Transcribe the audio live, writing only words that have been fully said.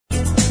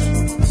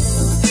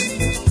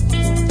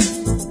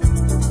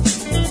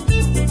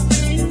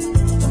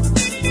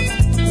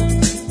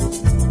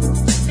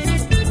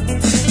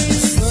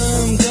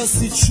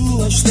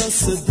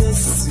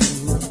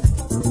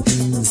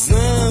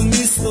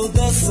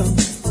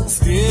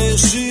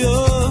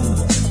završio,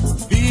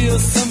 bio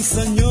sam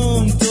sa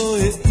njom, to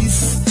je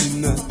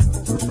istina,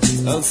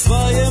 al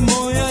sva je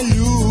moja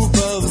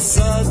ljubav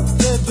za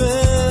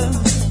tebe.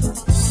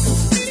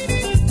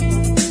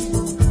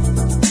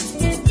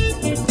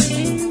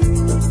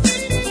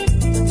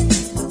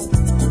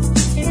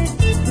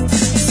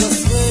 Za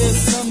sve je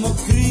samo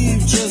kriv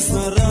džez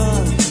na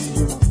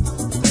radiju,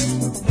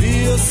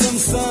 bio sam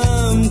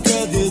sam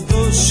kad je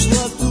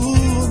došla tu.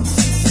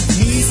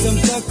 Nisam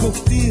tako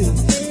htio,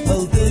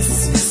 al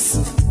desi se.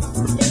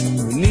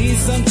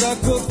 Nisam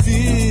tako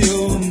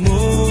htio,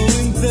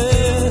 molim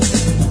te.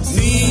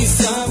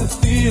 Nisam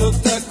htio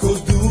tako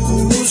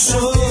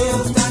dušo.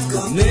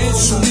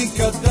 Neću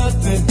nikad da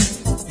te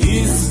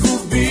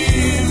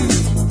izgubim.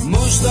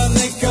 Možda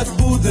nekad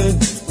bude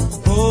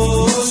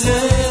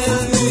bolje,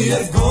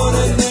 jer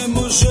gore ne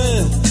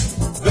može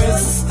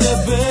bez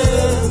tebe.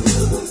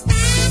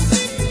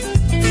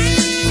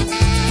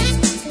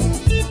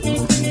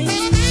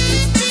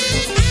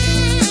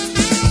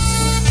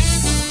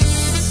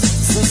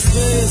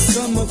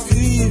 Samo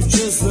kriv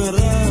džez na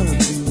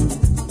radiju,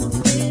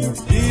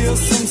 bio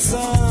sam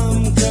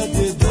sam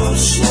kad je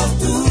došla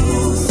tu.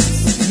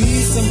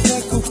 Nisam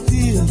tako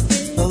htio,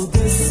 al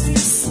desi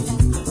se.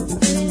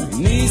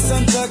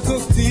 Nisam tako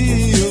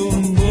htio,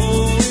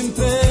 molim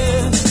te.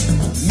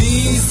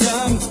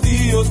 Nisam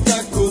htio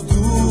tako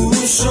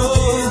dušo.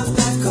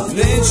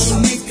 Neću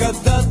nikad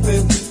da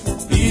te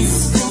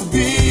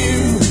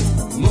izgubim.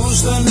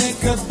 Možda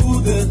nekad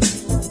bude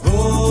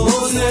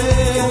bolje,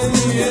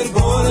 jer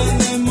gore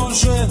ne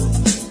može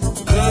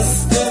bez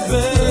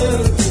tebe.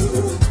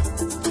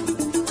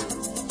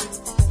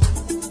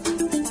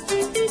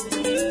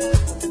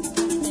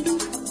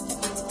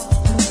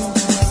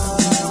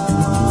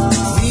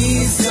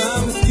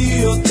 Nisam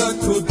htio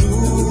tako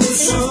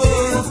dušo,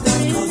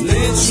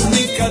 neću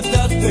nikad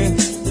da te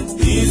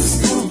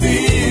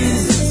izgubim.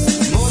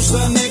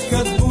 Možda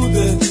nekad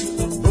bude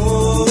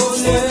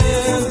bolje,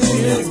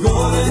 jer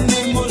gore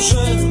ne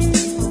može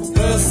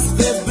bez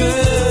tebe.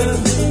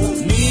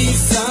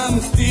 Nisam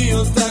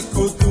htio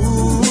tako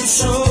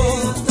dušo,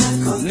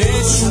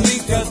 neću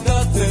nikad da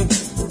te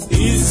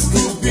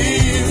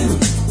izgubim.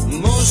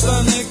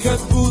 Možda nekad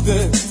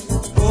bude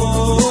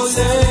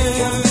bolje,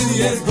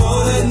 jer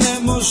gore ne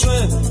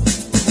može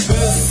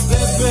bez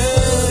tebe.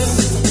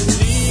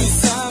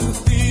 Nisam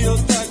htio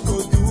tako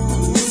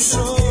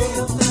dušo,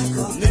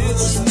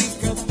 neću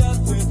nikad da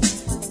te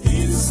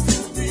izgubim.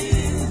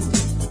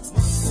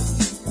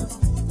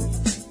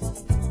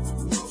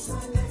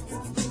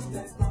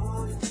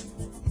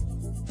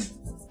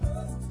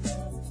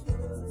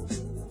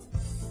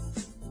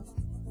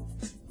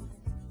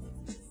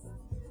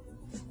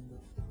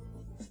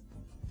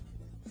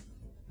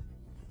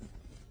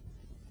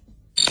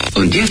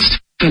 Und jetzt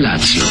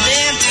Felatio.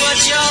 Then put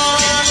your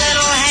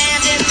little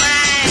hand in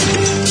mine.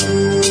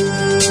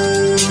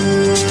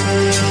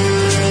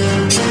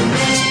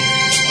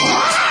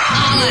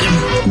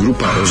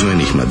 Grupa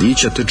rozvojenih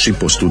mladića trči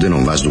po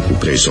studenom vazduhu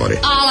pre zore.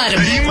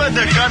 Alarm. Ima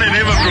da kane,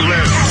 nema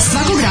problema.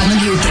 Svakog radnog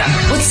jutra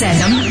od 7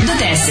 do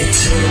 10.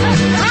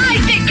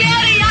 Hajde,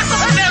 Geri, jako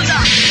se velda.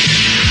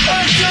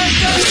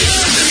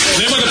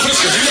 Nema da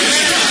prska, nema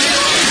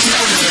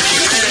da prska.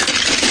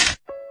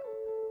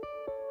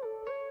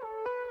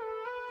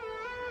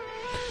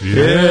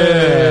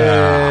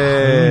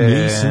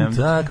 Nisam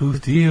tako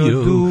htio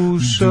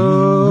dušo.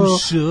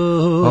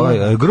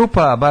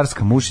 Grupa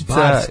Barska mušica.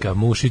 Barska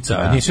mušica,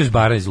 da. Nisu iz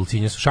Barane iz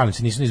Ulcinja, šalim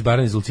se, nisu iz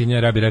Barane iz Ulcinja,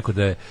 jer ja bih rekao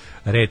da je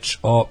reč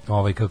o,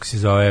 kako se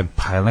zove...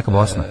 Pa je neka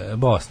Bosna?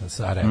 Bosna,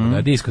 Sarajevo,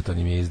 da, Dasko to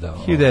im je izdao.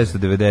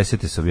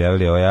 1990. su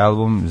objavili ovaj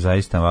album,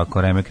 zaista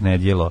ovako remek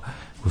nedjelo,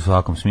 u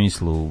svakom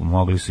smislu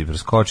mogli su i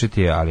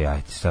preskočiti, ali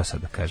ajde, šta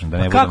sad da kažem, da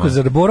ne budemo... Kako,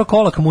 zar Boro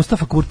Kolak,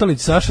 Mustafa Kurtalić,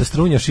 Saša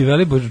Strunjaš i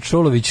Velibor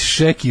Čolović,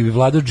 Šeki i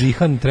Vlado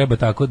Džihan treba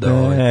tako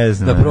da, ne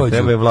znam, da prođu?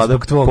 Treba je Vlado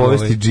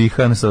povesti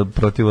Džihan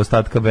protiv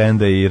ostatka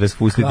benda i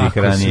raspustiti ih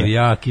ranije. Kako su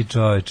jaki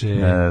čoveče.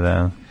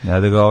 Da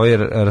ga ovaj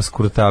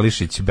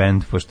Raskurtališić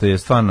bend, pošto je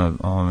stvarno,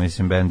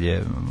 mislim, bend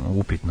je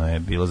upitno je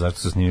bilo zašto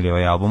su snimili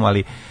ovaj album,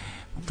 ali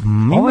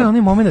ovo je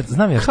onaj moment,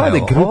 znam ja šta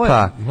je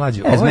grupa,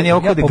 mlađi, ovo je ja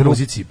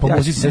po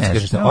muzici se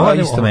kažeš šta. Ovo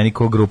je isto meni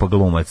kao grupa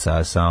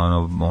glumaca sa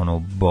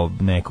ono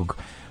nekog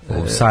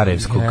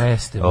sarajevskog.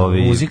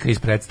 Muzika iz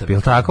predstave.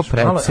 Bil tako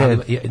predstave?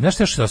 Znaš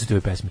što se osjeti u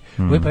ovoj pesmi?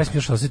 U ovoj pesmi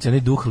još osjeti onaj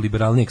duh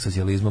liberalnijeg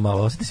socijalizma,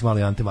 malo osjeti se malo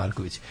i Ante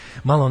Marković.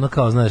 Malo ono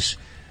kao, znaš,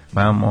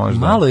 pa možda.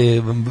 Malo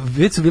je,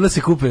 već su bile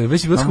se kupe,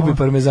 već je bilo se kupe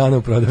parmezana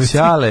u prodavnici.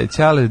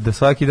 Čale, da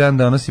svaki dan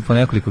donosi po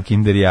nekoliko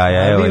Kinder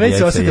jaja. Evo, već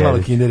se osjeti malo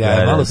Kinder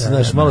jaja, malo su,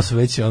 znaš, malo su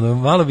već,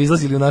 malo bi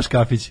izlazili u naš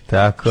kafić.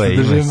 Tako je,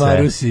 ima sve.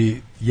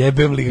 Marusi,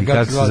 jebem li ga,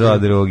 kako se zvao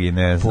drugi,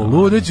 ne znam.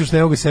 Poludeću što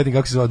ne mogu setiti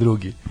kako se zvao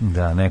drugi.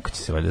 Da, neko će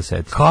se valjda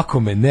setiti. Kako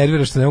me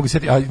nervira što ne mogu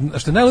setiti, a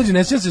što najluđe,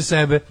 ne sjećam se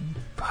sebe.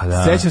 Pa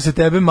da. Sećam se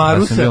tebe,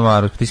 Marusa. Ja sam bio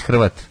Marus, ti si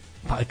Hrvat.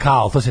 Pa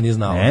kao, to se nije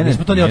znao.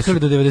 Nismo to ni otkrili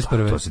do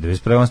 91. To se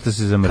 91. ste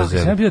se zamrzeli.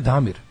 Kako sam bio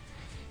Damir?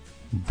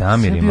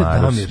 Damir i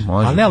Marus,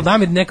 može. Ali ne,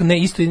 Damir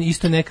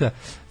isto neka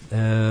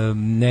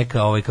neka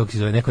kako se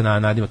zove, neko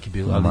nadimak je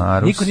bilo, ali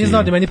Marusi. niko nije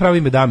znao da je meni pravo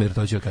ime Damir,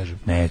 to ću da kažem.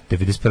 Ne,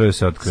 91.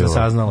 se otkrilo.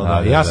 Sam saznalo, da.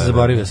 Ja sam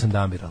zaboravio sam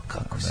Damir, ali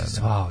kako se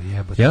zvao,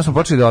 jebote. Ja smo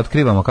počeli da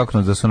otkrivamo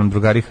kako da su nam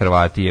drugari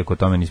Hrvati, iako o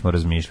tome nismo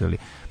razmišljali.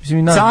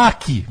 Mislim,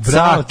 Caki,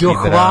 bravo,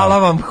 hvala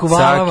vam.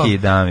 Caki,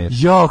 Damir.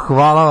 Jo,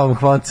 hvala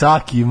vam,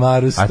 Caki i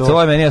Marus. A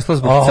to je meni jasno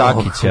zbog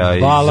Cakića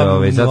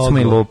iz zato smo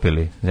i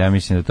lupili. Ja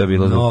mislim da to je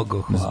bilo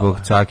zbog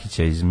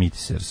Cakića iz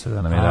Mitisersa,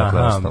 da nam je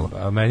dakle ostalo.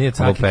 A meni je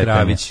Caki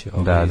Kravić,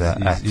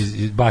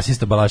 iz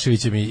basista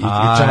Balaševićem i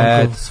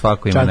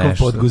Čankov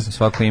Podguz.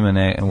 Svako ima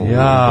u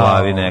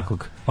glavi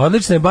nekog.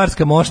 Odlična je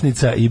barska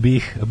mošnica i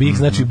Bih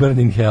znači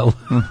Burning Hell.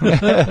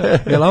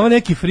 Je li ovo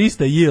neki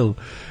freestyle?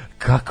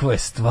 Kakva je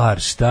stvar,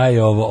 šta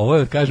je ovo? Ovo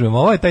je, kažem,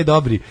 ovo je taj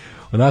dobri,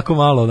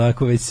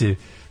 onako već se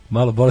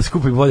malo bolje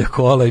skupi bolja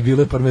kola i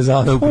bilo je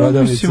parmezana u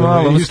prodavnici.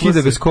 Malo,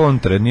 skida ga s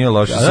kontre, nije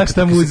loše. Znaš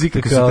ta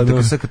muzika kao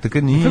kako se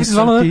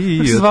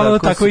zvala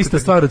tako ista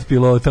stvar od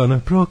pilota, ono,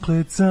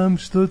 proklet sam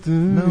što tu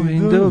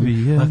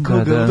dobijem.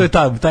 To je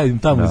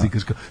ta muzika,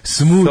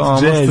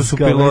 smooth jazz. Što su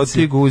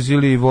piloti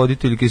guzili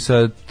voditeljki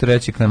sa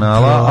trećeg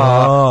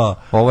kanala,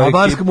 a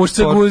barska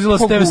mušca guzila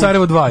s TV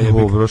Sarajevo 2.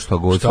 Dobro, što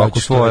god, svako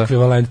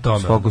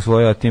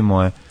svoje, a ti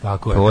moje.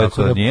 Tako je,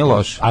 to nije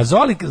loše. A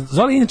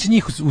Zoli inače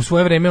njih u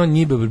svoje vreme, on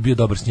nije bio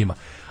dobar s njima.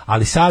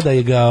 Ali sada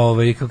je ga,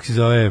 kako se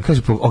zove...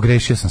 Kaže,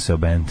 ogrešio sam se o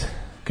bend.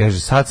 Kaže,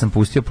 sad sam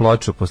pustio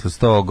ploču posle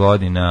 100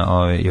 godina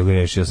i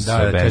ogrešio sam se o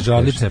bend. Da, kaže,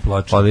 odlične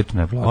ploče.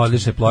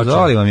 Odlične ploče.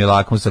 Zoli vam je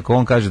lakmus, ako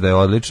on kaže da je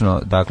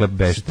odlično, dakle,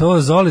 bešte.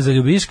 Što, Zoli za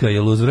ljubiška,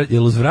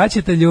 jel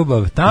uzvraćate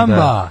ljubav? Tamba!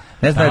 Da.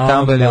 Ne znam da je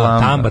tamba ili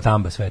lamba.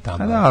 Tamba, sve je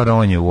tamba. Da,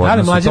 on je u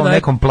odnosu, u tom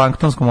nekom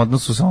planktonskom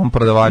odnosu sa ovom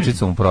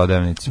prodavačicom u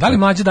prodavnici. Da li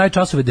Mlađa daje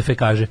časove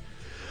defekaže?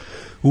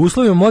 U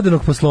uslovima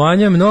modernog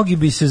poslovanja mnogi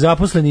bi se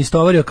zaposleni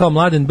istovario kao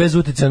Mladen bez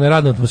uticaja na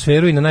radnu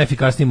atmosferu i na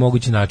najefikasniji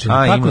mogući način.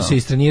 Kako se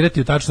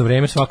istrenirati u tačno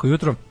vreme svako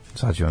jutro?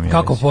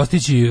 Kako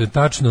postići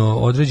tačno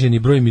određeni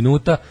broj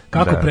minuta?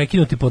 Kako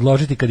prekinuti,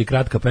 podložiti kad je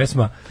kratka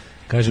pesma?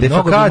 Kažem,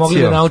 mnogo bi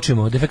mogli da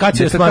naučimo.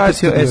 Defekacija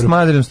es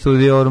madrem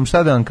studiorum.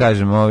 Šta da vam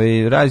kažem?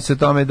 Radi se o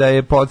tome da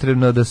je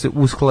potrebno da se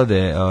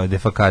usklade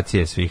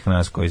defekacije svih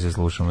nas koji se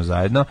slušamo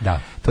zajedno. Da.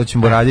 To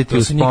ćemo raditi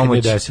uz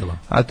pomoć.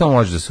 A to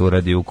može da se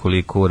uradi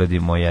ukoliko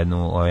uradimo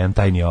jedan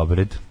tajni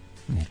obred.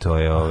 I to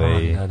je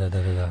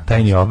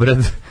tajni obred.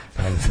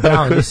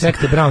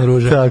 Sekte Brown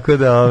ruža. Tako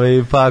da,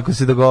 pa ako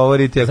se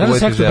dogovorite, ako budete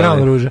želeli. Znaš za sektu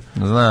Brown ruža?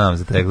 Znam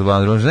za sektu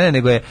Brown ruža. Ne,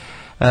 nego je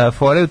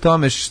fore u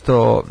tome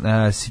što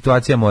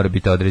situacija mora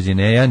biti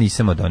određena. Ja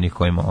nisam od onih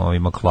koji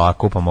ima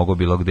klaku, pa mogu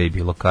bilo gde i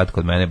bilo kad.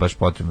 Kod mene je baš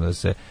potrebno da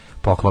se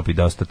poklopi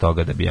dosta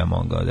toga da bi ja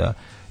mogao da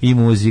i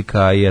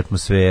muzika i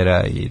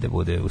atmosfera i da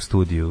bude u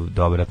studiju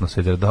dobra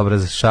atmosfera, dobra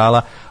za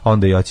šala,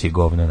 onda i oći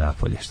govno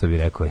napolje, što bi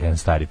rekao jedan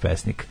stari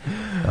pesnik,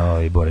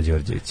 Bora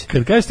Đorđević.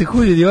 Kad kažete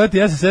kud idioti,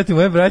 ja se setim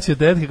moje braće i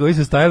tetke koji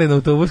su stajali na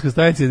autobuskoj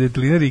stanici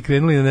Detlinari i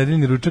krenuli na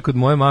nedeljni ručak od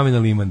moje mame na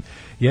Liman.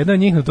 Jedna od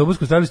njih na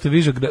autobusku stavili ste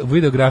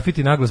video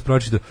grafiti naglas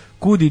pročitao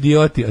kud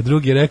idioti, a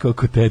drugi je rekao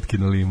kod tetke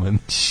na Liman.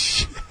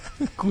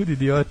 Kud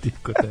idioti,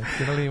 kod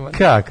tetke na Liman.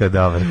 Kakav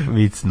dobar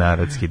vic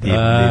narodski,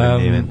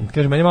 divan.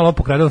 Kaže, meni je malo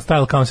pokradan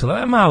Style Council,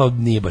 malo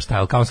nije baš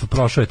Style Council,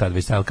 prošao je tad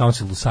već Style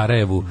Council u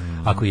Sarajevu,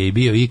 ako je i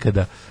bio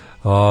ikada.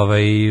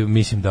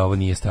 Mislim da ovo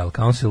nije Style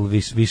Council,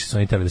 više su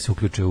oni trebali da se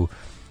uključe u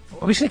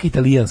više neka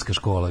italijanska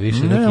škola,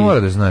 više neki... Ne mora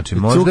da znači,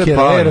 možda je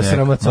pao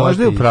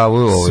možda je u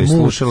pravu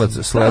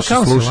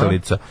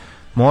slušalica.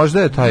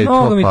 Možda je taj to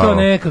mnogo mi to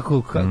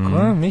nekako,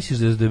 misliš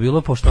da je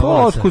bilo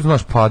poštovalaca? Otkud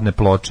znaš padne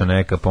ploča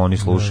neka, pa oni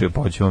slušaju,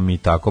 pa ćemo mi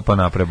tako, pa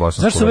napre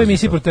bosansku. Zašto se ove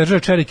emisije protežuje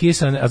Cherry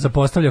Kiss, a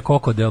zapostavlja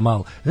Coco Del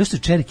Mal? Zašto je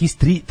Cherry Kiss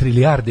 3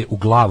 trilijarde u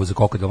glavu za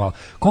Coco Del Mal?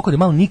 Coco Del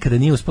Mal nikada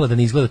nije uspela da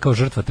ne izgleda kao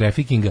žrtva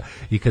trafikinga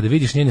i kada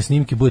vidiš njene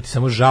snimke, bude ti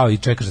samo žao i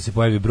čekaš da se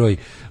pojavi broj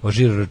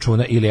žiro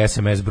računa ili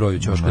SMS broj u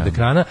ćošku od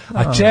ekrana,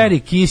 a Cherry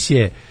Kiss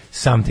je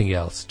something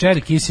else.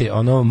 Cherry Kiss je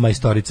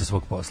majstorica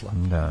svog posla.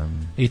 Da.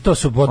 I to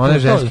su potpuno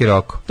ženski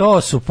roko.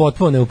 To su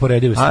potpuno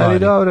neuporedive stvari. Ali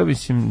dobro,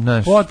 mislim,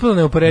 znaš. Potpuno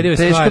neuporedive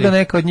stvari. Teško da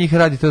neka od njih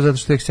radi to zato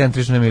što je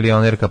ekscentrična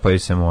milionerka, pa joj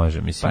se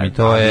može. Mislim, i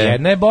to je...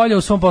 Jedna je bolja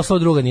u svom poslu,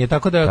 druga nije.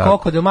 Tako da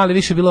Coco Del Mal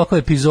više bilo oko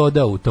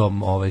epizoda u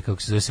tom,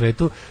 kako se zove,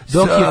 svetu,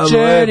 dok je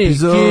Cherry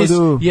Kiss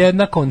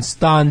jedna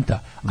konstanta,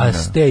 a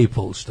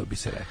staple, što bi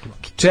se reklo.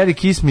 Cherry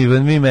Kiss me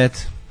when we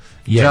met.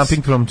 Yes.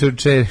 Jumping from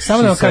chair.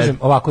 Samo da vam kažem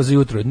ovako za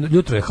jutro.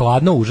 Jutro je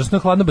hladno, užasno je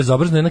hladno,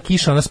 bezobrazno, jedna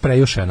kiša, ona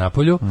sprejuše na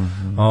polju.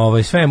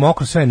 Sve je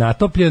mokro, sve je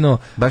natopljeno.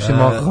 Baš je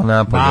mokro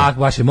na polju.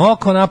 Baš je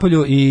mokro na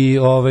polju i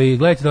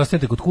gledajte da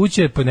ostanete kod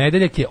kuće,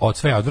 ponedeljak je od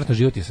sve odvratno,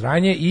 život je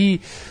sranje i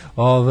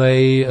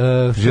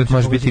život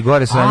može biti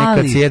gore sranje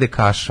kad se jede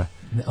kaša.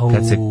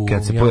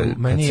 Kad se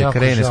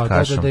krene s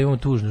kašom. Da imamo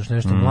tužno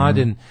nešto.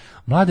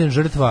 Mladen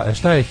žrtva,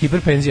 šta je,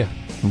 hiperpenzija?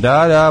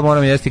 Da,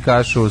 moram jesti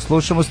kašu.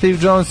 Slušamo Steve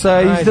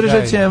Jonesa,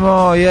 izdržat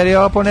ćemo, jer je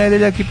ovo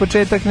ponedeljak i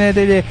početak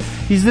nedelje.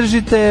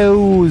 Izdržite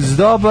uz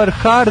dobar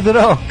hard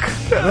rock.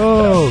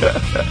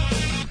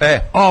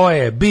 Ovo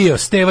je bio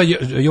Stevan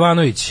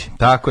Jovanović.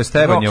 Tako je,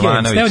 Stevan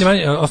Jovanović.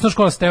 Osnovna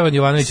škola Stevan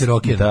Jovanović je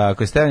rocker.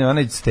 Tako je, Stevan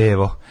Jovanović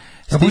Stevo.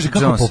 Bože,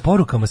 kako po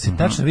porukama se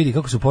tačno vidi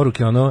kako su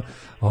poruke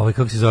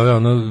kako se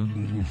zove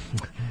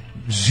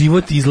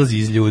život izlazi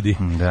iz ljudi.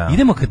 Da.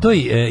 Idemo ka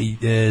toj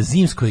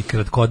zimskoj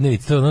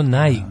kratkodnevici, to je ono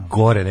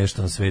najgore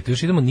nešto na svetu.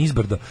 Još idemo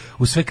nizbrdo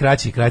u sve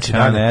kraće i kraće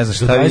dane. Ne znam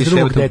šta vidiš,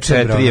 evo tu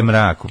 4 je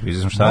mrak,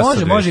 upisam šta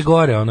se može i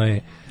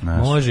gore,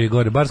 može i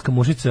gore. Barska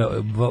mušica,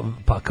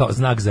 pa kao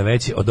znak za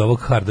veći od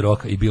ovog hard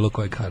rocka i bilo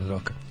kojeg hard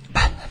rocka.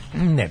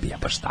 Ne bi ja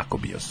baš tako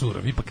bio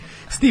surov. Ipak,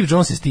 Steve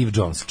Jones je Steve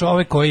Jones.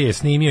 Čovek koji je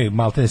snimio i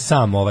maltene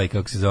sam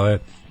kako se zove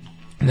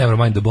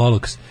Nevermind the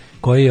Bollocks,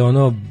 koji je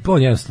on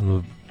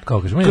jednostavno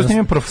kako kažem, ko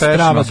snimio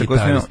Professionals,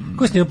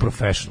 ko snimio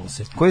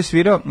Professionals, koji je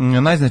svirao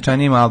na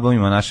najznačajnijim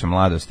albumima naše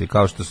mladosti,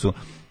 kao što su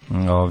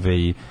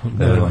Nevermind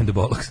the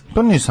Bollocks.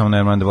 Pa nije samo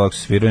Nevermind the Bollocks,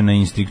 svirao je na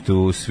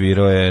Instinktu,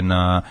 svirao je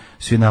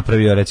svi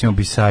napravio recimo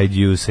Beside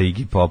You sa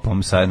Iggy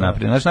Popom,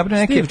 napravio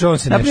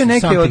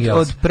neke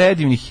od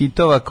predivnih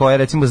hitova koje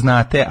recimo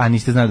znate, a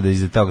niste znali da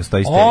iza toga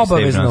stoji Steve Jones.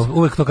 Obavezno,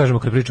 uvek to kažemo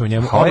kad pričamo o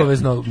njemu,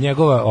 obavezno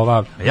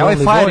njegova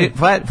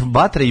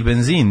Vatra i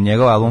benzin,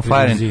 njegov album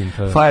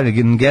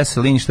Fire and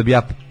Gasoline, što bi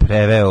ja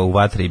preveo u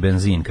Vatra i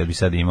benzin kad bi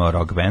sad imao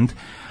rock band.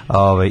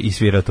 I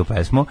svirao tu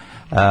pesmu.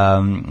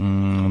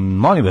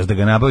 Molim vas da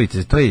ga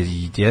nabavite, to je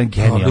jedna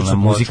genijalna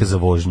muzika za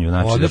vožnju.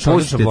 Znači, da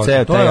pustite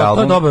ceo taj album.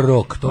 To je dobar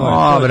rock.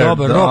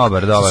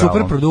 Dobar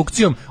super album.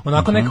 Produkcijom,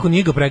 onako nekako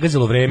nije ga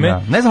pregazilo vreme.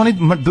 Da. Ne znam,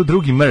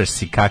 drugi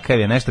Mercy, kakav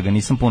je, nešto ga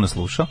nisam puno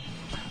slušao.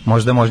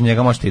 Možda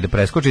njega možete i da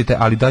preskočite,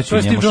 ali daću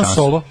njemu šansu. To je Steve Jones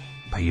solo.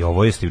 Pa i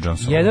ovo je Steve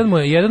Jones solo.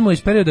 Jedan mu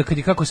iz perioda kad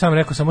je, kako sam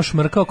rekao, samo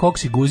šmrkao,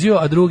 koks i guzio,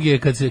 a drugi je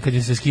kad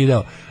je se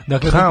skidao.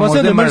 Dakle,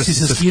 pretpostavljam da Mercy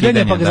sa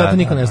skidanje, pa ga zato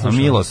niko ne sluša.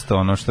 Milost,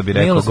 ono što bi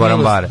rekao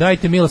Goran Bare.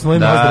 Dajte milost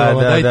mojim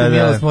ozdravama, dajte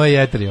milost moje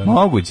jetri.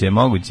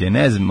 Moguće,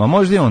 ne znam, a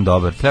možda je on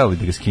dobar, trebalo bi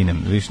da ga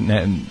skinem,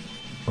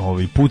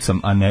 pucam,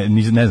 a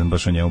ne znam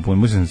baš o njemu,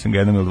 mislim da sam ga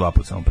jednom ili dva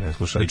puta samo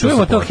preslušao.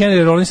 Čujemo to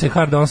Henry Rollins i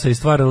Hard Onsa i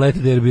stvar Let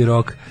There Be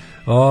Rock.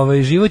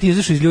 Život je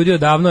izašao iz ljudi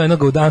odavno,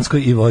 enoga u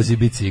Danskoj i vozi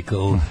bicikl.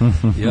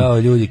 Jao,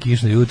 ljudi,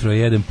 kišno jutro,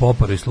 jedem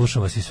poparu i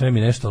slušam vas i sve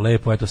mi nešto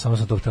lepo, eto, samo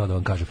sam to htjela da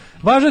vam kažem.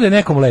 Važno da je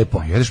nekom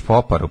lepo. Jedeš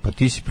poparu, pa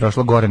ti si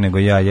prošla gore nego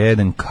ja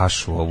jedem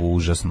kašu ovu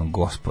užasno,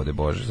 gospode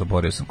Bože,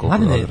 zaboravio sam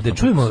koliko. Da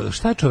čujemo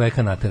šta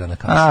čoveka natera na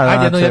kašu.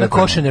 Ajde, jedan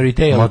cautionary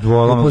tale,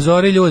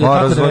 upozori ljude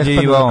kako da ne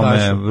spadnu na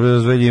kašu.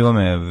 Razvaljivo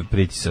me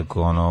pritisak,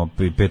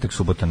 petak,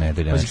 subota,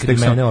 nedelja.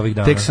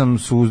 Tek sam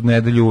su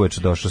nedelju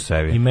uveče došao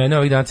sebi. I mene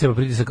ovih dana ceba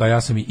pritisak, a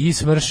ja sam i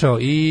smršao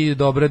i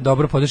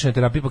dobro podešene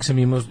terapije, ipak sam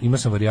imao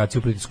sam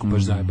varijaciju pritisku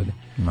baš zajebane.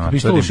 Bi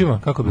što ušima,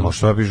 kako bilo?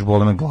 Što biš,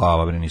 bole me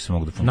glava, bre, nisam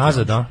mogu da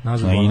funkcionišem.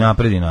 Nazad. I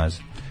napred i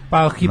nazad.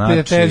 Pa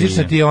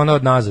hipertenzična ti je ona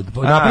od nazad.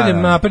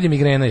 Napred je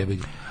migrena je.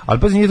 Ali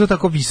pa nije to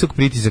tako visok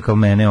pritisak, ali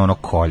mene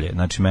kolje.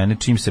 Znači, mene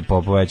čim se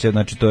poveća,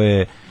 znači to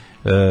je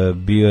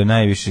bio je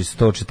najviši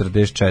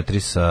 144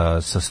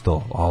 sa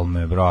 100, ali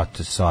me,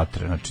 brate,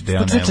 satre, znači da ja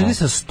nemam. 144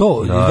 sa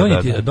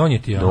 100,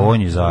 donjeti.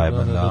 Donji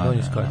zajeban, da.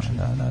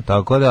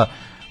 Tako da,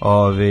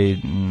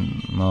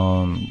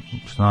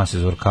 šta se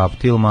zove,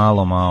 kaptil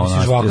malo,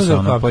 misliš žvaka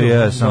za kaptil,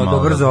 da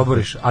brzo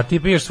oboriš, a ti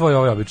piješ svoj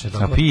obične,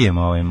 tako? A pijem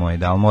moj,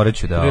 da, ali morat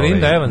ću da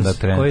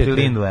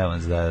Prilindu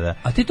Evans, da.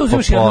 A ti to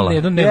uzimaš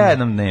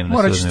jednom dnevno?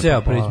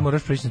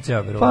 Moraš prići na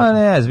ceo, verovatno. Pa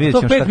ne, vidjet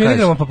ćemo šta kažeš.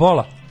 To 5 mg pa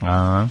pola.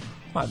 Aha.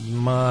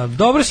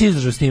 Dobro si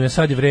izdržao s time,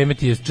 sad je vreme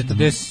ti je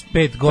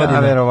 45 godina.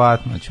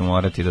 Verovatno ću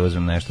morati da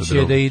uzmem nešto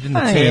drugo. Da ide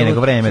na celu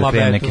nego vreme da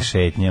prema neke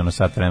šetnje,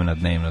 sat vremena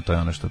dnevno, to je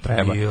ono što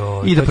treba.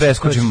 I da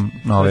preskočim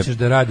nove.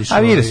 A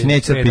vidiš,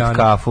 neću da pit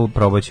kafu,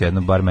 probat ću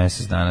jedno bar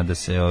mesec dana da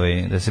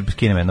se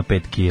skinem jedno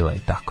 5 kila i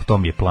tako. To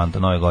mi je plan, do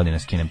nove godine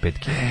skinem 5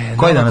 kila.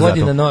 Koji danas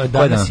zato?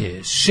 Danas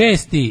je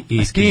 6.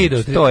 i ti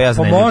to ja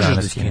znam možeš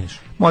da skineš.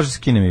 Može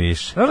skinem i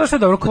više. Znaš šta je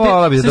dobro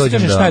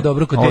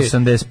kod te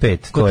 85,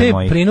 to je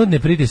moj. Prinudne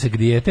pritisak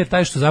dijete,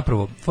 taj što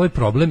zapravo tvoj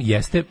problem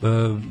jeste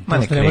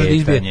što ne može da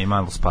izbije.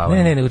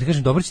 Ne, nego ti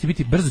kažem, dobro će ti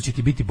biti, brzo će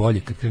ti biti bolje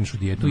kad kreneš u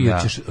dijetu,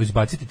 jer ćeš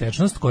izbaciti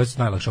tečnost koja se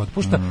najlakše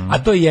otpušta, a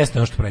to i jeste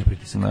ono što pravi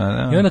pritisak.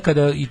 I onda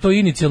kada i to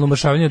inicijalno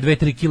mršavanje od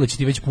 2-3 kg će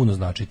ti već puno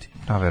značiti.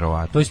 A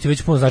verovatno. To će ti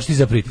već puno značiti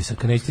za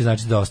pritisak, neće ti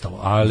značiti za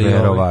ostalo.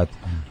 Verovatno.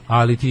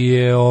 Ali ti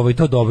je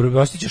to dobro,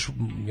 osjećaš,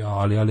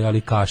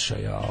 ali kaša,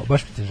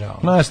 baš mi te žao.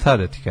 No, šta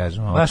da ti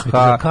kažem? Baš mi te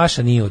žao,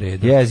 kaša nije u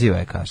redu. Jeziva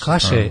je kaša.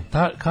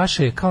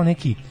 Kaša je kao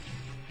neki,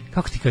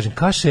 kako ti kažem,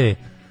 kaša je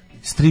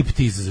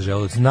striptiz za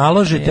želudac.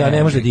 Naložete, a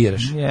ne može da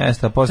diraš.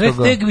 Jeste, a posle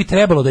toga... Tek bi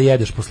trebalo da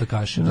jedeš posle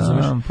kaše,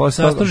 razumeš?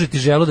 Sastružiti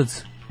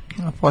želudac.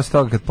 A posle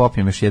toga kad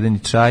popijem još jedan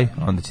čaj,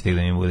 onda će tek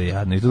da mi bude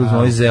jadno. I tu smo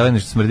ovaj zeleni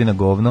što smrdi na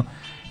govno.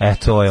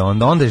 To je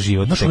onda je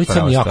život. Znaš, ovaj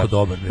crni jako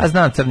dobar. A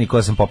znam crni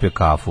koja sam popio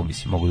kafu,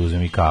 mislim, mogu da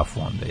uzmem i kafu,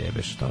 onda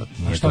jebeš to.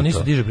 A što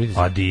nisu diže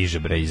pritisak? A diže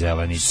bre, i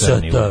zeleni,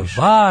 crni.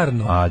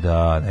 Stvarno? A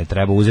da,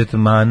 treba uzeti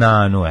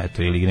mananu,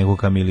 ili neku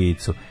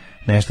kamilicu.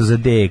 Nešto za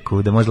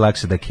deku, da može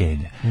lakše da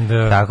kenja.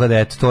 Da. Tako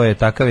da, to je,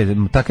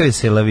 takav je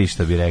selavi,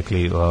 što bi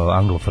rekli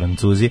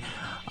anglo-francuzi.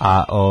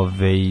 A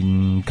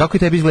kako je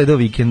tebi izgledao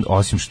vikend,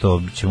 osim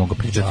što ćemo ga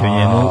pričati o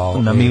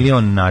njemu na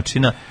milion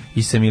načina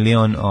i sa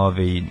milion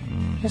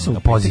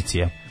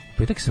pozicija? U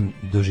petak sam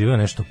doživio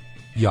nešto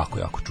jako,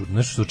 jako čudno.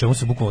 Nešto o čemu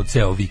sam bukvalno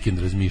ceo vikend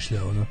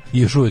razmišljao, ono, i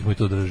još uvijek me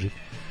to drži.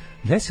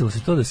 Desilo se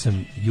to da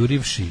sam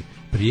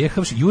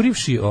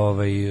jurivši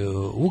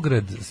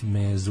ugrad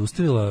me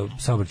zaustavila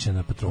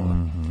saobraćajna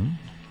patrola.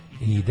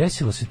 I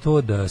desilo se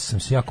to da sam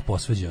se jako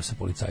posvađao sa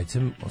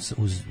policajcem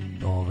uz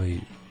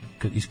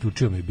kad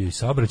isključio mi je bio i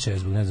saobraćaj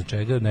zbog ne znam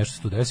čega, nešto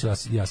se tu desilo,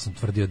 ja sam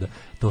tvrdio da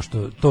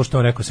to što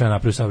on rekao sve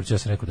napravio saobraćaj, ja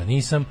sam rekao da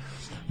nisam.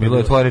 Bilo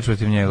je tvoje reč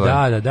protiv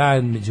njega.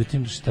 Da,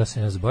 međutim šta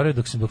sam ja zaboravio,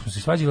 dok smo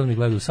se svađali, on mi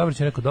gleda u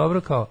saobraćaj, rekao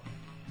dobro, kao,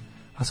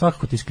 a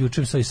svakako te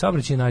isključujem sad iz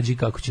saobraćaja, nađi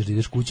kako ćeš da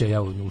ideš kuća,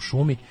 ja u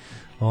šumi.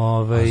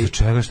 A za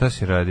čega, šta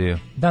si radio?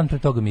 Dan pre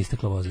toga mi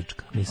istekla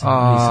vozačka. Nisam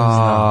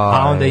znao.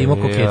 A onda je imao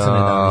kokeca na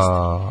dan isti.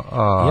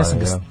 Ja sam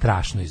ga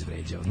strašno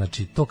izvređao.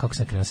 Znači, to kako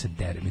sam krenuo se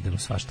derem i da mu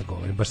svašta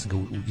govorim. Baš sam ga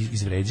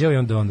izvređao i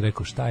onda on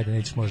rekao, šta je da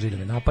nećeš možda i da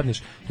me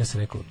napadneš. Ja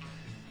sam rekao,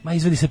 ma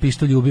izvedi se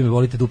pištolj, ljubi me,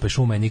 volite dupe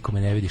šuma i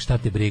nikome ne vidi, šta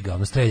te briga,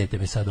 ono, streljajte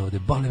me sad ovde,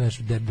 boli me,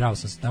 drao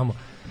sam se tamo.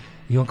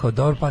 I on kao,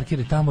 dobro,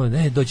 parkiraj tamo,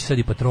 ne, doći sad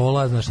i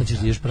patrola, znaš, šta ćeš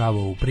da ideš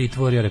pravo u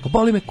pritvor. Ja rekao,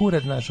 boli me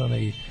kurac, znaš,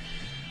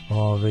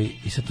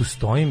 i sad tu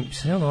stojim,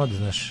 sad on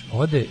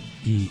ode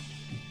i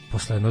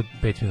posle jedno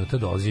 5 minuta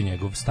dolazi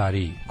njegov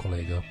stariji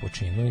kolega po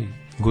činu i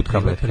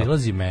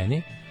prilazi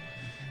meni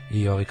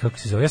i kako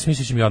se zove, ja sam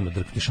mislio će mi odmah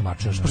drkati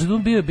šamarčinu, pošto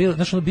on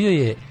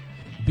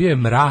bio je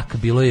mrak,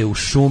 bilo je u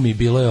šumi,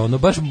 bilo je ono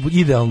baš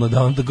idealno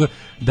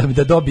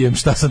da dobijem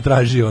šta sam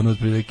tražio, ono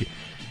otprilike.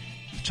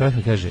 Čovjek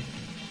mi kaže,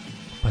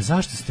 pa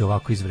zašto ste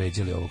ovako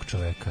izvređali ovog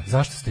čovjeka,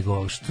 zašto ste ga,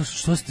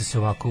 što ste se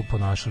ovako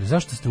ponašali,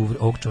 zašto ste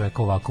ovog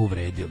čovjeka ovako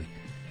uvredili?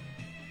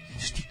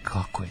 Znaš ti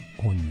kako je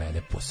on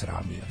mene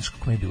posramio, znaš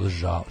kako mi je bilo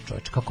žao,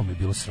 čovječe, kako mi je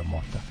bilo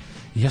sramota.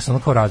 I ja sam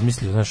onako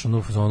razmislio, znaš,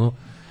 onu fazonu,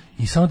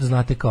 i samo da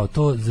znate kao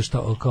to,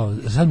 zašto, kao,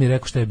 sad mi je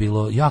rekao šta je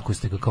bilo, jako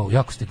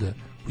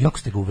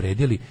ste ga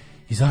uvredili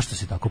i zašto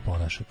se tako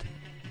ponašate.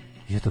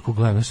 I ja tako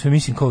gledam, znaš, sve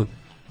mislim kao,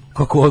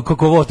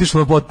 kako ovo otišlo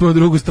na potpuno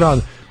drugu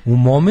stranu. U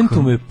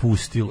momentu me je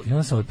pustilo, i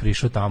onda sam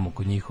prišao tamo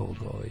kod njihovog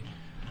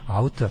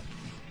auta,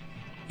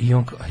 i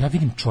ja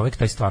vidim čovjek,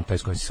 taj s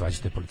kojim se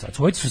svađa, taj policajac.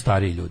 Ovi su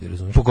stariji ljudi,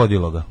 razumiješ?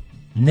 Pogodilo ga.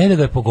 Ne da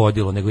ga je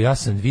pogodilo, nego ja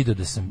sam vidio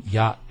da sam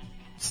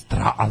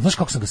ali znaš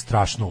kako sam ga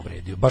strašno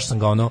uvredio. Baš sam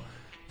ga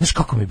znaš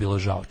kako mi je bilo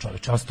žao,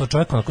 čovječe. A to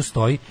čovjek onako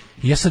stoji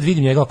i ja sad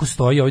vidim njega ako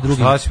stoji, ovaj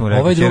drugi. Šta si mu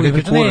rekao?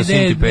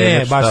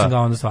 Ne, baš sam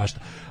ga svašta.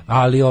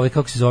 Ali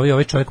kako se zove,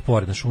 ovaj čovjek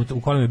pored, znaš,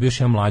 u kojem je bio još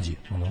jedan mlađi.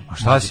 A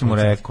šta si mu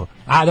rekao?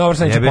 A dobro,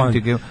 sad neću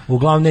ponoviti.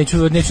 Uglavnom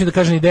neću da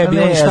kažem ni da je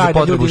bilo šta,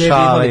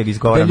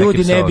 da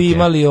ljudi ne bi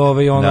imali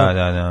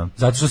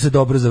zato što se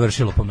dobro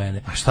završilo po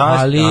mene.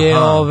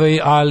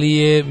 Ali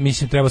je,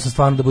 mislim, treba sam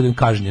stvarno da budem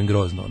kažnjen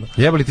grozno.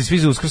 Jebali ti svi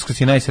za Uskrs kad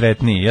si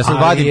najsretniji. Ja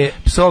sad vadim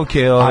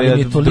psovke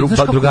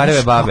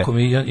drugareve babe.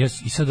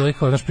 I sad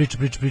naš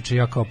priča,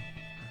 ja kao,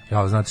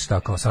 ja, znate šta,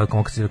 kao sad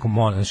kad si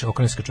rekao, znači,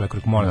 okrenska čovjek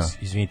rekao, molim vas,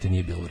 izvinite,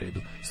 nije bilo u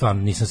redu.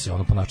 Stvarno, nisam se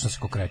ponašao se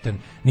kao kreten,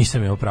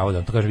 nisam imao pravo da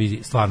vam to kaže, vi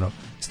stvarno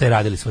ste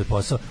radili svoj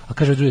posao. A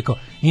kaže drugi kao,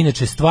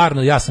 inače,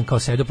 stvarno, ja sam kao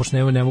sedeo,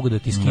 pošto ne mogu da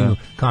ti skinu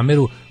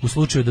kameru u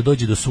slučaju da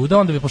dođe do suda,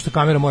 onda bi, pošto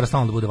kamera mora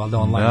stalno da bude valjda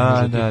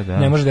online,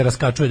 ne može da je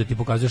raskačuje da ti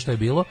pokazuje šta je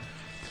bilo.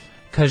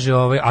 Kaže,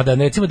 a da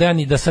recimo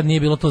da sad nije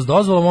bilo to s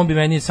dozvolom, on bi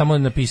meni samo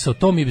napisao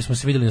to, mi bismo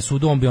se vidjeli na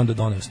sudu, on bi onda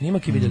doneo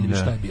snimak i vidjeli bi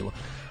šta je bilo.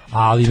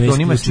 Ali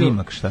on ima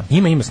snimak, šta?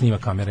 Ima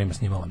snimak, kamera ima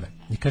snimala me.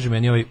 I kaže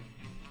meni ovaj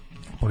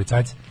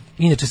policajac,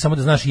 inače samo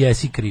da znaš,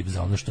 jesi kriv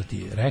za ono što ti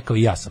je rekao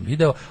i ja sam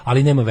video,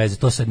 ali nema veze,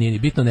 to sad nije ni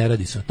bitno, ne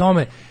radi se o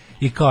tome.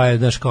 I kao je,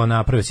 znaš, kao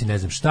napravio si ne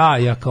znam šta,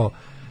 i ja kao,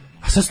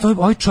 a sad stoji,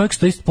 ovaj čovjek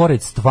stoji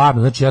pored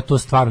stvarno, znači ja to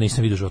stvarno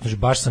nisam vidio život, znači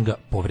baš sam ga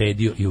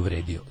povredio i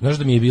uvredio. Znaš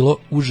da mi je bilo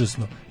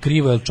užasno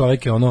krivo, jer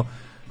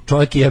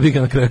čovjek je jebi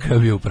ga na kraju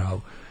bio u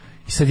pravu.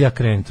 I sad ja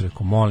krenem,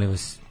 rekao, molim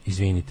vas,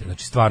 izvinite,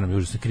 znači stvarno mi je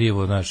užasno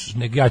krivo, znaš,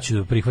 ja ću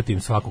da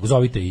prihvatim svakog,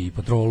 zovite i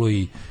patrolu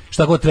i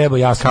šta god treba,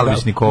 ja sam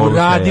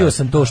uradio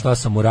sam to šta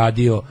sam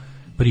uradio,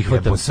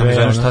 prihvatam sve.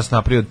 Znam šta sam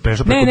napravio,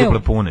 prešao preko duple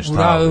pune,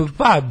 šta?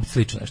 Pa,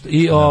 slično nešto.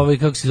 I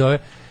kako se zove,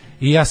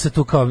 i ja se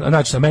tu kao,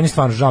 znači, meni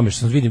stvarno žao mi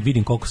što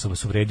vidim koliko sam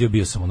vas uvredio,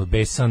 bio sam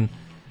besan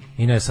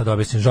i ne sad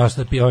objasnim, žao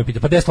što ovaj pita,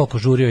 pa gde si toliko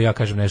žurio, ja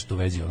kažem nešto u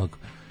vezi onog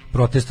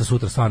protesta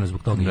sutra, stvarno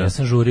zbog toga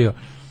jesam žurio.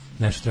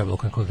 Nešto trebalo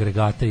oko nekog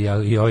agregata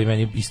i ovaj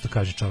meni isto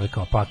kaže čovjek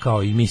kao, pa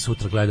kao i mi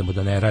sutra gledamo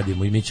da ne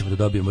radimo i mi ćemo da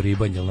dobijemo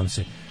ribanje, jer nam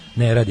se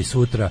ne radi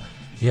sutra.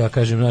 I ja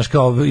kažem, znaš,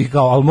 kao,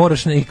 ali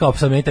moraš ne, i kao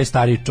sad meni taj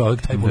stariji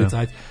čovjek, taj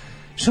policajac.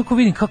 Što ako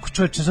vidim kako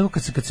čovječ, zato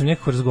kad sam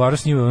nekako razgovarao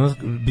s njima,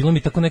 bilo mi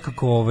tako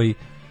nekako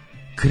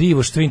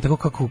krivo što vidim,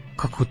 tako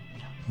kako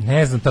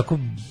ne znam, tako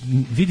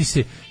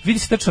vidi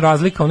se tačno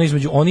razlika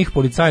između onih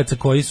policajaca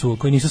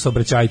koji nisu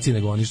saobraćajci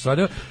nego oni što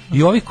rade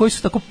i ovih koji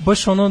su tako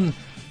baš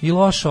i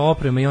loša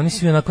oprema i oni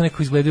svi onako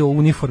neko izgledaju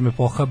uniforme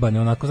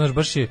pohabane, onako, znaš,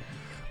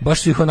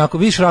 baš su ih onako,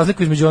 vidiš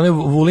razliku između one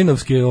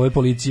vulinovske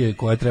policije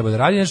koja treba da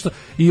radi nešto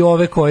i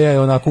ove koja je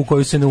onako u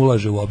koju se ne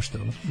ulaže uopšte.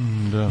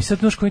 I sad,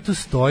 znaš, koji tu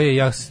stoje,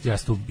 ja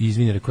se tu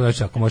izvinim, rekao,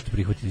 znači, ako možete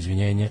prihvatiti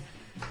izvinjenje,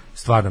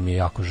 stvarno mi je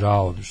jako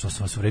žao što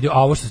sam vas uvredio, a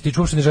ovo što se tiče,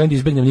 uopšte ne želim da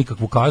izbegnem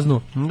nikakvu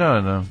kaznu.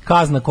 Da.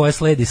 Kazna koja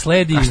sledi,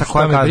 a šta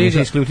koja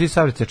kazna? Isključi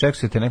saobraćaj,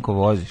 čekaj te neko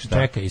vozi,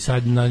 šta? Čekaj, i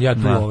sad ja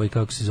tu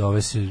kako se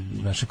zove se,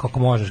 znači kako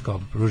možeš,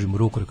 kao pružim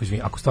ruku,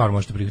 ako stvarno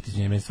možete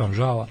prihvatiti, meni stvarno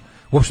žao.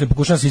 Uopšte ne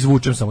pokušavam se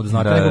izvučem samo da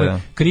znate, nego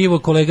krivo,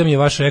 kolega mi je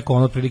vaš rekao,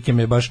 ono otprilike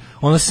me baš,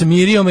 ono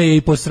smirio me je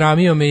i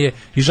posramio me je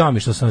i žao mi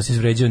što sam vas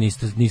izvređao,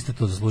 niste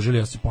to zaslužili,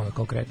 ja sam ponovno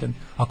kao kreten,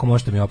 ako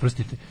možete mi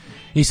oprostiti.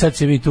 I sad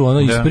se mi tu ono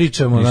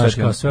ispričamo, znaš,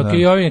 kao sve,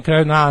 okej, i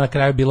na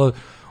kraju bilo,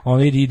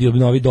 ono idi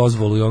obnovi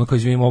dozvolu i ono kao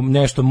izvinimo,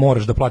 nešto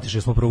moraš da platiš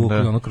jer smo provukli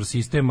ono kroz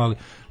sistem, ali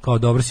kao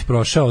dobro si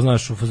prošao,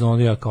 znaš, u fazonu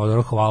ja kao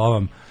dobro, hvala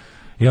vam.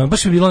 I on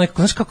baš je bilo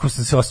nekako, znaš kako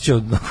sam se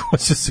osjećao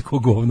se kao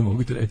govno,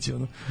 mogu ti reći,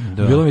 ono.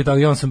 Bilo mi tako,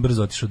 ja sam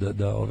brzo otišao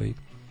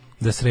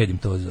da sredim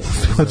to.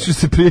 Otišao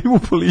se prijemu u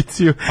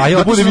policiju,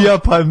 da budem ja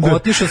pandur.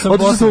 Otišao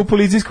sam u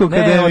policijsku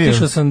akademiju. Ne,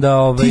 otišao sam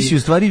da... Ti si u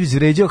stvari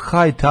izvređao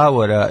High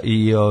Towera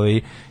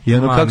i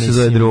ono, kako se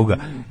zove druga?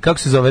 Kako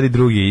se zove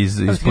drugi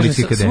iz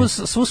policijske akademije?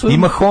 I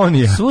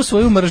Mahonija. Svu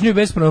svoju mržnju i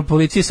bespravnu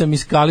policiji sam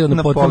iskalio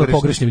na potpuno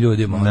pogrešnim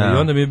ljudima. I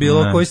onda mi je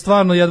bilo, koji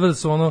stvarno jedva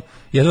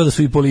da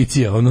su i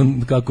policija,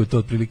 ono, kako je to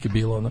otprilike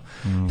bilo, ono.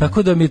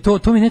 Tako da mi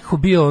to mi nekako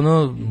bio,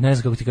 ono, ne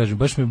znam kako ti kažem,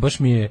 baš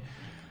mi je...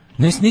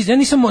 ja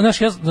nisam,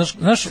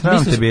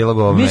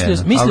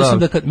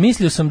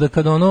 mislio sam da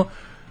kad ono,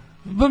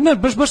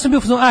 baš sam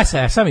bio,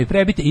 sad mi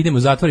prebite, idemo u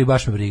zatvor i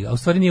baš me briga. A u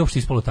stvari nije uopšte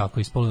ispalo tako,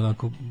 ispalo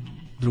onako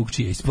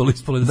drugčije, ispalo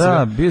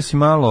da bio si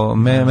malo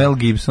Mel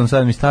Gibson,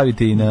 sad mi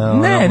stavite i na...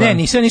 Ne,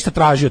 nisam ništa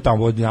tražio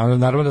tamo,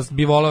 naravno da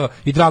bi voleo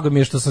i drago mi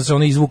je što sam se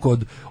ono izvukao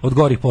od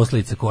gorih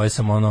posljedica koje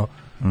sam ono...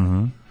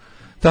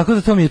 Tako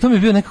da to mi je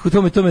bio nekako,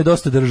 to me je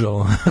dosta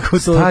držalo.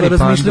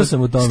 Razmišljao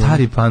sam o tome.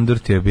 Stari pandur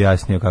ti je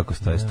objasnio kako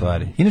stoje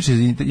stvari. Inače,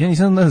 ja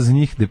nisam znao za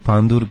njih da je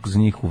pandur za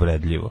njih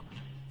uvredljivo.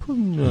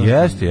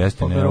 Jeste,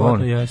 jeste,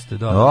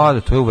 da.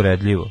 Da, to je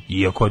uvredljivo.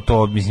 Iako je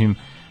to, mislim,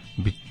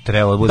 bi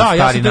trebalo da bude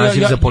stari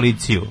naziv za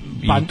policiju.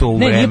 I to u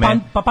vreme.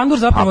 Pandur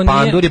zapravo nije...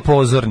 A pandur je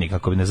pozornik,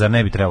 ako bi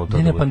ne bi trebalo to da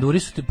bude. Ne, panduri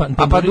su...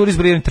 A panduri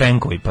su bili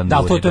trenkovi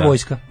panduri. Da, to je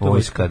vojska.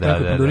 Vojska, da.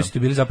 Panduri su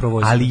bili zapravo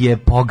vojska. Ali je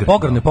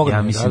pogrdno.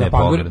 Ja mislim da je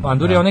pogrdno.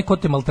 Pandur je onaj ko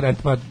te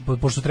maltretira,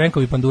 pošto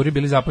trenkovi panduri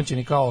bili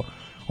zapamćeni kao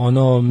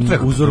ono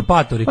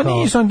uzurpatori. Pa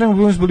nisu oni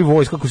trenkovi bili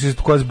vojska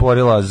koja se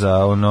borila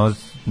za ono...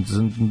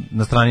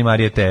 na strani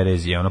Marije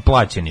Terezije, ono,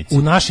 plaćenici.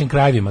 U našim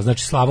krajevima,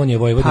 znači Slavonije,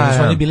 Vojvodine,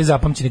 su oni bili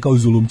zapamćeni kao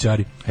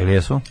zulumčari. Ili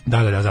jesu?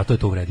 Da, zato je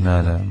to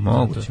uvredljivo. Da,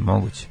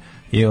 moguće.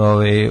 I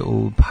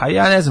pa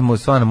ja ne znam,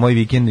 stvarno, moj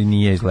vikend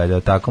nije izgledao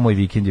tako, moj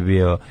vikend je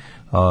bio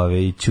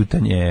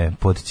čutanje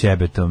pod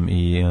ćebetom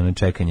i ono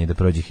čekanje da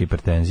prođe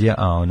hipertenzija,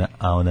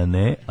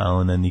 a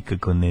ona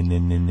nikako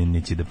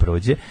neće da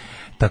prođe.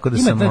 Tako da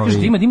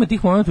ima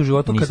tih momenata u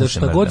životu kada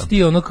šta god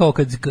ti ono kao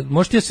kad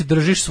možeš ti da se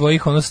držiš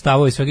svojih ono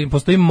stavova i svega,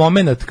 postoji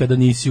momenat kada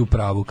nisi u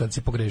pravu, kad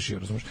se pogrešio,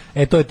 razumiješ?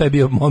 To je taj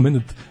bio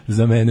momenat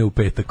za mene u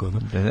petak, ono.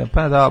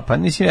 Pa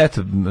nisi,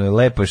 eto,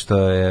 lepo je što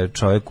je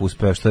čovjek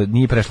uspeo, što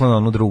nije prešlo na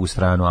onu drugu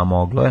stranu, a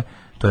moglo je.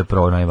 To je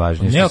prvo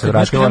najvažnije. Ne,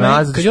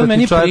 kad je on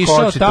meni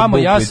prišao tamo,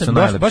 ja sam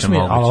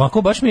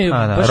baš mi je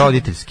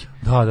roditeljski.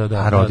 Da,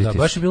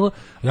 baš je bilo.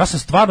 Ja sam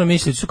stvarno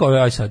mislio ću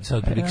kao sad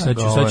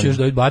ću još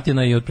dobiti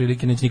batina i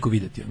otprilike neće niko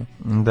videti,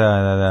 ono.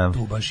 Da.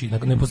 Tu baš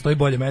ne postoji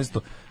bolje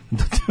mesto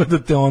da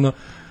te ono.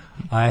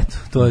 A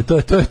eto,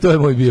 to je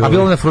moj bio. A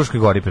bilo na Fruškoj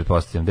gori,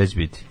 pretpostavljam, gde će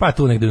biti? Pa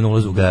tu negde na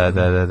ulazu.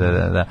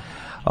 Da.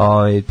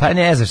 Pa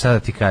ne znam šta da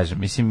ti kažem.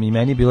 Mislim, i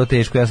meni je bilo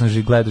teško, ja sam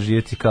gledao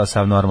živjeti kao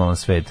sav normalan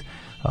svet.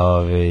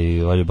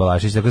 Olju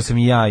Balašić, tako sam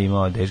i ja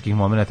imao teških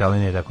momenta, ali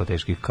ne tako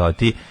teških kao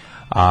ti.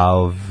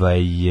 A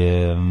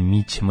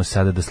mi ćemo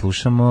sada da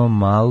slušamo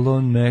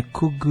malo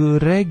nekog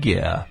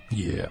regija.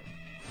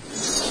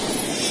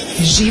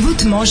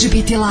 Život može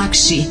biti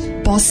lakši,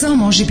 posao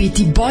može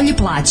biti bolje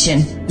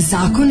plaćen,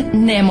 zakon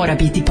ne mora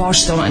biti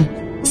poštovan.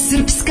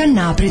 Srpska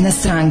napredna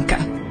stranka.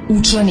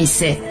 Učlani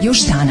se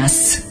još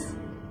danas.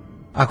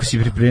 Ako si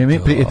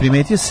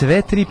primetio,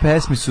 sve tri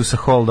pesme su sa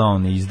Hold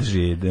On, izdrži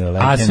legenda.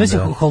 A sve si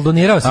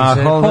holdonirao si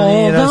se. Hold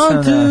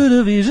On to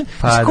the vision.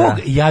 Iz kog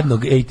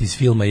jadnog 80s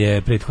filma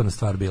je prethodna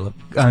stvar bila?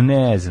 A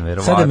ne znam,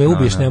 verovatno. Sada me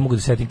ubiješ, ne mogu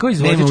da setim.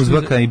 Nema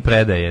uzbaka i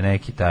predaje,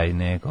 neki taj,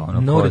 neko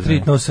ono. No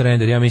retreat, no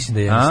surrender, ja mislim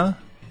da jeste.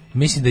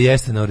 Mislim da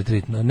jeste No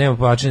retreat, nema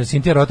povačenja,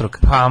 Sintija Rotrok.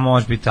 Pa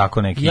može biti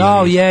tako neki.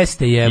 Jao,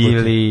 jeste, jebote.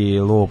 Ili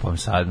lupam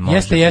sad.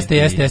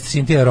 Jeste,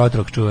 Sintija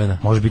Rotrok čuvena.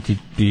 Može biti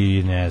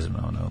i, ne znam,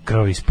 ono,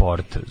 krvi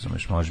sport,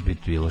 razumeš, može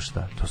biti bilo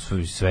šta. To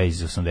su sve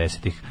iz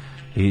 80-ih.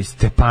 I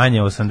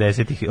Stepanja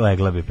 80-ih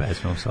legla bi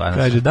pesma u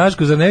stvarnosti. Kaže,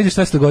 Daško, zar ne vidiš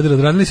šta se dogodilo?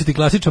 Odradili su ti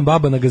klasičan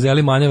baba na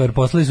gazeli manevar,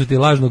 poslali su ti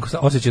lažnog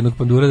osjećenog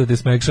pandura da te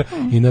smekša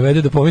i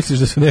navede da pomisliš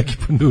da su neki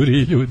panduri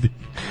i ljudi.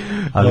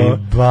 Ali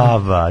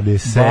baba, ne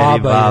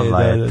seri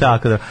baba je,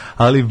 tako da.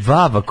 Ali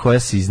baba koja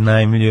se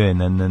iznajmljuje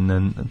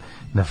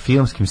na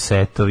filmskim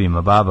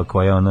setovima, baba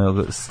koja je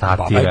ono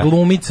statira. Baba je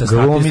glumica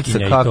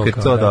kako je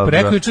to dobro.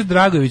 Rekao juče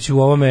Dragović u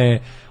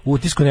ovome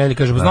Utisku nedelje,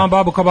 kaže, znam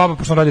babu kao baba,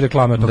 pošto radi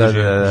reklame, to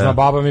kaže. Znam,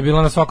 baba mi je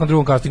bila na svakom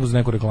drugom castingu za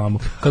neku reklamu.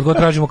 Kad god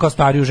tražimo kao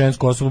stariju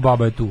žensku osobu,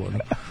 baba je tu.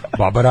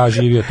 Baba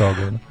živio od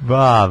toga.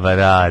 Baba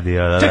radi.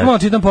 Čekaj, malo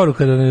čitam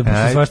poruka da ne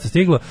pošto svašta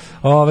stiglo.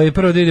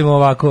 Prvo da idemo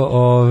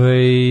ovako,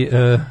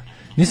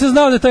 nisam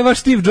znao da je taj vaš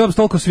Steve Jobs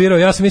toliko svirao,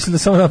 ja sam mislio da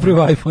samo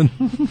napravio iPhone.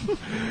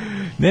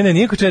 Ne,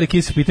 nije ko Cherry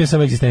Kiss, pitaju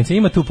samo egzistencija.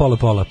 Ima tu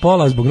pola.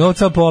 Pola zbog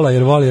novca, pola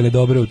jer voli, ali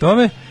dobro u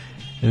tome.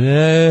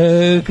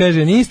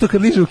 Kaže, nije isto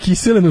kad liže u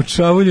kiselenu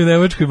čavulju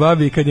nemačkoj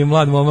babi i kad je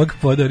mlad momak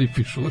podari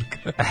pišurka.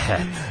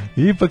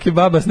 Ipak je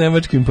baba s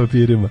nemačkim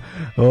papirima.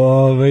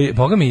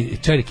 Boga mi,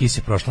 Cherry Kiss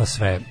je prošla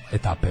sve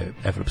etape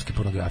evropske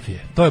pornografije.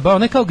 To je bao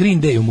ne kao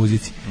Green Day u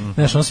muzici.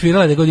 Znaš, on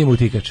svirala da god ima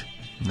utikač.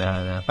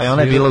 Da. Pa i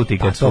ona je bila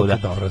utikač svuda.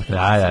 Dobro,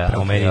 Da.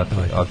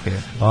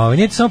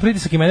 Nije to samo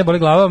pritisak i mene boli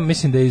glava,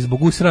 mislim da je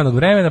zbog usranog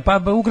vremena,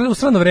 pa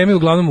usrano vreme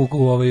uglavnom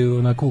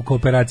u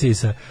kooperaciji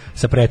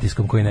sa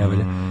pretiskom koji ne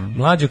valja.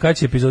 Mlađo, kad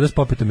će epizoda s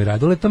Popetom i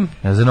Raduletom?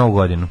 Za Novu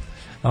godinu.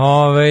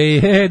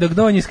 Dok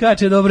donji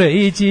skače, dobro,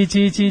 ići.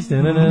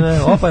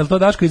 Opa, je li to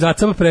Daško iz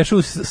ACB prešao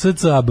u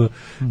SCAB?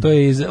 To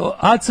je iz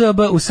ACB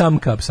u sam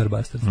Kapsar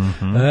Bastard.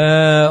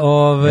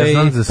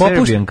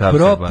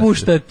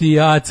 Propuštati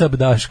ACB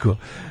Daško.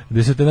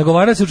 Da su te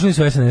nagovarali se učili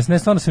su SNS. Ne,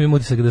 stvarno sam im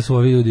utisak da su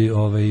ovi ljudi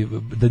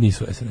da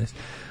nisu SNS.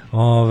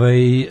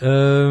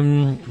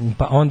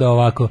 Pa onda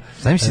ovako.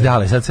 Znam si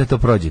dale, sad sve to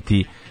prođe,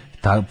 ti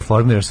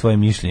formiraš svoje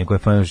mišljenje koje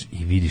formiraš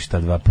i vidiš ta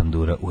dva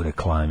pandura u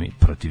reklami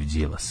protiv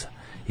Đilasa.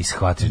 I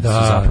shvatiš da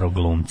su zapravo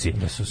glumci.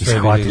 I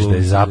shvatiš da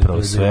je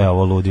zapravo sve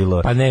ovo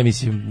ludilo. Pa ne,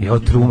 mislim. I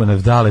od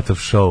Trumanov Daletov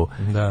show.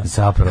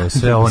 Zapravo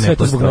sve ovo ne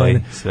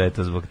postoji. Sve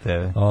to zbog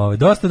tebe.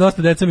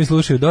 Dosta deca mi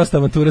slušaju, dosta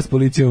amatura s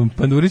policijom.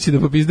 Pandurići da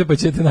popizde pa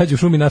ćete naći u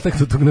šumi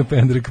nataknutog na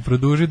pendrek.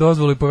 Produži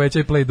dozvolu i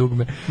povećaj play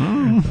dugme.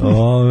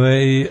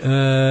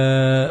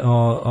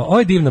 Ovo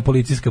je divna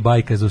policijska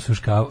bajka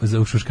za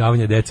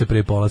ušuškavanje dece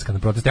pre polaska na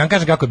protest. Ja vam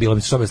kažem kako je bilo,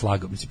 mislim što me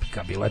slagao. Mislim,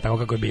 bilo je tako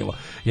kako je bilo.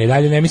 Ja i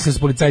dalje ne mislim da su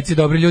policajci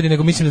dobri ljudi,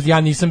 nego mislim da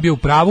ja nisam bio u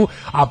pravu,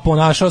 a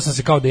ponašao sam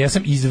se kao da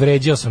jesam,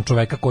 izvređao sam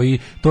čoveka koji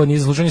to nije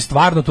zaslužio,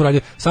 stvarno tu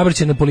radio.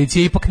 Saobraćajna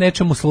policija ipak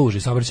nečemu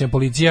služi. Saobraćajna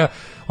policija,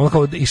 ono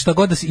kao i šta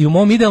god da i u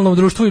mom idealnom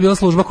društvu je bila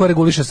služba koja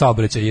reguliše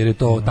saobraćaj, jer je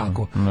to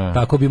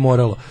tako bi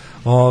moralo.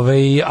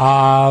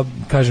 A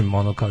kažem,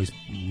 ono kao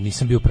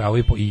nisam bio u pravu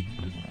i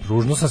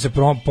ružno sam se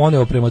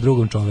poneo prema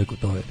drugom čoveku,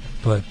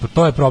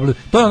 to je problem.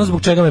 To je ono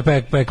zbog čega me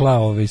pekla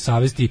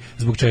savesti,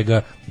 zbog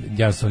čega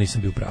ja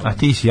nisam bio pravo. A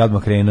ti si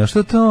odmah krenuo,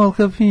 što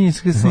tolika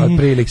pinska si,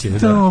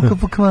 tolika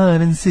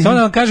pokvaren si. Samo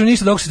da vam kažem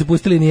ništa dok ste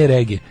pustili nije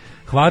regije.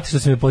 Hvati što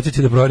se me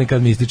podsjeti da proverim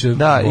kad mi ističe.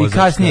 Da, i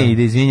kasnije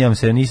ide, izvinjam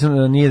se,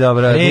 nije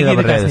dobra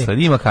redosled,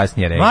 ima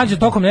kasnije regije. Mlađe,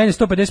 tokom nedelje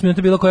 150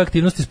 minuta bilo koje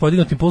aktivnosti s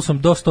podignutim pulsom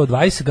do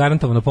 120,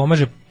 garantovano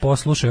pomaže,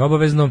 poslušaj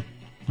obavezno.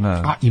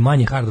 A i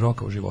manje hard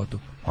rocka u životu.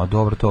 A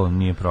dobro, to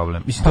nije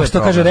problem. Mislim, to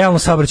što kaže realno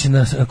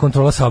saobraćajna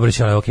kontrola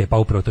saobraćaja, okej, pa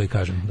upravo to i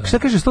kažem. Da. Šta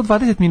kaže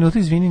 120 minuta,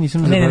 izvini,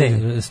 nisam Ne,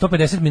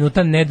 150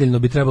 minuta nedeljno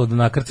bi trebalo da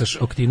nakrcaš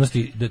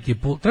aktivnosti,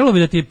 trebalo bi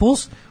da ti je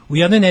puls u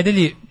jednoj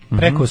nedelji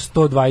preko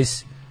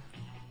 120.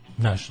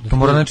 Znaš, to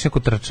mora znači neko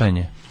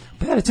trčanje.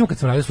 Pa ja recimo kad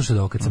sam radio, slušaj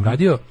da ovo, kad sam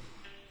radio,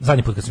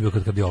 zadnji put kad sam bio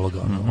kod kardiologa,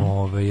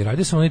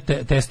 radio sam onaj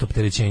test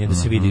opterećenja da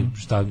se vidi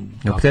šta...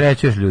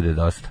 Opterećuješ ljude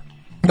dosta.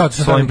 Da, to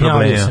sam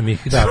sam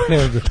ih,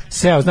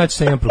 seo, znači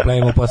sam imam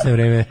problema u posljednje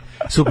vreme,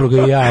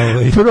 supruga i ja,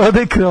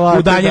 prodaj kravatu,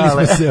 udaljili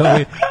smo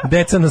se,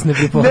 deca nas ne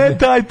pripoznaju. Ne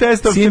taj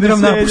test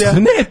sindrom napušta,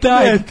 ne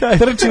taj,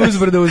 trči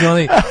uzbrdo uz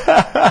onaj.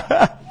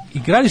 I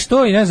gradiš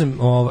to i ne znam,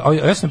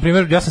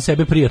 ja sam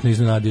sebe prijatno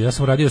iznenadio, ja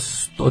sam radio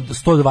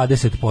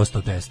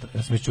 120% testa,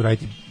 ja sam mislio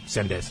raditi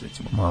 70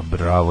 recimo. Ma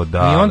bravo,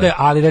 da. I onda,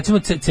 ali recimo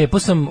cepo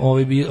sam,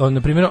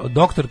 na primjer,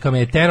 doktorka me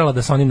je terala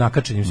da sa onim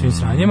nakačenim svim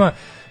sranjima,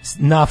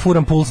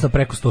 nafuram puls na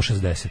preko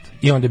 160.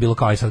 I onda je bilo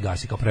kao aj sad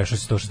gasi, kao prešao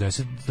si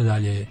 160,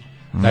 dalje.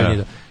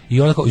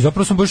 I onda kao, i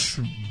zapravo sam baš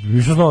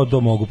nisam znao da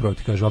to mogu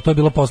probati, kaže, ali to je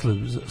bilo posle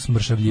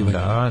smršavljivanja.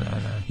 Da.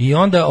 I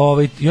onda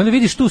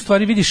vidiš tu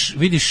stvari,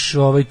 vidiš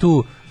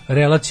tu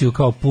relaciju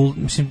kao puls,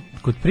 mislim,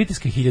 kod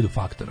pritiska 1000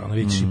 faktora, ono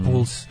vidiš i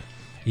puls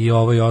i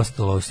ovo i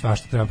ostalo,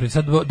 svašta treba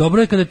pritisati. Sad,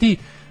 dobro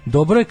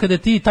je kada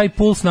ti taj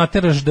puls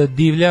nateraš da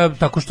divlja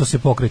tako što se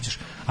pokrećeš,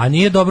 a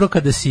nije dobro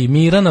kada si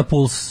miran, a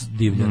puls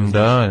divlja.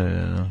 Da.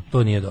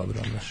 To nije dobro.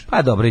 Znaš.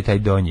 Pa dobro, i taj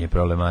donji je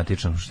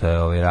problematičan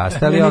što je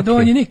raste, ali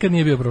donji nikad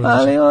nije bio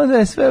problematičan. Ali onda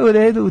je sve u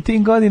redu, u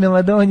tim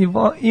godinama donji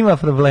ima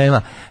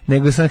problema.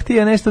 Nego sam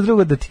htio nešto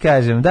drugo da ti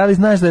kažem. Da li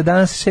znaš da je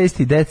danas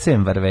 6.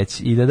 decembar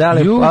već i da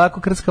dali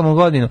ovako krckamo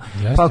godinu?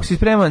 Jeste. Pa ako si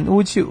spreman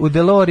ući u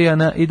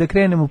DeLoreana i da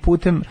krenemo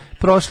putem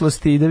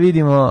prošlosti i da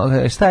vidimo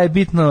šta je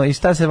bitno i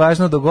šta se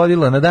važno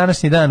dogodilo na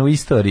današnji dan u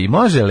istoriji.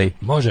 Može li?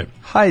 Može.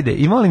 Hajde,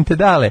 i molim te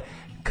dale,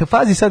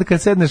 pazi sad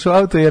kad sedneš u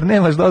auto jer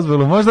nemaš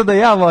dozvolu, možda da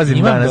ja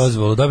vozim danas. Imam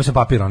dozvolu, dobio sam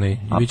papir onaj,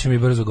 bit će mi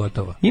brzo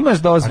gotovo. Imaš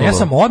dozvolu? A ja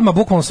sam odmah,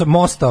 bukvalno sam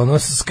mosta,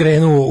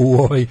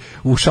 skrenuo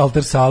u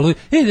šalter salu.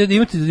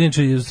 Imate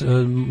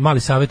mali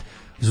savjet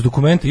za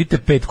dokumente, idite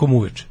petkom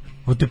uveče.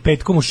 Idite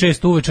petkom u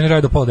 6 uveče, ne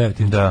radi do pola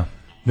 9. Da.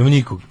 Nema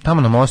nikog.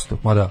 Tamo na mostu?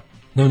 Ma da,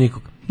 nema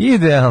nikog.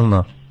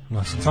 Idealno.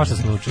 Svašta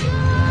sam naučio.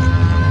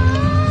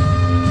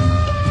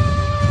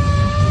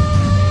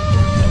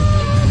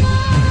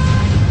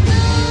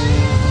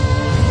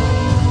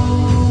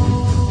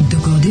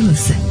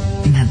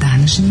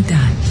 važni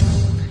dan.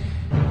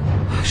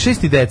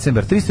 6.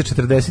 decembar,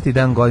 340.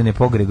 dan godine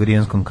po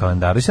Gregorijanskom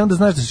kalendaru. I samo da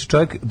znaš da se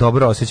čovjek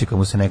dobro osjeća kad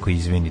mu se neko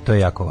izvini. To je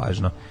jako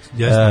važno.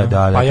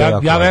 Pa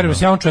ja verujem,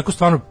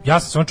 ja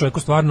sam svom čovjeku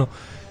stvarno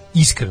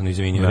iskreno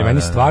izvinio. Meni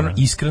je stvarno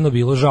iskreno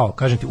bilo žao.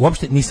 Kažem ti,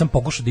 uopšte nisam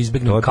pokušao da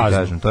izbegnem kaznu.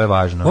 Kažem, to je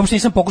važno. Uopšte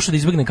nisam pokušao da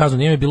izbegnem kaznu,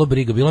 nije me bilo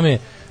briga. Bilo me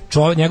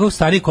njegov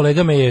stariji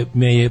kolega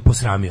me je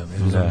posramio.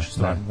 Zato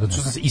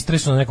što sam se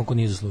istresao na nekom ko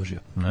nije zaslužio.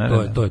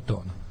 To je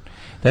to.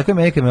 Tako je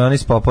meni kad me on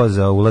ispopao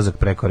za ulazak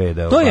preko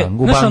reda u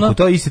banku, ono,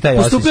 to je isti taj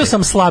osjećaj. Postupio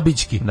sam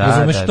slabički,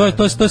 razumeš,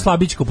 to je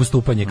slabičko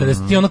postupanje. Kada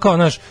ti ono kao,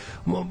 znaš,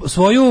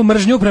 svoju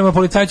mržnju prema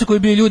policajcu koji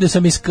bio ljude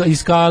sam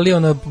iskalio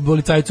na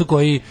policajcu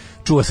koji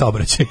čuva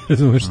saobraćaj,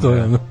 razumeš, to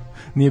je ono,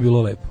 nije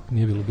bilo lepo,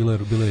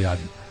 bilo je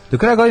jadno. Do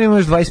kraja godine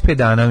imaš 25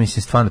 dana,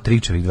 mislim, stvarno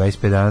tričavih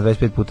 25 dana,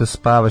 25 puta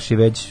spavaš i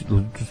već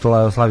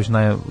slaviš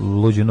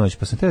najluđu noć,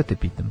 pa sam te da te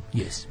pitam.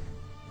 Yes.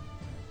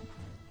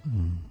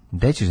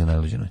 Gde ćeš za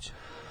najluđu noć?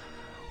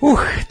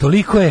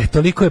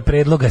 Toliko je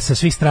predloga sa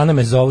svih strana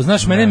me zovu.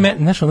 Znaš,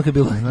 znaš ono kad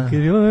je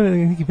bilo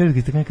neki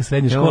period kad neka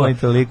srednja škola,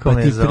 pa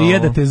ti prije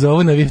da te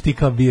zovu na ti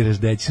kao biraš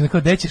dećeš.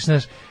 Kao dećeš,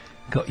 znaš,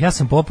 kao, ja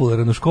sam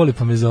popularan u školi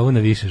pa me zovu na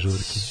više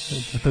žurki.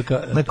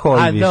 Na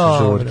koji više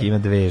žurki? Ima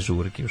 2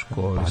 žurke u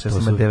školi. Pa to su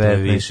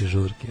 2 više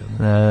žurke.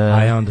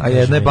 A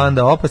jedna je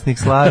banda opasnih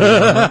slavi.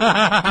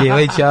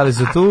 Keva i Ćale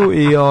su tu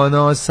i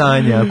ono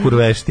Sanja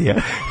Kurveštija.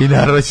 I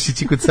naravno ćeš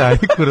ići kod Sanja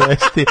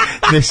Kurveštija,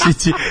 neš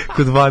ići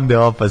kod bande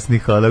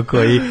opasnih, ono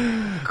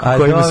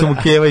kojima su mu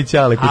Keva i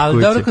Ćale kod kuće.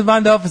 Ali dobro, kod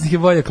bande opasnih je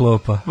bolje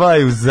klopa.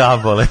 Vaj u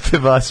zabolete,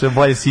 baš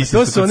bolje sisi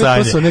kod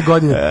Sanje.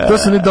 To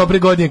su one dobre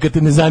godine kad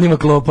te ne zanima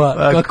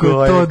klopa. Kako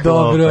je to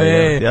dobro,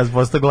 Ja sam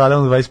postao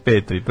gladan u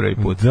 25. prvi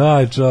put.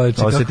 Da,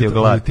 čovječe, osjetio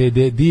glad. Te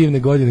divne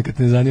godine kad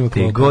te ne zanima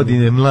klopa. Te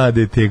godine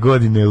mlade, te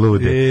godine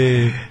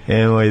lude.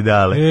 Evo i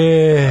dale.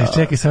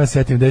 Čekaj, samo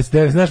setim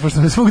 99, znaš,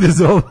 pošto me svugde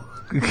zovu.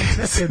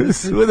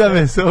 Svuda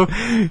me zovu.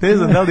 Ne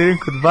znam da li idem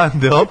kod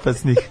bande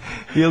opasnih.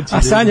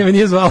 A Sanja me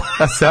nije zvala.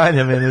 A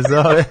Sanja me ne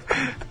zove.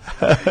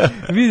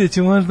 Vidjet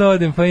ću, možda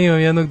odem, pa imam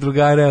jednog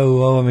drugara u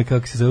ovome,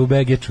 kako se zove, u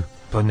Begeču.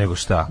 Pa nego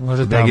šta?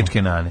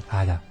 Begečke nane.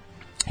 A da.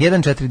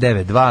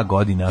 1492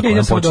 godina ako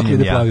nam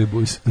počinjem ja. Plavi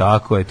bus.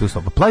 Tako je, tu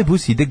stopa. Plavi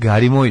bus ide,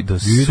 gari moj, do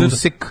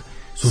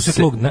Susek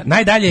lug.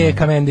 Najdalje je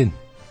Kamendin.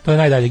 To je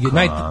najdalje.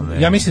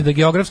 Ja mislim da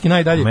geografski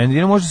najdalje.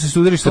 Kamendin može se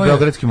sudariš sa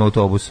beogradskim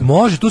autobusom.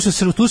 Može,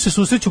 tu se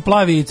susreću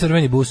plavi i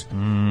crveni bus.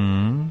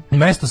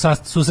 Mesto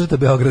susreta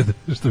Beograda,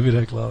 što bi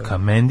rekla ova.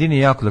 Kamendin je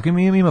jako, dakle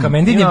ima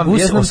Kamendin je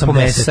bus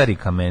 80.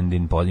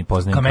 Kamendin,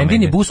 poznajem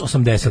Kamendin je bus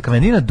 80.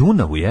 Kamendin na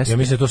Dunavu, jeste? Ja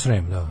mislim da to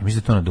Srem, da. Ja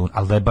mislim da to na Dunavu,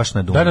 ali da je baš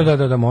na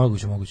Dunavu. Da,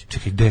 moguće.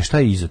 Čekaj, gde, šta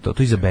je iza to?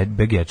 To je iza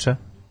Begeča?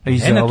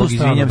 Iza ovog,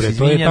 izvinjam se,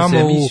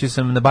 mislio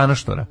sam na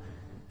Banoštora.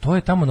 To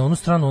je tamo na onu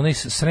stranu, onaj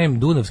Srem,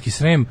 Dunavski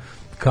Srem,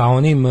 kao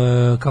onim,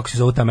 kako se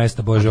zove ta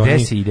mesta, Bože, oni...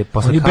 Gde se ide?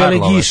 Posle Bele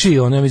Giši,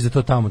 ono mislim da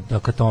to tamo,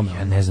 ka tome.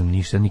 Ja ne znam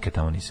ništa, nikad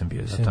tamo nisam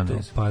bio, zato ne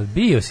znam. Pa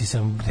bio si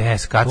sam...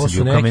 Kad sam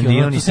bio u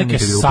Kamendinu, nisam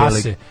nikad bio u Bele...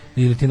 Sase,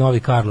 ili ti Novi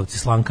Karlovci,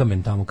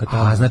 Slankamen tamo, ka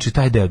tamo. A, znači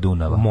taj deo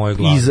Dunava. Moj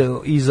glav.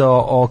 Iza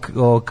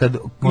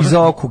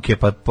Okuke,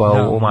 pa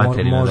u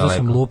materinu daleko. Možda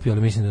sam lupio,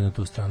 ali mislim da je na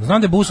tu stranu.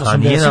 Znam da je bus 80. A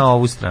nije na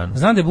ovu stranu.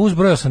 Znam da je bus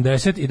broj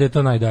 80 i da je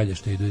to najdalje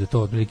što idu, i da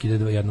to otprilike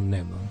ide jednom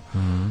dnevno.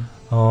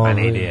 A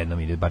ne ide jednom,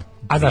 ide bar...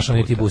 A znaš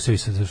oni ti busevi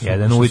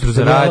jedan ujutru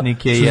za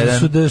radnike,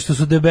 jedan... Što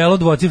su debelo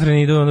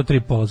dvocifreni, idu ono 3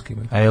 polaska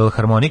imaju. A je li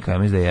harmonika, ja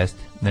mislim da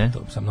jeste, ne? To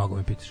sam mnogo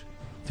me pitaš.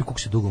 Ti kako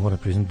se dugo, moram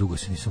priznati, dugo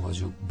se nisam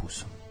vozio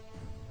busom.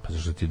 Pa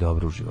zašto ti je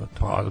dobro u životu?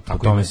 Pa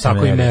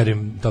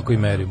tako i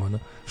merim, ono.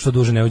 Što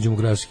duže ne uđem u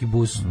gradski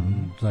bus,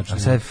 znači... A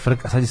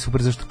sad je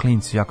super zašto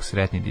klinci jako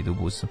sretni da idu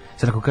busom.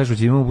 Sad ako kažu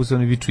će imamo busom,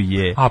 oni viču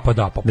je. A pa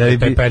da, pa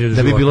taj period života.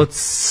 Da bi bilo...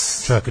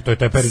 Čekaj, to je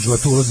taj period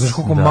života, znaš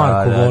koliko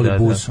Marko voli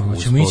busom.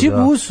 Ćemo ići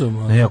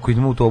busom. Ne, ako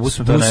idemo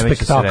autobusom, to je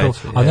najveća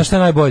sreća. A znaš šta je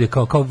najbolje?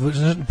 Kao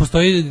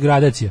postoji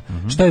gradacija.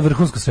 Šta je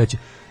vrhunska sreća?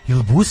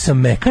 Jel bus sa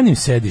mekanim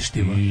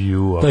sedištima?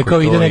 To je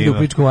kao ide negdje u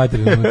pičku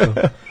materinu.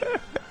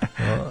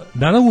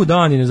 Danovu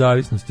dani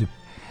nezavisnosti. U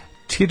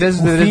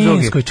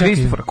Finskoj, čekaj,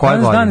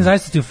 dan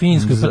nezavisnosti u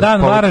Finskoj, pa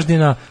dan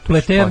Varaždina,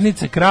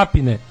 Pleternice,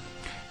 Krapine,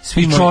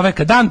 svi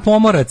čoveka, dan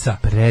pomoraca,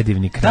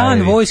 predivni krajevi,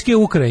 dan vojske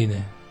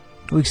Ukrajine.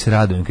 Uvijek se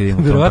radujem kad idem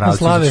u tom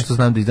pravcu, što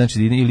znam da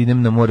znači ili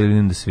idem na more ili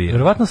idem da sviram.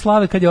 Verovatno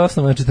slave kad je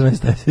osnovana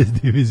 14.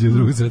 SS divizija u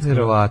drugog svjetskog.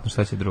 Verovatno,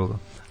 šta će drugo?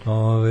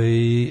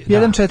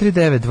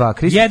 1492,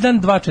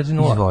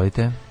 1240.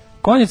 Izvolite.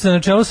 Konjica na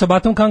čelu sa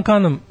Batom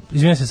Kankanom,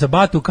 izvijem se, sa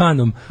Batu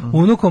Kanom,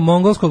 unukom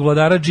mongolskog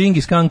vladara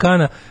Džingis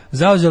Kankana,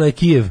 zauzela je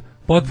Kijev,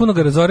 potpuno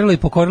ga razorila i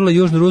pokorila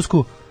južnu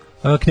rusku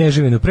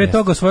kneževinu. Pre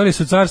toga osvojili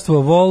su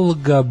carstvo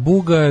Volga,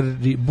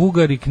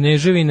 Bugari,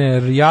 kneževine,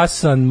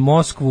 Rjasan,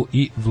 Moskvu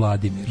i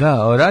Vladimir.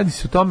 Da, radi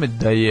se o tome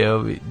da je,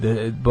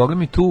 boga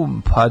mi tu,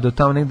 pa do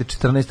tamo negde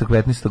 14.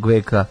 15.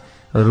 veka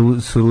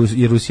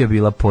je Rusija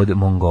bila pod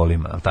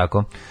Mongolima, ali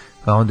tako?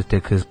 A onda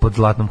tek pod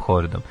Zlatnom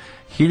Horodom.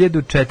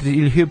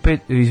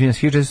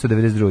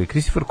 1492.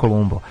 Kristofor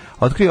Kolumbo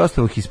otkrio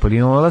ostrvo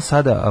Hispaniola,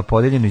 sada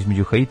podeljeno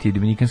između Haiti i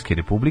Dominikanske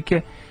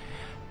republike.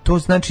 To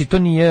znači, to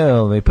nije,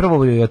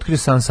 prvo je otkrio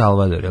San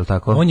Salvador, je li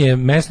tako? On je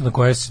mesto na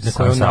koje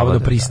on navodno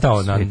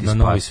pristao na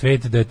novi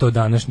svet, da je to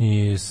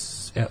današnji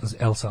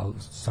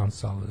San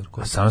Salvador.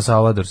 San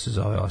Salvador se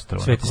zove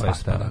ostrvo. Sveti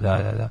Spas,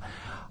 da.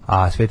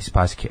 A Sveti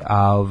Spaske.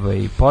 A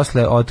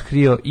posle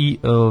otkrio i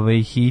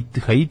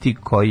Haiti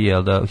koji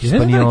je da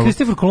Hispanijol.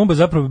 Christopher Columbus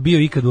zapravo bio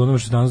ikad u onome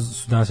što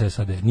su danas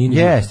SAD.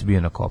 Jeste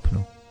bio na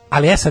kopnu.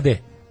 Ali SAD.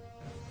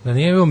 Da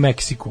nije bio u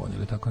Meksiku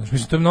ili tako nešto.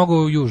 Mislim, to je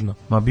mnogo južno.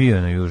 Ma bio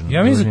je na južno.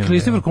 Ja mislim da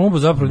Christopher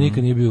Columbus zapravo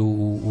nikad nije bio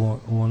u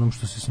onom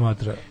što se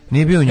smatra...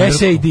 Nije bio u Njujorku.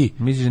 SAD.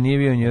 Misliš da nije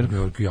bio u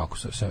Njujorku? Jako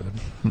severno.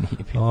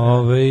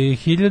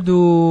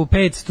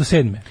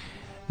 1507.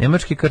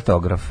 Nemački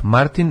kartograf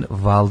Martin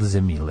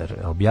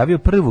Waldseemiller objavio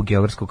prvu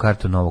geografsku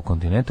kartu novog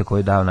kontinenta koji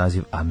je dao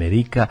naziv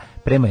Amerika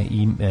prema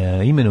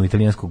imenu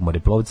italijanskog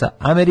moreplovca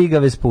Amerigo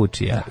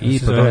Vespuccija. I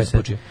potom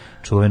se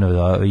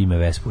čuveno ime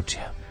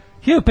Vespucija.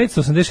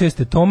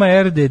 1586. Toma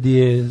Erded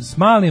je s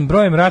malim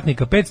brojem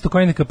ratnika, 500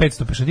 konjnika,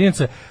 500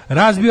 pešadinaca,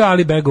 razbio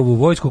Ali Begovu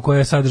vojsku koja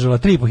je sadržala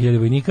 3.500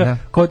 vojnika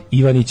kod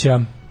Ivanića.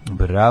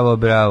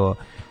 Bravo.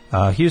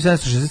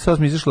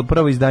 1768. izašlo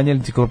prvo izdanje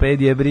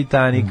enciklopedije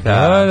Britanika.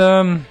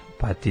 Da.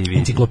 Pa ti vidi.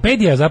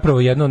 Enciklopedija je zapravo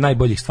jedna od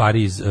najboljih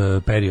stvari iz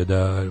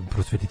perioda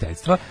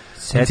prosvetiteljstva.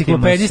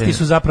 Enciklopedisti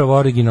su zapravo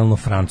originalno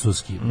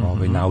francuski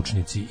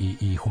naučnici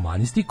i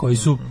humanisti koji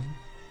su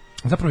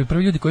zapravo i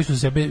prvi ljudi koji su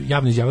sebe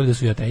javno izjavili da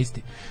su i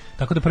ateisti.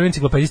 Tako da prvi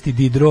enciklopedisti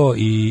Diderot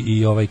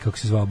i kako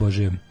se zvao,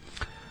 Bože...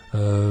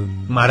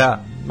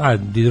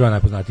 Diderot je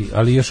najpoznatiji,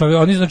 ali još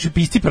oni znači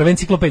pisci prve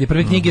enciklopedije,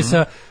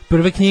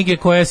 prve knjige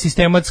koja je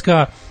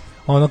sistematska,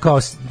 ono kao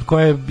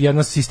koja je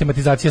jedna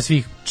sistematizacija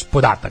svih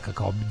podataka,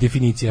 kao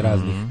definicija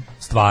raznih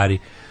stvari,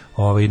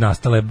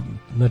 nastale,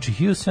 znači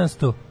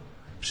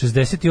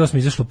 1768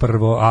 izašlo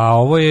prvo, a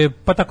ovo je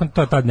pa tako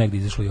tad negdje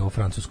izašlo i ovo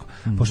francusko.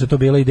 Pošto je to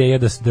bila ideja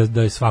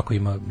da je svako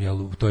ima,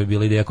 to je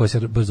bila ideja koja se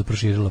brzo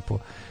proširila po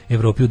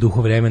Evropi u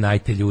duhu vremena,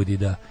 ajte ljudi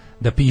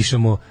da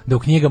pišemo, da u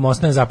knjigama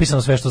ostane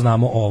zapisano sve što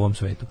znamo o ovom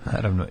svetu.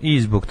 Naravno,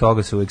 i zbog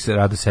toga se uvijek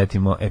rado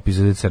setimo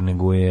epizode Crne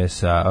Guje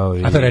sa...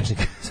 A to je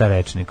rečnik. Sa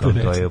rečnikom,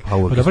 to je...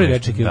 Dobro je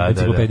rečnik,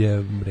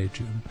 enciklopedija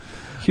reči.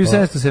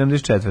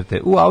 1774.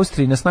 U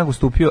Austriji na snagu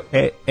stupio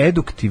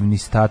eduktivni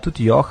statut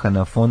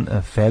Johana von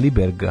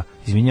Feliberga,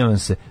 izvinjavam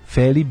se,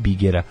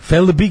 Felibigera.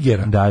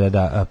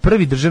 Da.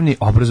 Prvi državni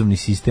obrazovni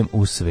sistem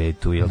u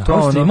svetu. Je to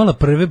Austrija imala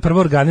prvo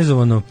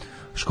organizovano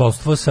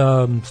školstvo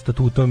sa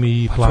statutom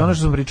i planom. To je ono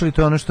što smo pričali,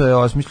 to je ono što je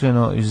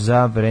osmišljeno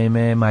za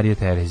vreme Marije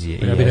Terezije.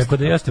 Ja bih rekao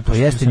da jeste. To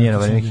jeste njeno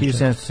vreme,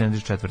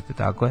 1774.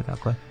 Tako je.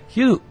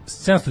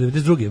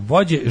 1792.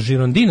 vođe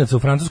žirondinaca u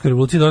Francuskoj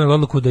revoluciji doneli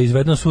odluku da je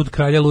izveden sud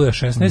kralja Luja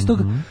XVI.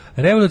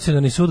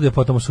 Revolucionarni sud ga je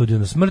potom osudio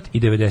na smrt i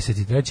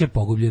 93.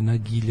 pogubljen na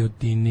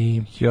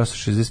giljotini.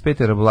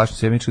 1865. rabolaštvo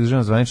Sjemeničkih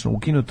država zvanično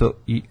ukinuto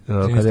i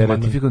kada je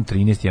ratifikovan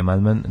 13.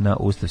 amandman na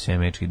Ustav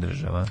Sjemeničkih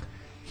država.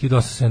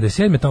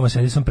 1877. Thomas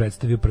Edison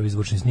predstavio prvi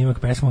zvučni snimak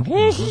pesmom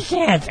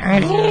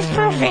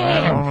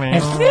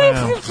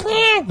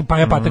pa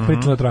je patak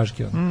priču na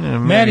traški.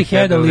 Mary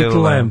had a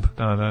little lamp.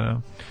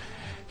 Da.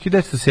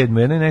 1907.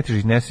 Jedna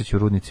najtežih nesreća u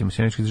rudnicima u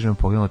Sjemeničkih državama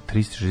poginulo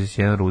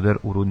 361 rudar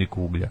u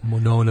rudniku uglja.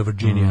 Monona,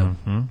 Virginia.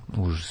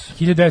 Užas.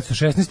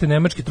 1916.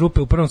 nemačke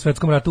trupe u Prvom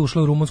svetskom ratu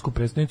ušle u rumunsku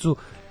prestonicu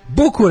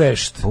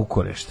Bukurešt,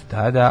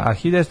 da. A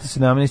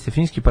 1917.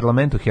 finski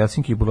parlament u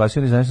Helsinki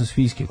proglasio nezavisnost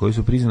Finske, koji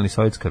su priznali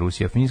Sovjetska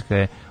Rusija. Finska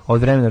je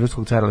od vremena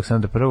ruskog cara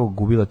Aleksandra I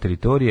gubila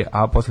teritorije,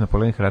 a posle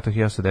napoleonih rata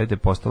 1909.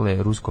 postalo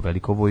je rusko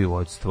veliko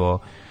vojvodstvo.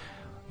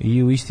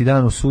 I u isti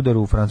dan u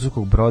sudaru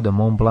francuskog broda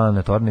Mont Blanc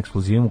na torni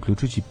eksplozivom,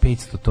 uključujući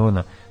 500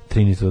 tona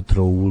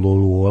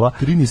trinitrotoluola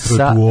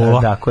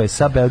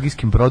sa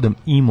belgijskim brodom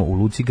Imo u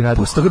luci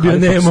gradu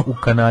u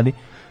Kanadi.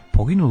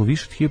 Poginulo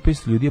više od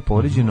 1500 ljudi, je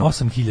povređeno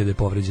 8000 je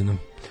povređeno.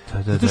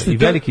 Da. I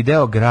veliki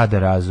deo grada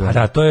razora. A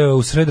da, to je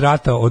u sred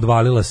rata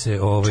odvalila se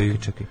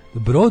čekaj.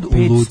 Brod u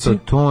luci. 500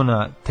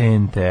 tona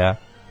TNT-a.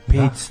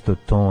 500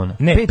 tona.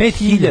 Ne,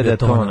 5000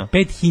 tona.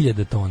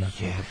 5000 tona.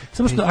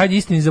 Samo što, ajde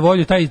istini za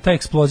volju, taj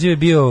eksploziv je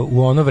bio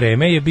u ono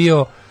vreme, je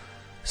bio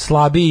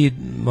slabiji.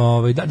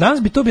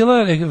 Danas bi to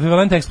bila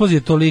ekvivalentna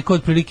eksplozija toliko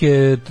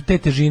otprilike te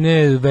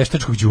težine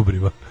veštačkog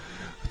đubriva.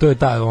 To je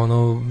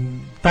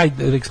taj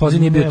eksploziv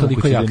nije bio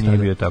toliko jak. Nije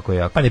bio tako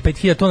jak. Pa ne,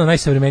 5000 tona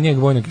najsavremenijeg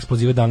vojnog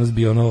eksploziva danas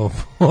bi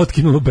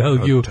otkinulo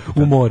Belgiju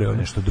u more.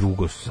 Nešto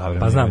drugo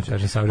savremeno. Pa znam,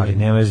 kažem savremeno. Ali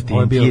nema veze, TNT,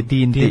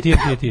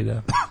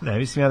 da. Ne,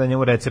 mislim ja da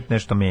njemu recept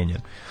nešto menja.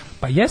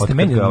 Pa jeste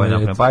menja.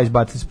 Pa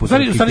izbaciti se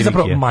pusti. U stvari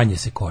zapravo manje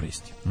se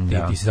koristi.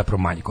 Ti se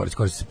zapravo manje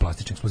koristi se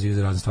plastični eksplozivi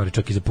za razne stvari,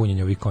 čak i za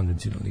punjenje ovih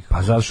konvencionalnih.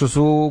 Pa zato što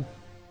su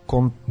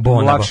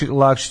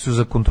lakši su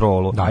za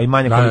kontrolu, a i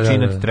manja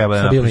količina ti treba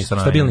da napraviš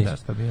stabilniji.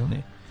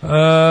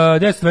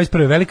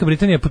 1921. Velika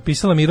Britanija je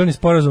potpisala mirovni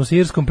sporazum sa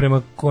Irskom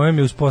prema kojem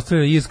je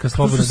uspostavila Irska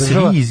slobodna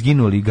država. Svi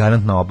izginuli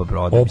garant na oba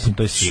broda, mislim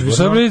to je sigurno.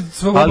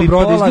 Ali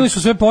broda izginuli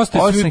su sve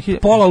postoje,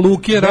 pola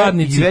luke,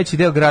 radnici. I veći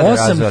deo grada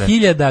razoren.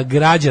 8000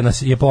 građana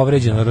je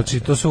povređeno, znači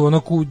to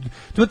su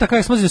to je takva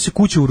eksplozija da se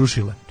kuće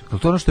urušile.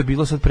 To ono što je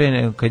bilo sad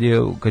pre, kad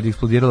je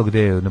eksplodiralo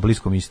gde na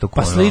Bliskom istoku.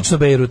 Pa slično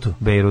Bejrutu.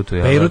 Bejrutu,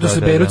 ja.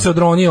 Bejrut se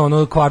odronio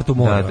ono kvartu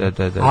mora.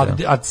 Da.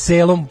 A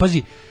celom,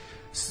 pazi,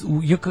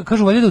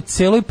 kažu valjda da u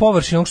celoj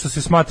površini onog što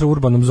se smatra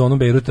urbanom zonom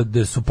Bejruta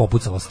da su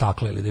popucala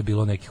stakla ili da je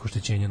bilo nekih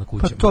oštećenja na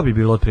kućama. Pa to bi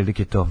bilo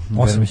otprilike to.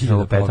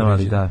 8.000 petama,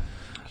 da.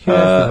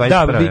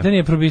 Da,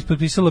 Britanija je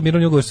potpisala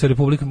mirovni ugovor sa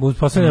Republikom,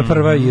 uspostavljena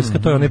prva Irska,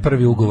 to je onaj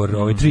prvi ugovor,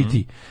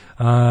 treaty,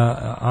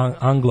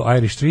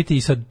 Anglo-Irish treaty,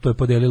 i sad to je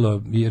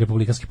podelilo i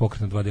republikanski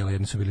pokret na dva dela,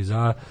 jedni su bili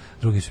za,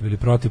 drugi su bili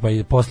protiv, pa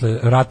je posle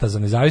rata za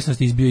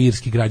nezavisnost izbio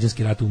irski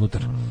građanski rat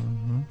unutar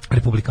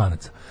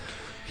republikanaca.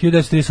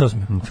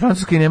 1938.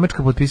 Francuska i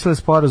Nemačka potpisale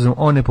sporazum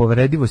o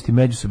nepovredivosti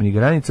međusobnih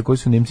granica koji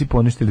su Nemci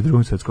poništili u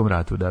Drugom svetskom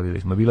ratu. Da,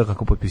 bili smo bilo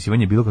kako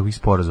potpisivanje bilo kakvih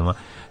sporazuma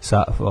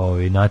sa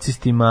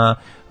nacistima,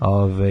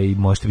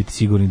 možete biti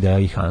sigurni da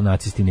ih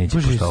nacisti neće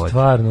poštovati.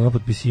 Stvarno,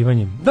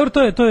 potpisivanje.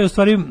 Dobro, to je u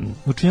stvari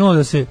učinilo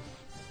da se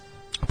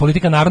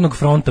politika Narodnog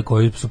fronta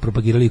koju su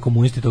propagirali i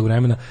komunisti tog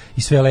vremena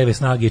i sve leve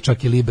snage,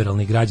 čak i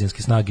liberalne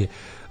građanske snage,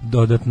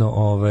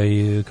 dodatno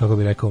kako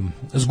bi rekao,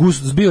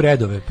 zbio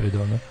redove pred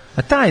ono.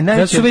 A taj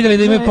najveće, da su vidjeli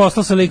da imaju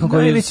posla sa likom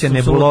koji najveće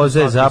nebuloze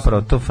je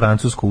zapravo to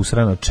francusko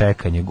usrano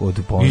čekanje od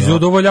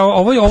izadovoljava.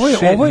 Ovo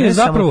je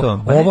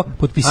zapravo ovo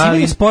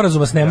potpisivanje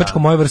sporazuma s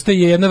Nemačkom, ove vrste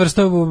je jedna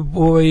vrsta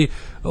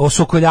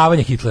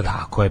osokoljavanja Hitlera.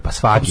 Tako je, pa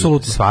svaki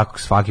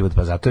put,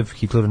 pa zato je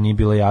Hitleru nije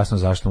bilo jasno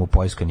zašto mu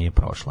Poljska nije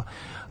prošla.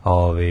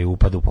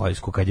 Upad u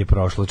Poljsku kad je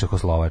prošla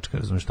Čehoslovačka,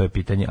 razumiješ, to je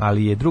pitanje,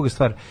 ali je druga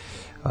stvar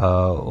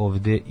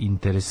ovde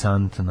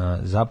interesantna,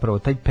 zapravo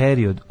taj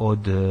period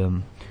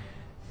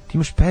ti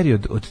imaš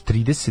period od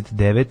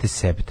 39.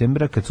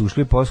 septembra kad su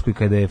ušli u Poljsku i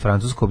kada je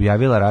Francuska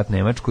objavila rat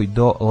Nemačkoj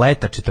do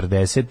leta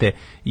 40.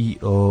 i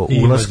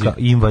ulaska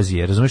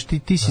invazije, razumiješ,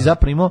 ti si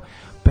zapravo imao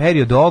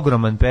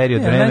ogroman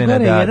period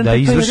vremena da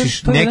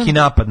izvršiš neki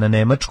napad na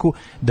Nemačku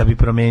da bi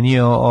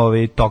promenio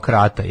tok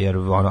rata, jer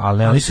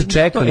ali oni su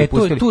čekali.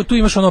 Tu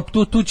imaš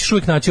tu ćeš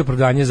uvijek naći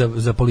opravdanje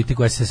za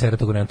politiku SSSR-a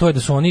tog vremena. To je da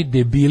su oni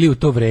debili u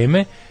to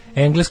vreme,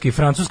 Engleska i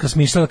Francuska,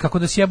 smišljala kako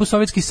da sjebu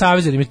Sovjetski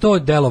savez, jer im je to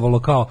delovalo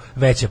kao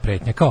veća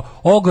pretnja, kao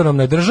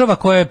ogromna država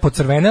koja je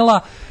pocrvenela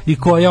i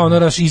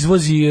koja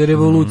izvozi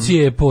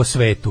revolucije po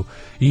svetu.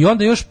 I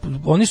onda još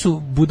oni su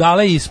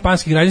budale i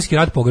Španski građanski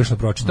rat pogrešno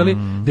pročitali,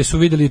 gde su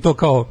videli to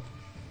kao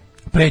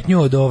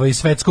pretnju od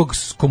svetskog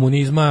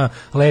komunizma,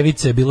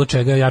 levice, bilo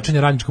čega,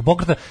 jačanja radničkog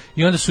pokreta,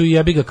 i onda su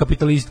jebiga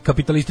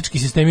kapitalistički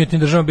sistemi u tim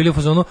državama bili u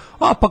fazonu,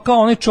 pa kao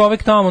onaj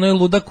čovek tamo, onaj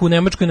ludak u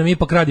Nemačkoj nam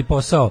ipak radi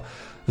posao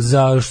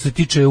za što se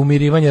tiče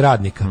umirivanja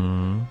radnika.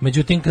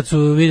 Međutim, kad su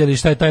vidjeli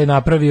šta je taj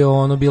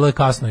napravio, bilo je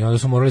kasno i onda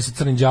su morali sa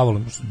crvenim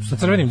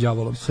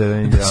đavolom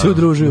da se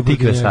udružuju.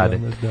 Tikve sade.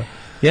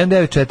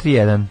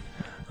 1941.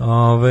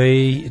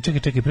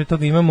 Čekaj, pre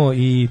toga imamo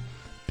i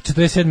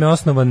 47.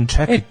 osnovan...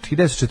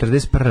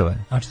 1941.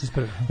 A,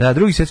 1941. Da,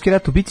 Drugi svjetski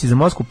rat u bici za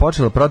Moskvu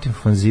počela protiv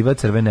ofanziva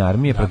Crvene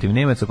armije protiv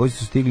Nemaca koji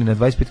su stigli na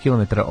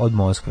 25 km od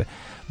Moskve.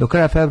 Do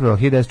kraja februara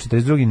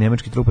 1942.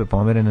 nemačke trupe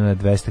pomerene na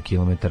 200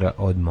 km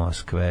od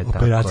Moskve.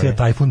 Operacija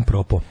Tajfun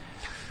Propo.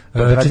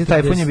 Operacija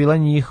Tajfun je bila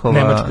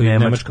njihova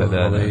nemačka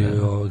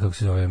kako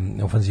se zove,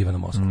 ofanziva na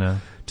Moskvu.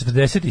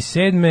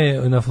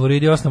 47. na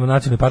Floridi je osnovan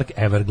nacionalni park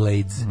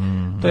Everglades.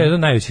 To je jedan od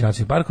najvećih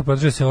nacionalnih parkova,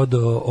 proteže se od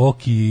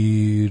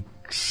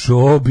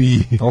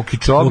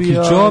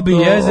Okeechobee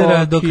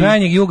jezera do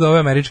krajnjeg juga ove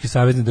američke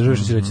savezne države,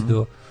 što će reći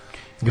do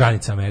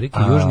granica Amerike,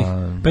 južnih.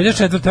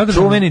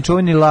 54.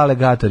 Čuveni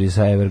lalegatori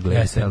sa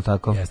Everglades, je li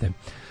tako? Jeste.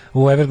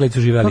 U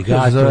Evergladesu žive aligatori.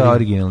 Kako je zove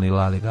originalni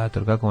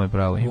lalegator? Kako mu je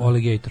pravo ime?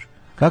 Alligator.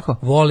 Kako?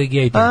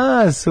 Alligator.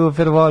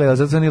 Super, volio,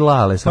 zato su oni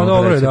lale. Pa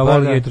dobro, da,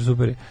 Alligator,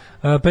 super.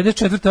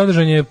 54.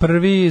 održan je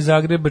prvi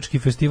zagrebački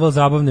festival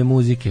zabavne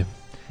muzike.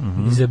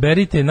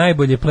 Izaberite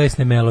najbolje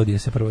plesne melodije,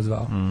 se prvo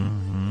zvao.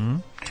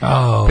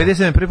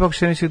 57. prvi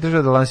pokušaj nemačkih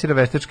država da lansira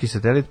veštački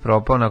satelit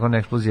propao nakon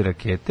eksplozije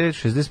rakete.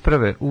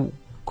 61. u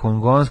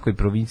kongonskoj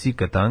provinciji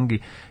Katangi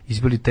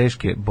izbili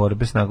teške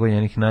borbe snagom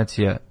Ujedinjenih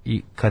nacija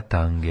i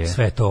Katange.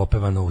 Sve to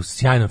opevano u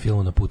sjajnom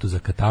filmu Na putu za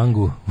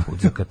Katangu. Put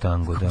za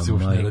Katangu, da,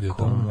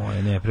 majko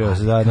moje,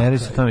 ne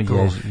reći se tamo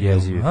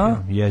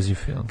jeziv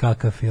film.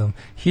 Kakav film.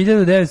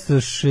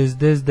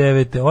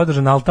 1969.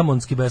 održan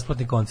Altamonski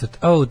besplatni koncert.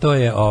 To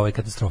je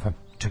katastrofa.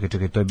 Čekaj,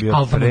 to je bio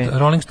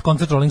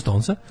koncert Rolling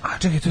Stonesa. A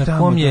čekaj, to je tamo.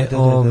 Na kom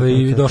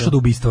je došlo do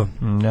ubistva.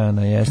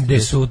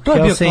 Jeste. To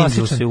je bio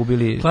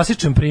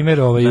klasičan primjer,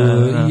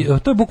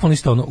 to je bukvalno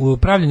isto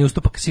upravljanje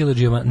ustupak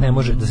siledžijama ne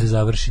može da se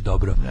završi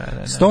dobro.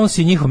 Stones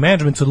i njihov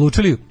management su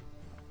odlučili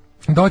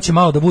da hoće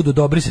malo da budu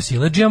dobri sa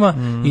siledžijama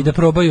i da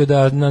probaju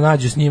da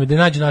nađu s njima, da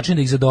nađu način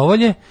da ih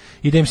zadovolje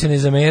i da im se ne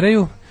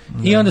zameraju.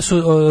 I onda su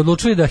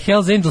odlučili da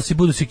Hells Angels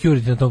budu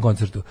security na tom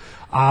koncertu.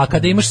 A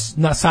kada imaš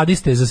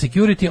sadiste za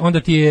security,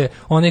 onda ti je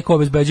onaj ko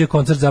obezbeđuje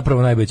koncert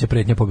zapravo najveća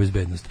pretnja po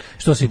bezbednost.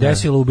 Što se i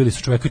desilo, ubili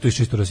su čoveka i to iz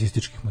čisto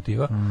rasističkih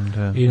motiva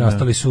i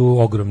nastali su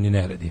ogromni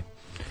neredi.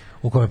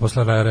 u kome je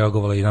posle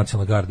reagovala i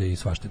nacionalna garda i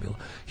svašta je bilo.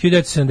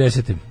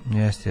 1970.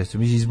 Jeste.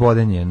 Mislim,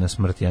 izboden je na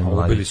smrt jedan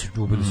mladić.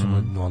 Ubili su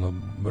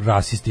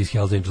rasisti iz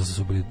Hells Angelsa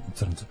su bili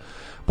crnca.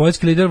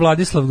 Poljski lider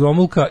Vladislav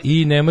Gomulka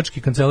i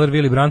nemački kancelar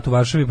Willy Brandt u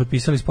Varšavi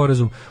potpisali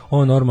sporazum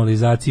o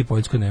normalizaciji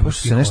poljsko-nemačkih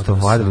odnosa. Se nešto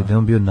vadili da je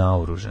on bio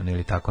naoružan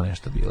ili tako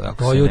nešto bilo.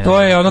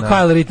 To je ono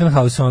Kyle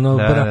Rittenhouse,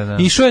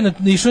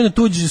 išao je na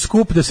tuđi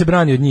skup da se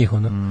brani od njih.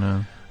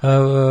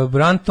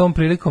 Brandt tom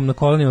prilikom na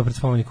kolenima pred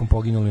spomenikom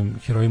poginulim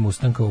herojima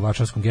ustanka u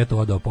Varšavskom getu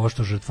odao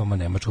poštu žrtvama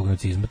nemačkog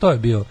nacizma.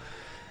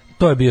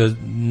 To je bio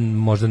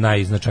možda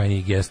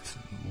najznačajniji gest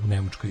u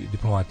nemačkoj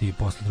diplomatiji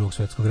posle Drugog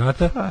svjetskog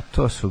rata. A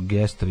to su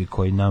gestovi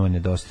koji nama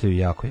nedostaju,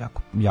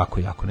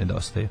 jako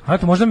nedostaju. A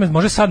to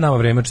može sad nama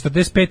vreme,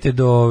 45.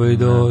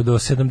 do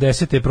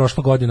 70. je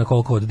prošla godina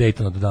koliko od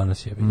Daytona do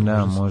danas je.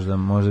 Da,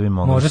 možda bi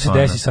moglo. Možda se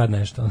desi sad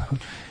nešto.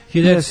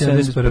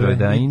 1971.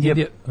 Da,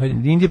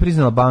 Indija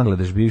priznala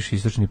Bangladeš, bivši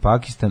istočni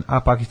Pakistan, a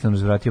Pakistan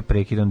uzvratio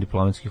prekidom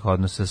diplomatskih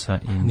odnosa sa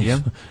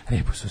Indijom.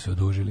 Lijepo su se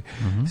odužili.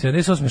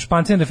 78.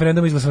 Španci na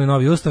referendumu izglasali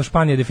novi ustav.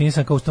 Španija je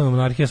definisan kao ustavna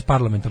monarhija s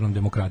parlamentarnom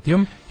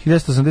demokratijom.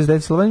 1989.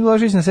 Slobodan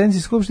Milošević na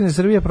sednici Skupštine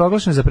Srbije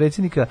proglašen za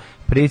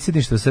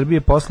predsjedništva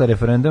Srbije posle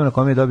referenduma na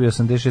kom je dobio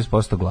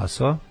 86%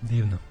 glasova.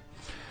 Divno.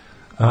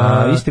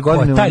 Iste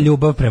godine ta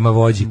ljubav prema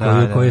vođi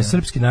koju je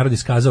srpski narod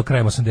iskazao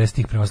krajem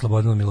 80-ih prema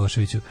Slobodanu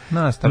Miloševiću.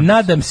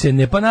 Nadam se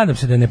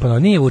da ne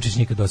ponovi. Nije Vučić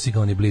nikad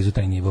dosegao ni blizu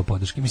taj nivo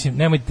podrške. Mislim,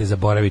 nemojte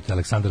zaboraviti,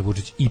 Aleksandar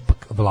Vučić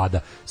ipak vlada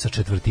sa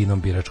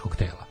četvrtinom biračkog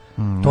tela.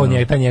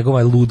 Ta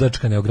njegova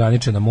ludačka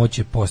neograničena moć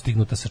je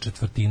postignuta sa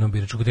četvrtinom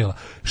biračkog tela.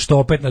 Što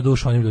opet na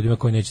dušu onim ljudima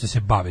koji neće da se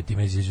bave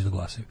time izađu da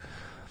glasaju.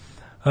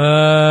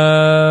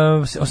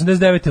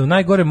 89. u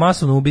najgore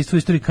masovno ubistvo u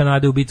istoriji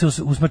Kanade, ubica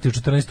usmrtio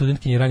 14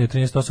 studentkinja i ranio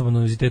 13 osoba na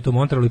univerzitetu u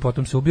Montrealu i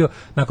potom se ubio.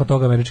 Nakon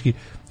toga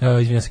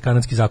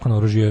kanadski zakon o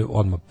oružju je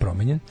odmah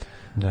promenjen.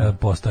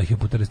 Postao je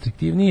puta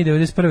restriktivniji.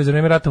 91. za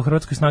vreme rata u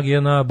Hrvatskoj snage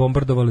JNA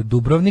bombardovali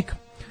Dubrovnik.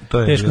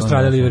 Teško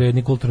stradali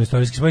vredni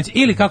kulturno-istorijski spomenici,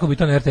 ili kako bi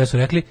to na RTS-u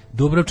rekli,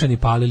 Dubrovčani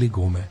palili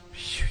gume.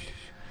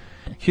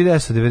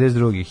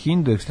 1992.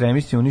 Hindu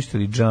ekstremisti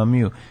uništili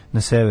džamiju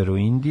na severu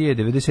Indije.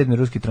 97.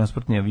 ruski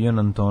transportni avion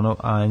Antonov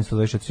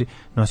AN-124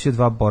 nosio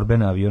 2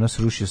 borbena aviona,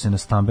 srušio se na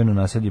stambeno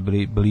naselje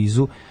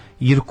blizu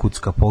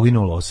Irkutska,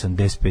 poginulo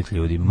 85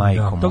 ljudi.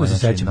 Majko moja,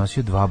 znači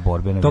nosio 2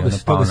 borbena aviona.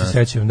 Toga se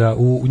sećam, da.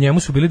 U njemu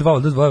su bili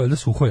dva valjda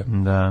suhoja.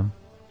 Da.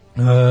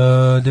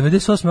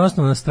 98.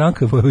 osnovna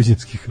stranka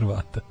vojvođanskih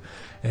Hrvata.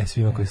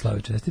 Svima koji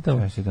slave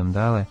čestitam. Čestitam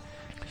dale.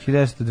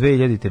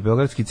 2000.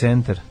 Beogradski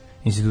centar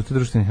Instituta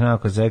društvenih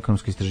nauka za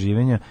ekonomske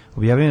istraživanja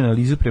objavio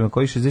analizu prema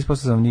kojoj 60%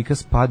 stanovnika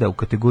spada u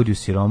kategoriju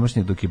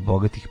siromašnih, dok je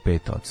bogatih 5%.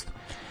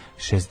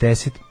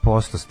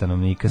 60%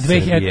 stanovnika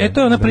Srbije.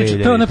 To je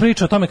ona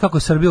priča o tome kako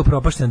je Srbija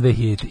upropaštena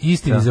 2000.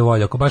 Istini za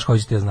volju, ako baš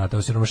hoćete da znate.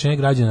 Osiromašenje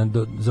građana,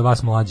 za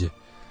vas mlađe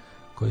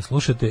koji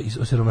slušate,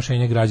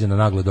 osiromašenje građana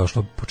naglo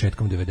došlo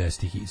početkom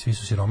 90-ih i svi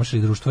su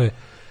siromašili. Društvo je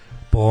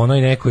po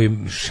onoj nekoj,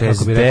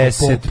 kako bi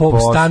rekao, po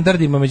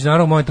standardima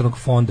Međunarodnog monetarnog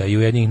fonda i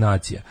Ujedinjenih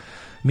nacija.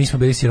 Mi smo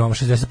bili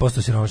siromašni,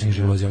 60% siromašnih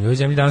živjelo u zemlji. U ovoj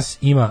zemlji danas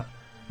ima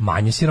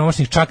manje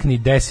siromašnih, čak ni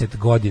 10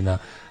 godina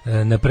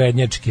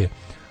naprednjačke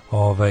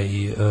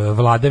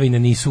vladavine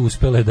nisu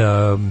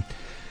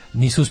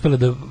uspele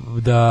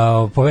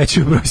da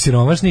povećaju broj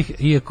siromašnih,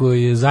 iako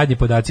je zadnji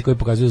podaci koji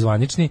pokazuju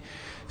zvanični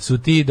su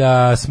ti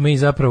da smo i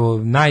zapravo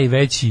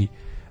najveći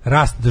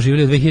rast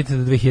doživjeli od 2000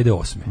 do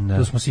 2008.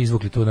 Tu smo se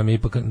izvukli, tu nam je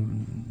ipak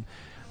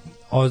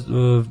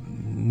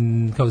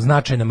kao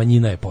značajna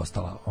manjina je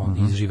postala,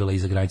 izživjela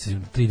iza granice,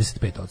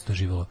 35% je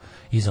živjelo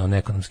iza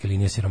ekonomske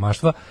linije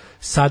siromaštva.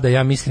 Sada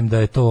ja mislim da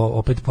je to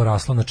opet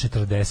poraslo na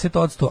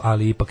 40%,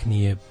 ali ipak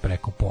nije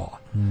preko pola.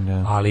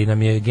 Ali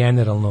nam je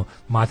generalno,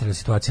 materijalna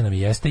situacija nam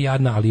jeste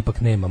jadna, ali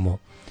ipak nemamo,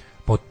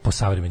 po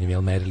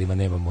savremenim merilima,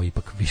 nemamo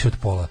ipak više od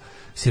pola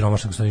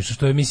siromašnog stanovništva,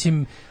 što je,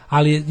 mislim,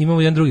 ali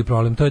imamo jedan drugi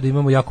problem, to je da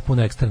imamo jako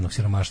puno ekstremnog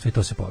siromaštva i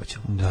to se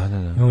povećalo.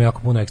 Imamo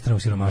jako puno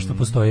ekstremnog siromaštva,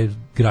 postoje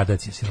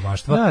gradacije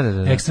siromaštva.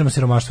 Ekstremno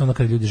siromaštvo ono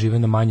kada ljudi žive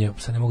na manje,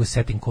 sad ne mogu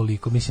setim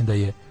koliko, mislim da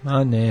je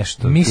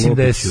mislim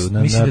da je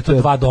to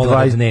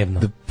 $2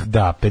 dnevno.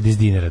 Da, 50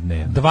 dinara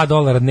dnevno.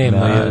 $2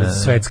 dnevno je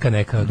svetska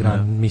neka,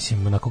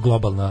 mislim, onako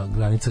globalna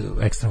granica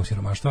ekstremnog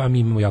siromaštva, a mi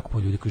imamo jako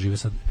puno ljudi koji žive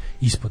sad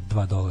ispod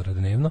 $2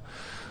 dnevno.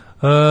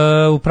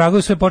 U Pragu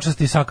je sve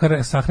počasti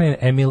sahranjen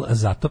Emil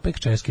Zatopek,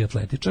 česki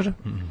atletičar.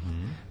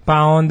 Pa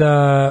onda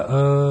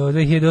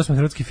 2008.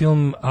 hrvatski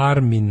film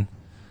Armin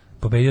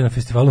pobedio na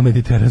festivalu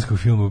mediteranskog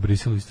filma u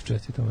Briselu, isto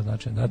čestitam,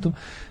 značajan datum.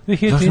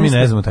 Zašto mi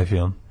ne znamo taj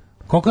film?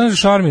 Koliko ne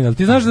znaš Armin, ali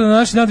ti znaš da na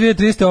naši dan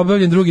 2013.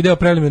 objavljen drugi deo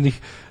preliminarnih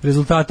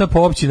rezultata po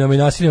općinama i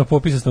naseljima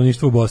popisa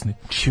stanovništva u Bosni.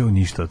 Čiju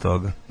ništa od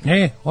toga.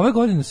 Ove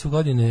godine su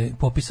godine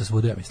popisa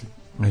svuda, ja mislim.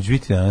 Neće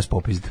biti danas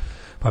popis.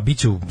 Pa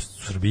biće u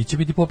Srbiji će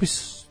biti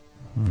popis.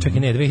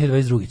 Čekaj,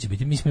 2022. će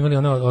biti. Mi smo imali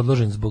ono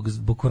odložen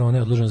zbog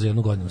korone, odložen za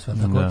 1 godinu sve.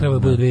 Tako treba da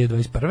bude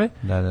 2021.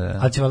 Da.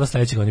 Ali će valjda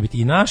sledeće godine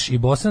biti i naš, i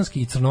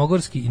bosanski, i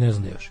crnogorski, i ne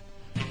znam da još.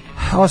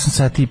 8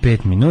 sati i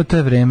 5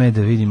 minuta, vreme je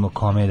da vidimo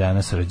kome je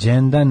danas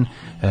rođendan,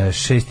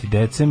 6.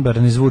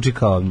 decembar, ne zvuči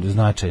kao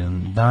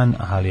značajan dan,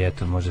 ali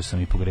eto, možda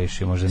sam i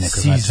pogrešio, možda neka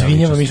značajna ličnost.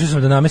 Izvinjavam, mislio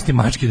sam da namestim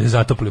mačke da je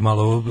zatopli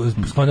malo,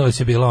 sklonila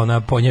se bila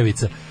ona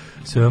ponjevica,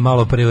 sve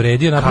malo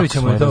preuredio, napravit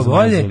ćemo to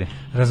bolje,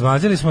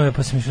 razmazili smo je,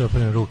 pa sam mislio da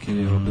prvim ruke,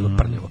 ili je bilo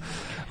prljavo.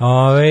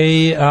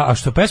 A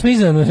što pesma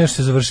iznenadno nešto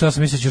se završila,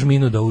 sam mislio da ćeš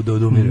minut da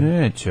odumiru.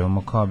 Neće,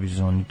 Makabiz,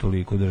 oni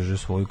toliko drže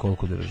svoju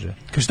koliko drže.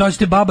 Kaže, šta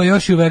ćete baba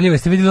još i uverljive?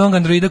 Ste vidjeli onog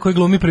androida koji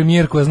glumi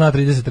premijer koja zna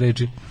 30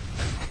 reči?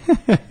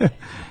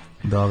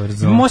 Dobar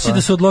zon. Moći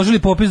da su odložili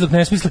popis dok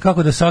ne smisle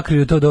kako da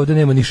sakriju to da ovde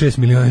nema ni 6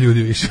 miliona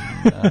ljudi više.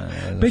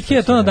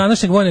 5000 tona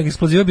današnjeg vojnog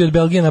eksploziva bi od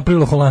Belgije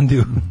napravilo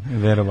Holandiju.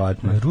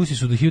 Verovatno. Rusi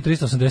su do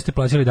 1380.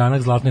 plaćali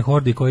danak zlatne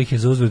horde kojih je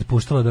za uzvrat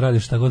puštala da rade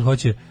šta god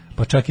hoće,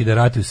 pa čak i da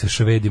ratuju sa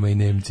Švedima i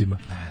Nemcima.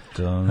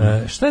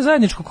 Šta je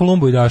zajedničko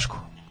Kolumbu i Dašku?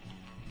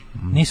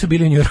 Nisu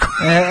bili u Njujorku.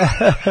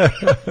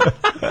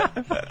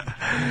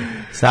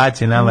 Sad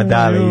će nama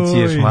dale ići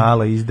još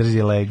malo,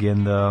 izdrži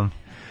legenda.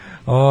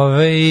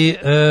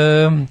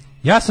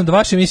 Ja sam do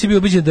vaše emisije bio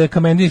ubeđen da je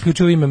Kamendin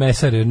isključivo ime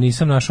mesar, jer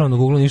nisam našao na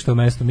Google ništa o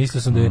mestu.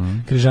 Mislio sam da je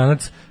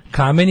Križanac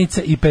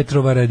Kamenica i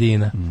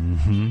Petrovaradina.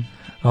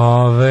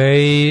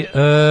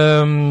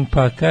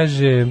 Pa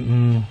kaže,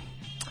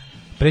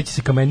 preći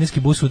se Kamendinski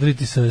bus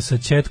udariti sa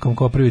Četkom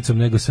Koprivicom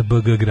nego sa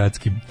BG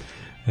gradskim.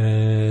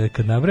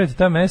 Kad nabrajate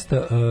ta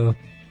mesta,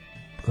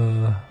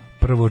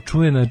 prvo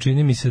čujena,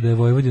 čini mi se da je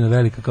Vojvodina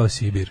velika kao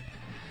Sibir.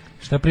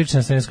 Šta priča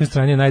na sremskoj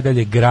strani je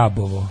najdalje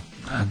Grabovo.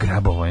 A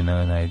Grabovo je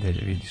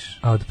najdalje, vidiš.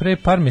 A od pre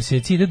par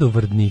mjeseci ide do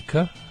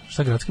Vrdnika.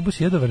 Šta, gradski bus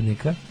ide do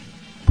Vrdnika?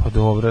 Pa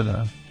dobro,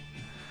 da.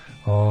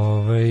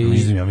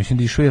 Ja mislim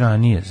da išao i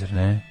ranije, zar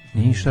ne?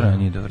 Nije išao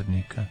ranije do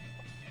Vrdnika.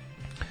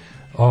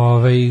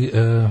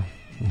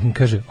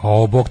 Kaže,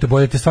 bog te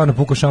bolje, te stvarno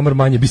puko šamar,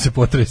 manje bi se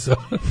potresao.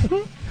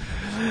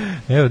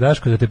 Evo,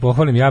 Daško, da te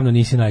pohvalim, javno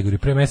nisi najgori.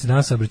 Pre mjesec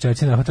dana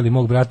saobraćajci nahvatali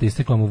mog brata,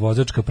 istekla mu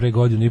vozačka pre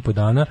 1.5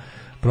 dana.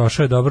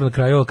 Prošao je dobro na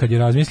kraju, kad je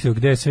razmislio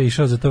gde je sve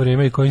išao za to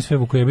vrijeme i kojim sve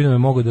vukojebinom je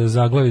mogo da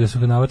zaglavi da su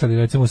ga navatali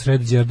recimo u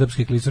sred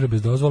Đerdapske klisure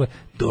bez dozvole,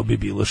 to bi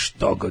bilo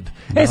štogod.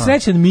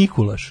 Srećan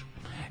Mikulaš.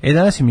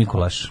 Danas je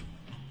Mikulaš.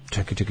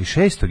 Čekaj,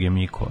 6. je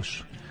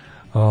Mikulaš.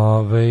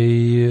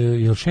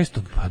 Je li 6.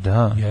 Pa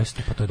da.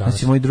 Jeste, pa to je danas.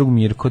 Znači, moj drug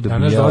Mirko dobijao...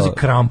 Danas dolazi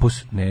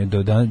Krampus. Ne,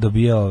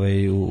 dobijao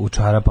u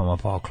čarapama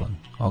poklon.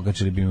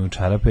 Okačili bi mi u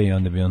čarape i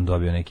onda bi on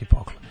dobio neki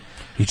poklon.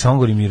 I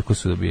Čongor i Mirko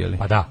su dobijali.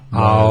 Pa da.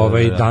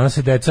 Danas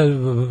se deca,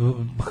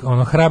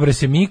 hrabre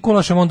se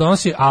Mikulašem, on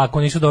donosi, a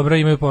ako nisu dobro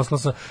imaju posla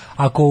sa...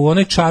 Ako u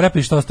onoj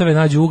čarapi što ostave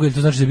nađu ugalj,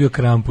 to znači da je bio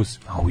Krampus.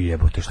 A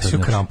ujebote, što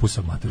znači?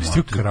 Krampusa, mater.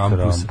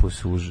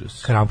 Krampus,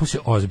 užas. Krampus je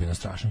ozbiljno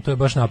strašan. To je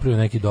baš napravio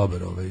neki dobar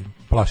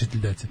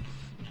plašitelj dece.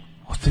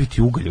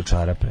 Ostaviti ugalj u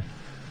čarape.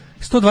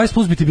 120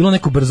 plus bi ti bilo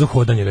neko brzo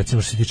hodanje,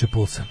 recimo što se tiče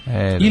pulsa.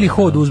 Ili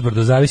hod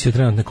uzbrdo, zavisi od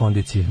trenutne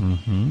kondicije.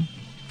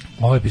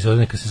 Ova epizoda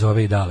neka se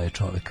zove I dale je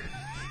čovek.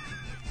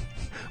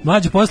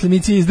 Mlađe, posle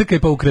emisije izdrkaj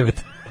pa u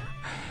krevet.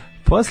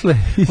 Posle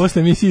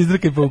emisije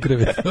izdrkaj pa u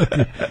krevet.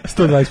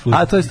 120 plus.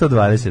 A, to je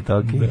 120,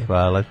 ok. Da.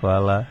 Hvala.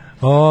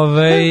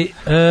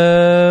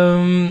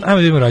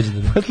 Ajmo da imamo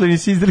rođendan. Posle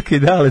emisije izdrkaj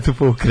dale tu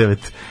pa u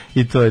krevet.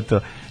 I to je to.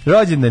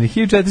 Rođendan je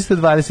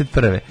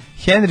 1421.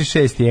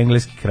 Henry VI,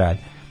 engleski kralj.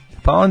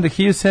 Pa onda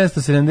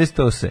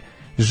 1778.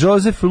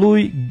 Joseph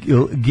Louis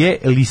G.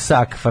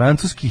 Lissac,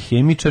 francuski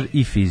hemičar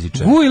i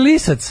fizičar. Guy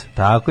Lisac.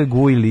 Tako je,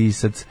 Guy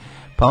Lisac.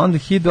 Pa onda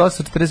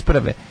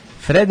 1841.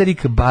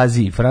 Frederik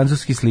Bazzi,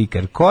 francuski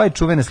slikar. Koja je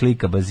čuvena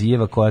slika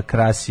Bazijeva koja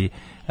krasi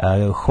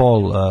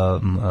hol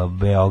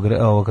Beograd,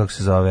 kako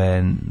se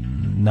zove,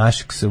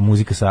 našeg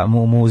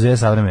muzeja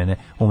savremene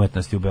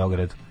umetnosti u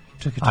Beogradu?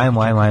 Čekaj,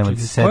 ajmo,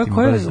 setim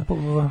brzo.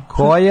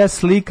 Koja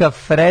slika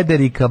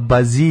Frederika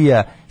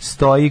Bazija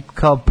stoji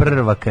kao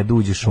prva kad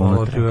uđeš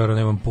unutra?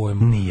 Nemam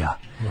pojma. Ni ja.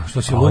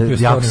 Što si lupio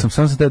stvarno?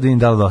 Sam se da vidim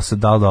da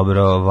li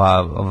dobro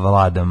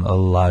vladam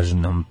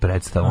lažnom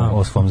predstavom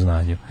o svom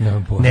znanju.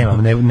 Nemam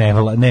pojma.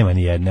 Nema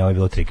ni jedne, ovo je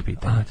bilo trik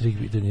pitanja. Trik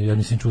pitanja, ja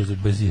nisam čuo za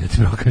Bazija.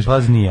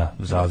 Baznija,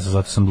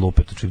 zato sam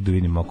lupet, ček da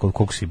vidim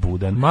koliko si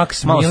budan. Malo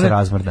se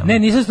razmrdam. Ne,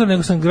 nisam stvarno,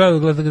 nego sam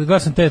gledao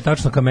sam te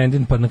tačno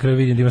Kamendin, pa na kraju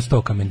vidim da ima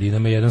 100 Kamendina,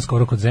 ima jedan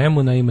skoro kod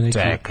Zemuna, ima neki...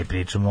 Čekaj,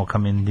 pričamo o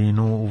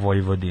Kamendinu u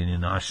Vojvodini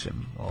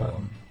našem.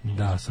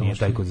 Da, samo nije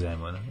taj kod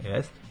Zemuna,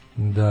 jeste?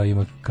 Da,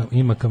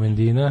 ima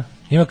Kamendina.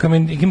 Ima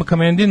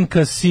Kamendin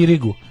ka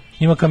Sirigu.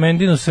 Ima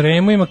Kamendin u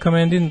Sremu, ima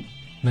Kamendin,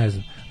 ne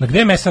znam. Na gde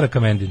je mesara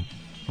Kamendin?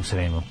 U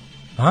Sremu.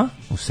 A?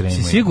 U Sremu.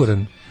 Si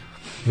siguran?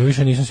 Ja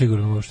više nisam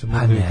siguran uopšte.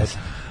 A ne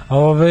znam.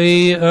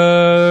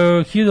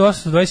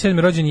 1827.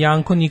 rođen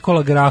Janko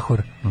Nikola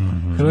Grahor.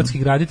 Hrvatski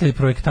graditelj,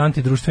 projektant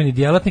i društveni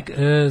djelatnik.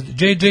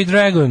 J.J.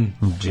 Dragon.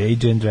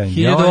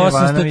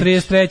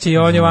 1833.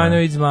 Jovan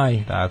Jovanović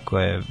Zmaj. Tako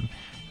je.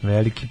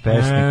 Veliki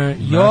pesnik,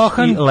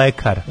 i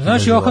lekar.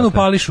 Znaš Johan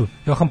Pališu?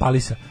 Johan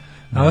Palisa.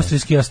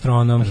 Austrijski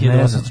astronom,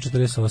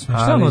 1848.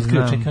 Šta on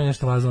otkrio? Čekaj,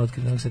 nešto važno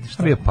otkrio.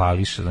 Šta bio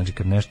Pališa? Znači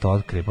kad nešto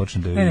otkrije,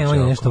 počne da vidiče. Ne, on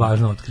je nešto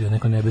važno otkrio,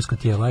 neko nebesko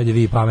tijelo. Ajde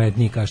vi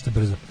pametniji, kažete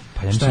brzo.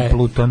 Pa ja mislim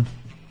Pluton.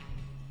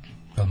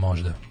 Pa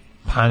možda.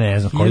 Pa ne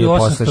znam, koji je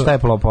šta je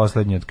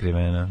poslednje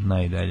otkrivena,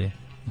 najdalje.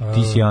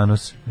 Ti si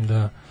anus.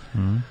 Da.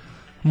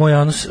 Moj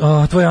anus,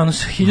 tvoj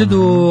anus.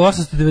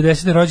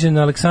 1890. rođen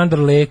Aleksandar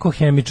Leko,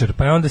 hemičar,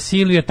 pa je onda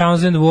Sylvia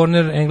Townsend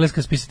Warner,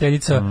 engleska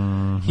spisateljica,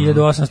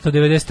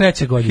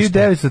 1893. godište.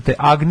 1900.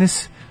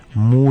 Agnes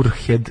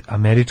Moorehead,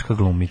 američka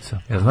glumica.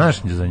 Ja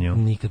znaš za nju?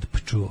 Nikad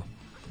čuo.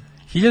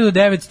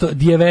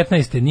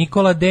 1919.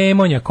 Nikola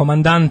Demonja,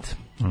 komandant.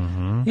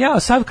 Ja,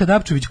 Savka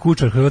Dapčević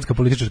Kučar, hrvatska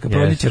političarka,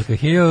 prodičarka,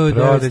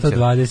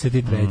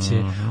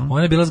 1923.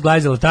 Ona je bila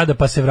zglajzala tada,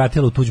 pa se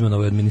vratila u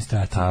Tuđmanovoj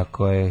administraciji.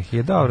 Tako je.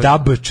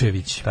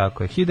 Dabčević.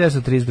 Tako je.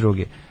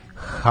 1932.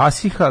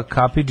 Hasiha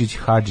Kapidžić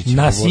Hadžić.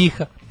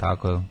 Nasiha.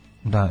 Tako je.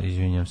 Da,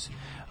 izvinjam se.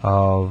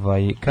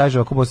 Kaže,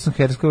 oko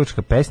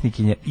bosansko-hercegovačka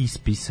pesnikinja i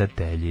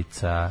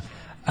spisateljica.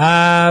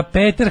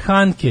 Peter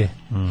Handke,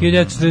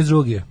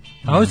 1942.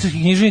 Austrijski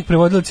književnik,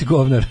 prevodilac i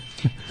govnar.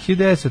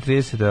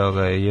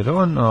 1930. Jer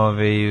on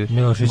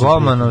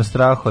golmanov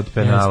strah od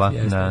penala.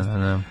 Jest.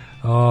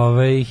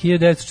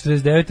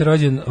 1949.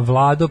 rođen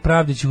Vlado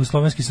Pravdić,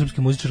 jugoslovenski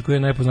srpski muzičar koji je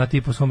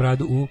najpoznatiji po svom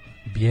radu u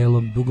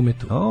bijelom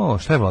dugmetu.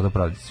 Šta je Vlado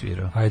Pravdić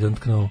svirao? I don't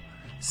know.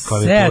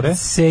 Klavijature?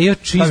 Sejo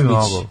Čizmić.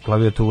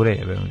 Klavijature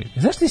je.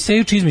 Znaš ti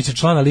Sejo Čizmića,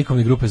 člana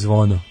likovne grupe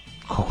Zvono?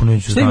 Kako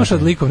neću znati? Šta imaš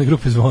od likovne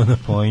grupe Zvono?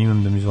 Pa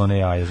imam da mi zvone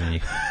jaja za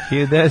njih.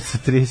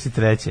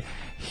 1933.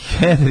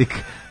 Henrik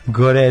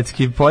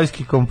Gorecki,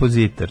 poljski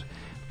kompozitor.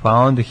 Pa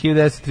onda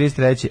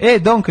 1933.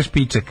 Donka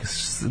Špiček,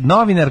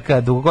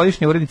 novinarka,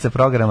 dugogodišnja urednica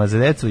programa za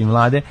decu i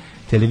mlade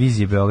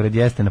televizije Beograd,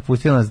 jeste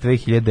napustila nas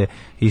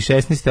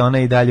 2016. Ona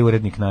je i dalje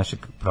urednik našeg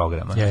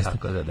programa. Jeste,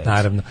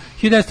 naravno.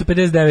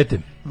 1959.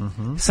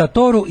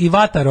 Satoru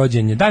Iwata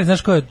rođen je. Da li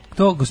znaš ko je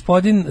to?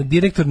 Gospodin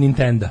direktor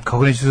Nintenda.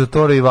 Kako neće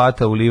Satoru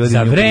Iwata ulivati?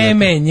 Za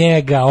vreme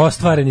njega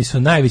ostvareni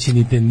su najveći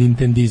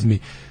nintendizmi.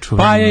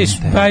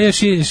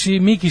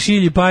 Miki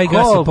Šilji Paj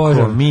gase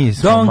požar. Mi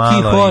smo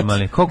malo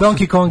imali.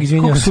 Donkey Kong,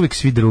 izvinjam. Koliko su uvijek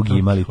svi drugi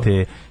imali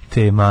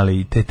te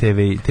mali,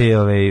 te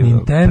ove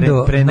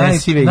Nintendo,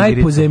 prenesive igrice.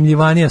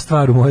 Najpozemljivanija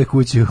stvar u mojoj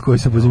kući u kojoj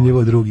sam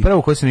pozemljivao drugi.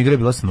 Prvo koju sam igrao je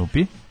bila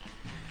Snoopy.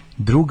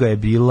 Druga je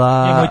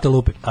bila...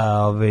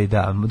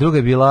 druga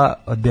je bila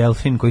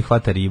delfin koji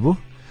hvata ribu.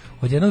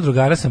 Od jednog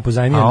drugara sam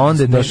pozajmio... A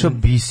onda je došao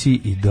BC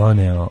i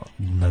doneo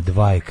na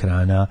 2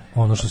 ekrana...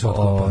 Ono što se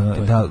otklapa.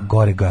 Da,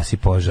 gore gasi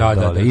požar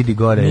dole. Idi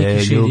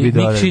gore, ljubi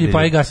dole. Miki Šilji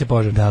pa i gasi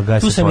požar. Da,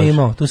 gasi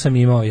tu sam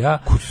imao ja.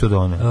 Kuću se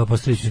doneo?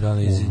 Postriću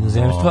dano iz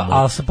inozemstva,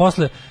 ali se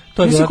posle...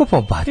 Nisi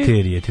kupao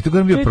baterije, ti to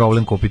je bio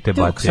problem kupite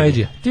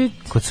baterije.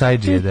 Kod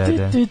Sajđije, da.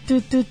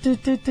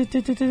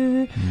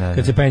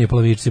 Kad se penju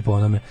polovičci po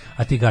onome,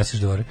 a ti gasiš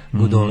dole.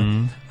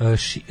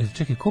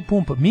 Čekaj, ko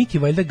pumpa? Miki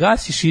valjda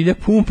gasi, Šilja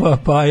pumpa,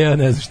 pa ja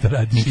ne znam šta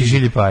radi.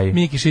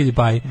 Miki Šilji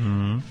Paj.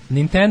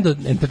 Nintendo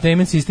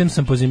Entertainment System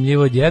sam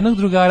pozemljivao od jednog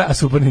drugara, a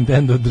Super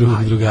Nintendo od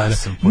drugog drugara.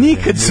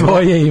 Nikad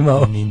svoje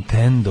imao.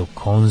 Nintendo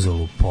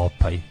konzolu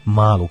Popaj,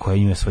 malu koja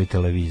ima svoj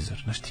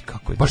televizor. Znaš ti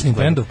kako je? Baš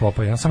Nintendo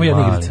Popaj, samo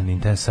jedna igrica.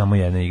 Nintendo samo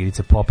jedna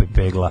igrica, Popaj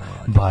pegla,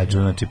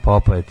 Bađo, znači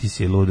Popaj, ti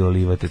si ludo,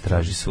 Oliva te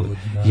traži sud.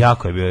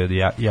 Jako je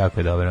bio, jako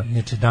je dobro.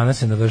 Znači, danas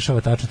se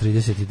navršava tačno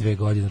 32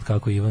 godine od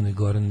kako Ivano i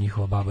Goran,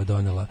 njihova baba,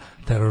 donela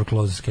Terror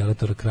Close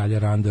Skeletora, Kralja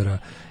Randora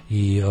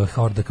i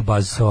Hordak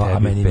Buzzsaw, a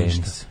meni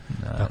ništa.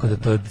 Tako da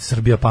to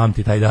Srbija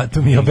pamti taj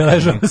datum i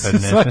obeležava se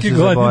svake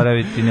godine.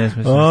 Zaboraviti, ne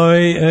sme se.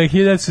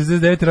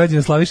 1969.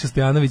 rođen Slaviša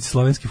Stojanović,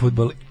 slovenski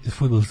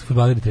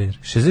fudbaler i trener.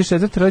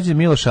 64. rođen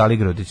Miloš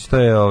Aligrodić, to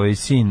je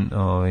sin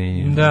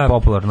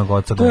popularnog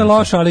oca. To je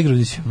loš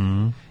Aligrodić.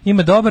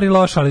 Ima dobar i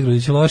loš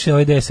Aligrodić. Loš je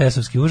ovaj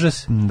DSS-ovski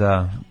užas.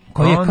 Da.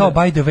 Koji je kao,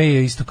 by the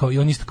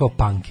way, on isto kao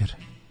punker.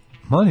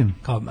 Molim?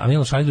 A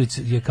Miloš Aligrodić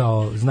je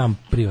kao, znam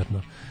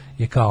privatno,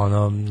 je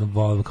kao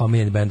kao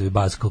miljeni bendovi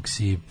Buzzcocks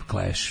i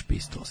Clash,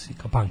 Pistols i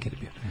kao punker je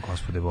bio.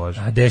 Gospode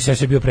Bože. A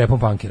DSS je bio prepun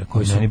punkera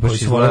koji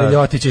su voljeli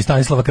Ljotića i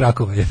Stanislava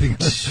Krakova.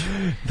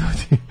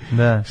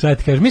 Da. Šta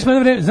ti kažeš? Mi smo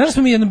jedno vreme, znaš da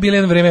smo mi bili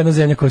jedno vreme jedna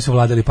zemlja koji su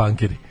vladali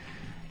punkeri?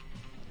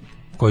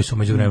 Koji su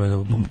među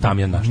vremenu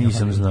Tamjan naš.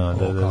 Nisam znao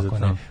da.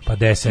 Pa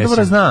DSS.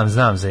 Dobro,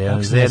 znam za jedno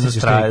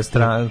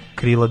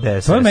krilo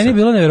DSS. To je meni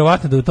bilo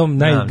nevjerovatno da u tom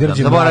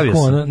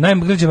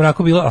najgrđem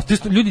mraku bilo, a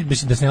ljudi,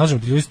 mislim da se ne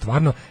lažem, ljudi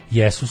stvarno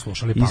jesu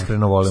slušali punk.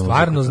 Iskreno volim.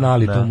 Stvarno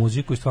znali tu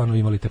muziku i stvarno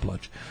imali te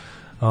ploče.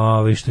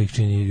 Što ih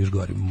čini još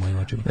gorim u mojim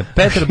očima.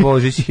 Petar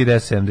Božić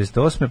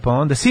 1978. pa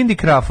onda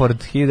Cindy Crawford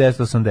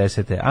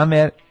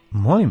 1980.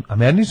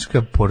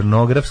 Američka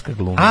pornografska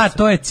glumica. A,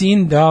 to je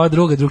Cindy, a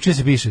ova drugčije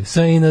se piše.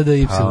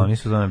 S-I-N-D-Y. A, oni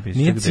su to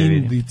napisali. Nije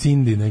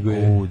Cindy, nego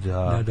je...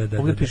 Da.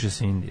 Ovdje piše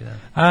Cindy,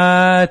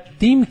 da.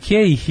 Tim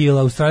Cahill,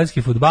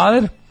 australijski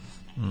fudbaler.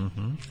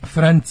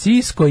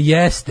 Francisco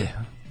Jeste,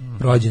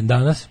 rođen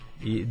danas.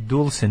 I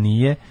Dulce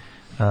nije,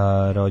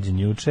 rođen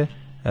juče.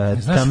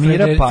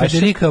 Tamira Pašek.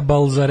 Federica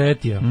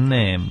Balzaretija.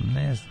 Ne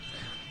znam.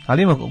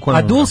 Ali ima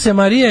a Dulce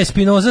Maria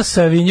Espinoza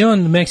Savignon,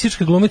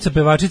 meksička glumica,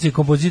 pevačica i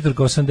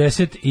kompozitorka,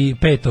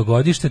 85.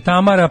 godište.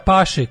 Tamara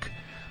Pašek,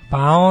 Pa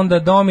onda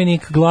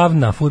Dominik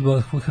Glavna,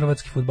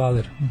 hrvatski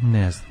fudbaler.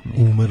 Ne znam.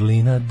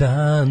 Umrli na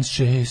dan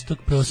 6.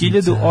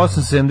 prosinca.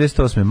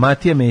 1878.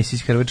 Matija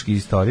Mesić, hrvatski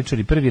istoričar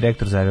i prvi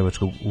rektor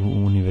Zagrebačkog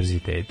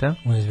univerziteta.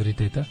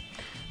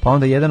 Pa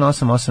onda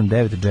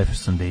 1889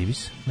 Jefferson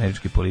Davis,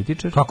 američki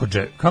političar.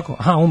 Kako?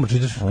 Aha, umro.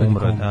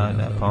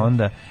 Da. Pa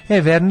onda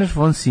Werner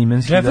von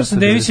Siemens. Jefferson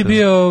Davis je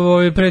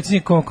bio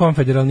predsjednik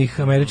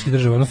konfederalnih američkih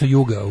država, odnosno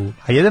juga.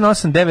 A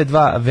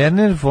 1892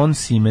 Werner von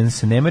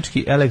Siemens,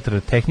 nemački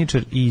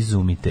elektrotehničar i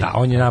izumitelj. Da,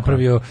 on je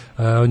napravio,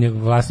 on je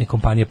vlasnik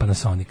kompanije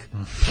Panasonic.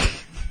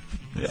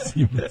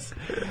 Siemens.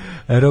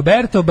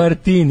 Roberto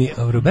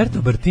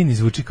Bartini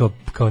zvuči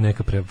kao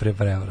neka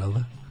prevara,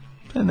 da?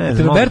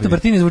 Roberto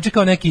Bartini zvuči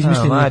kao neki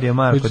izmišljeni. Mario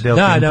Marko del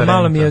Da,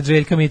 malo mi je od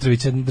Željka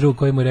Mitrovića, drug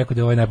koji mu je rekao da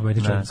je ovaj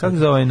najpametniji čovjek. Kako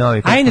za ovaj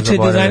novi? A inače je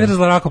dizajner za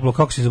zrakoplo,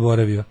 kako si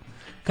zaboravio?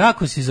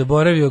 Kako si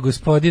zaboravio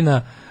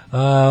gospodina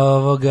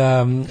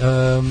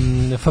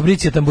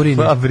Fabricija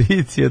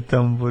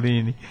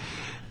Tamburini.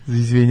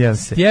 Izvinjam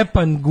se.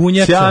 Stjepan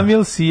Gunjača.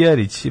 Šamil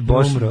Sijarić,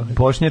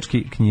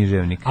 bošnjački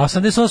književnik. A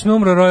 88.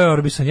 umro Roy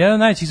Orbison, jedan od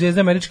najvećih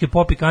zvezda američke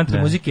pop i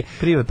country muzike.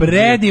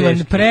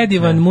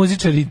 Predivan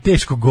muzičar i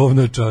teško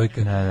govno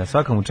čovjeka. Da,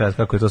 svaka mu čast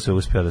kako je to sve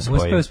uspeo da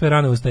spoji. Uspeo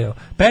rano ustajao.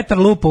 Petar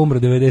Lupa umro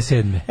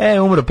 97.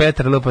 Umro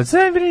Petar Lupa.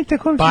 Sve brinite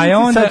kom. Pa je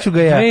onda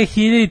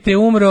 2000.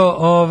 umro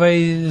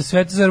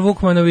Svetozar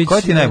Vukmanović.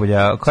 Koja ti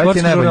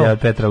najbolja od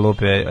Petra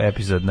Lupe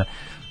epizodna?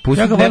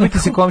 Pustite, nemojte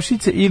se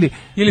komšice ili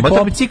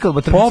motorbicikl,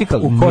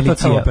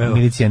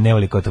 milicija ne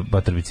voli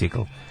motorbicikl.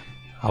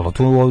 Ali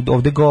tu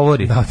ovdje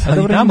govori.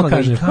 Tamo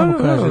kaže.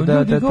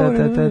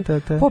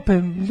 Pope,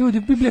 ljudi,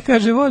 Biblija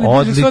kaže, voli.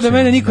 Odlično. Da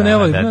mene niko ne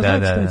voli.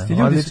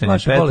 Odlično,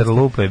 Petar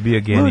Lupa je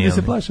bio genijalni. Ljudi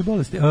se plaše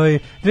bolesti.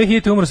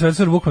 2000. umro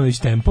Svetozar Vukmanović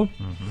Tempo.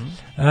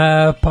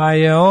 Pa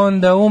je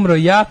onda umro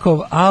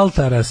Jakov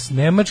Altaras,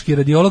 nemački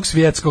radiolog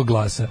svjetskog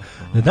glasa.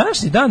 Na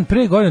današnji dan,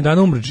 pre godinu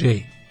dana umro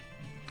Jay.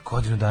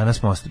 Godinu dana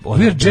smo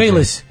We're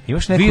jailess.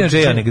 Imaš neku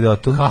Jay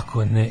anegdotu?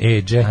 Kako ne?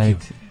 Jackie.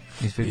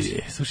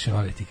 Slušaj,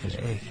 ovaj ti kaže.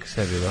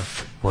 Sve bilo.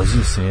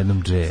 Vozio sam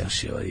jednom Jaya.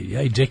 Slušaj,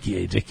 ja i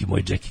Jackie,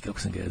 moj Jackie, kako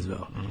sam ga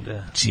zvao.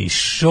 Či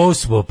show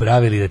smo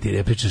pravili da ti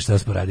ne pričaš šta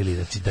smo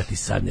radili, da ti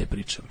sad ne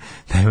pričam.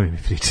 Nemoj mi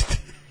pričati.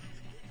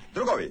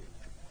 Drugovi,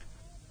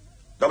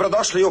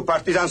 dobrodošli u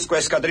partizansku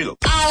eskadrilu.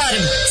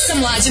 Alarm sa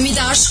Mlađom i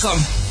Daškom.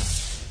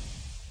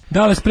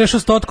 Dale, sprešao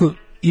 100.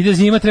 Ide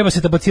zima, treba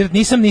se tabacirati.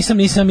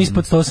 Nisam,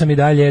 ispod 100 sam i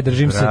dalje,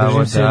 držim se.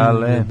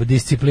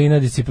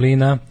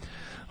 Disciplina.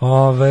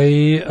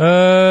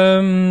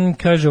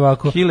 Kaže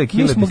ovako,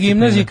 mi smo u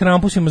gimnaziji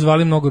Krampusima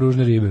zvali mnogo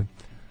ružne ribe.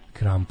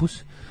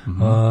 Krampus?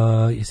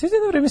 Je sve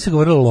jedno vreme se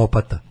govorilo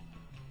lopata.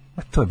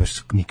 A to je baš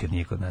nikad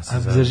nije kod nas. A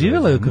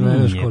zaživjela je kod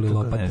mene u školi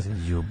lopata.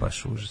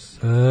 Baš užas.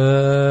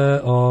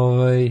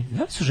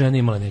 Da li su žene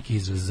imale neki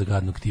izraz za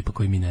gadnog tipa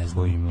koji mi ne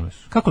znamo? Imali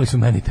su. Kako li su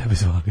meni tebe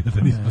zvali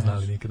da nismo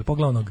znali nikada?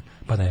 Pogledaj onog,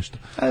 pa nešto.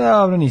 A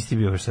dobro, nisi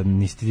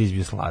ti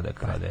bio sladak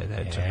kada je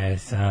dečak.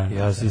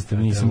 Ja se isto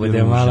nisam bio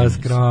ružan. Bude malo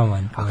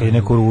skroman. A kad je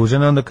neko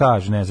ružan, onda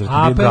kaže, ne znam,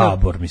 to je bio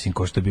Gabor, mislim,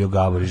 ko što je bio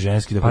Gabor i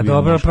ženski. Pa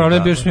dobro,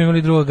 problem bio što smo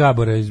imali druga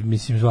Gabora,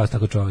 mislim, zvao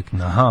tako čovjek.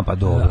 Aha, pa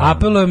dobro.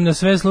 Apelujem na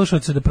sve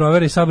slušalce da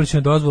proveri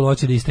saobraćajnu dozvolu,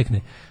 hoće da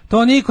istekne.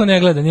 To niko ne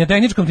gleda, ni na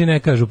tehničkom ti ne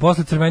kažu.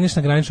 Posle crveniš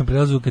na graničnom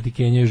prelazu kad ti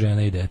kenjaju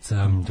žena i deca.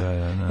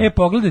 Da.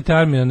 Pogledajte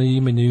Armija na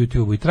ime na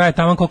YouTubeu i traje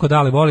tamo koliko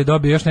dale voli,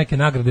 dobije još neke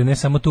nagrade, ne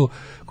samo tu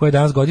koja je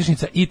danas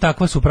godišnjica i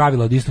takva su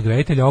pravila od istog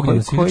reditelja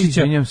Ognjena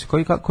Sviličića.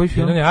 Koji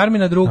film? Jedan je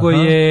Armina, drugo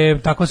je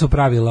takva su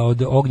pravila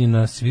od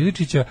Ognjena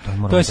Sviličića.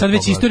 To je sad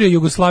već istorija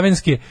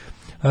jugoslavenske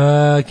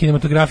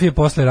kinematografije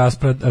posle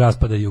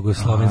raspada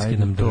jugoslovenske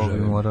nam države. To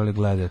bi morali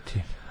gledati.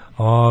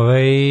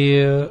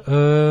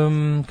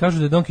 Kažu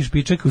da je Donki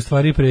Špičak u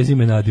stvari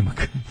prezime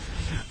nadimak.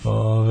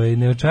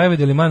 Ne očajvaj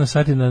da li mano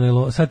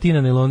sati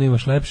na nelonu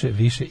imaš lepše,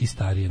 više i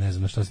starije, ne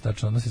znam na što se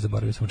tačno odnosi,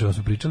 zaboravio sam o čemu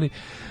smo pričali.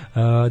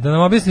 Da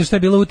nam objasniš šta je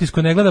bilo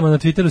utisku, ne gledamo na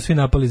Twitteru, svi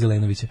napali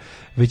Zelenovića.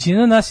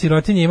 Većina nas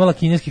sirotinje imala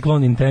kineski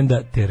klon Nintendo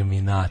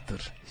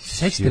Terminator.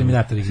 Sećate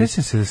Terminator igrice?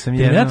 Sećam se da sam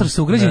Terminator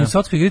sa ugrađenim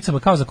software igricama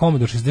kao za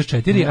Commodore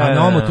 64, a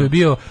na omotu je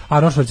bio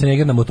Arnold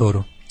Schwarzenegger na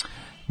motoru.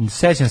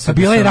 Sećam se.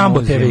 Bila i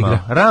Rambo TV igra.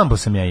 Rambo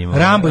sam ja imao.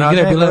 Rambo igra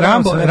je bila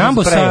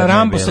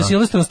Rambo sa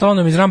Sylvesterom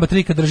Stallonom iz Rambo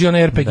 3 kad drži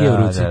onaj RPG u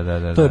ruci.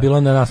 To je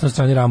bilo na nasnoj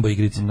strani Rambo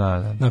igrice.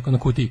 Na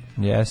kutiji.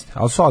 Jeste,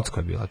 ali socko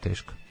je bila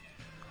teška.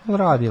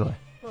 Radila je.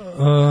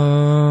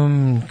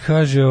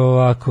 Kaže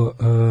ovako,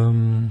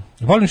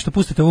 volim što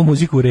pustite ovu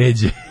muziku u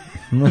ređe.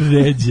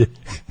 Ređe.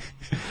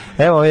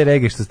 Evo ovaj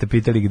reggae što ste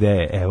pitali gde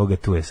je, evo ga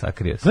tu je,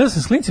 sakrio se. Gledao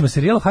sam s klincima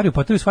serijala Harry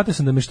Potteru i shvatio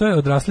sam da mi što je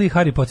odrasli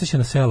Harry podsjeća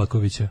na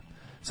Selakovića.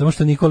 Samo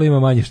što Nikola ima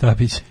manji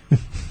štapić.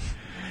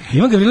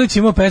 Ivan Gavrilović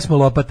imao pesmu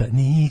Lopata.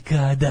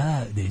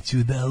 Nikada neću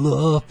da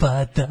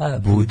lopata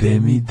bude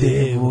mi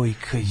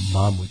devojka.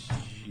 Mamu,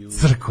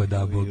 crko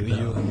da Bog da.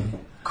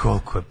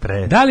 Koliko je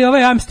pre. Da li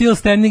ovaj I'm Still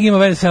Standing ima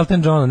veze s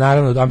Elton Johnom?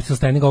 Naravno, I'm Still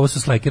Standing, ovo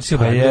su Slackersi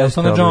obradili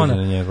Eltona Johna.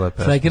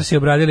 Slackersi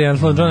obradili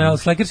Eltona Johna.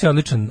 Slackersi je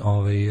odličan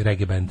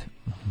reggae band.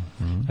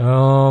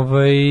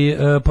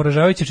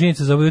 Poražavajuća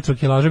činjenica za ovo jutro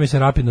kilaža mi se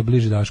rapidno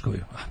bliži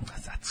Daškoviju.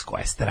 s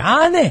koje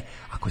strane,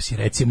 ako si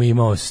recimo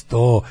imao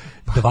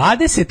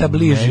 120, a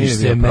bližiš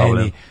se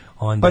meni,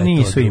 onda pa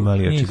nisu to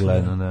imali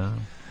očigledno, da.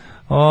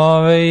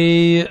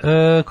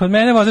 Kod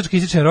mene vozački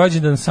ističen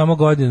rođendan samo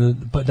godinu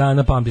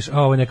dana pamtiš.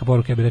 Ovo je neka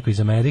poruka, ja bih rekao iz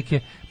Amerike,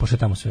 pošto je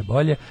tamo sve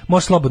bolje.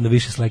 Može slobodno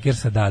više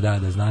Slakersa,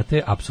 da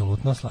znate,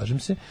 apsolutno, slažem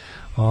se.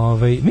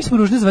 Mi smo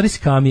ružne zvali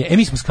Skamije.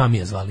 Mi smo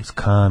Skamije zvali.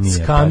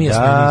 Skamije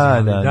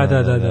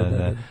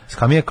da.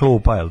 Skamije je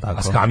klupa, je li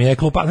tako? Skamija je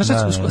klupa.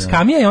 Znaš,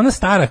 Skamija je ona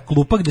stara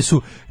klupa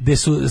gde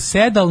su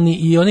sedalni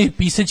i onaj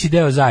pisaći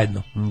deo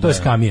zajedno. To je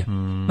Skamija.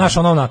 Znaš,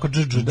 ono onako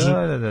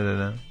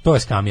Da. To je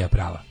Skamija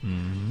prava.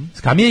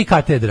 Skamija i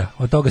katedra,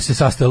 od toga se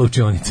sastojala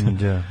učionica.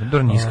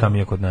 Dobro, nije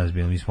Skamija kod nas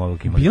bilo, mi smo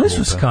ovdje imali. Bile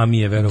su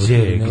Skamije, verovatno,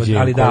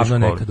 ali davno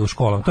nekada u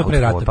školama. To je pre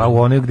rata. Pa u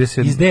one gde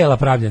se... Iz dela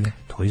pravljene.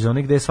 To iz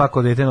onih gde je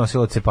svako dete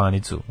nosilo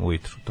cepanicu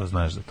ujutru, to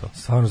znaš da to.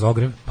 Stvarno za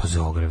ogrev? Pa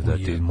za ogrev, da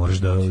ti možeš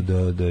da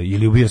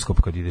ili u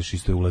bioskop kad ideš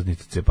isto je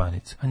ulaznica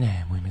cepanica. A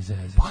ne, moj me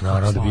zeze. Pa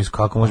naravno da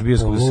kako možeš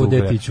bioskop da se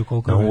ugreje.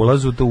 Na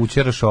ulazu to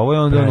učeraš ovo i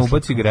onda on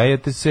ubaci,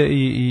 grejete se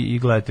i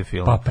gledate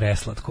film. Pa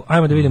preslatko.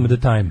 Ajmo da vidimo the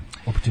time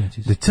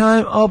opportunities. The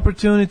time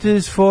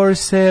opportunities for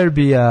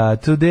Serbia,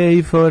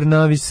 today for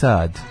Novi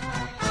Sad.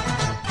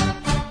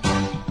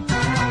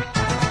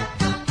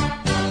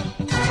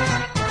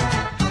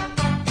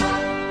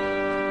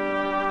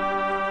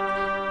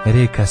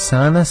 Reka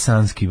Sana,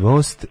 Sanski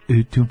vost.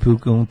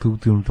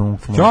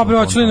 Čobre,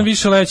 hoće li nam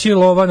više leći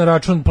lova na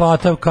račun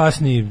plata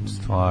kasni?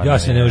 Ja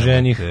se ne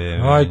oženih.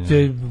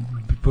 Ajde,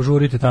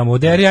 požurite tamo.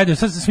 Oderi, ajde,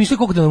 sad smišljaj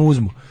koliko da nam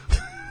uzmu.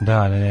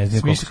 Da, ne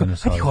znam koliko se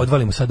nas. Hajde ih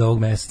odvalimo sad ovog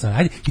meseca.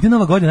 Ajde, ide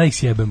Nova godina, ih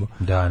sjebemo.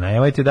 Da,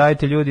 nemojte,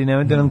 dajte ljudi,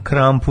 nemojte nam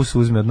Krampus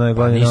uzme od Nove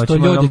godine,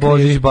 hoćemo nam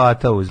Božić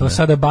Bata uzme. To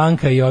sada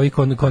banka i ovi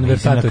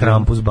konvertatori.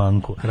 Krampus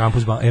banku.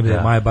 Krampus banku,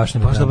 Maja baš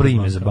nema. Baš dobro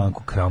ime za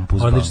banku,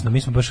 Krampus banku. Odlično,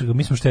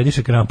 mi smo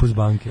štediše Krampus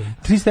banke.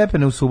 3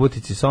 stepene u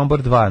Subotici,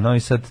 Sombor 2, Novi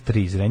Sad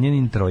 3,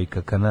 Zrenjanin 3,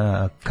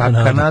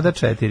 Kanada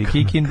 4,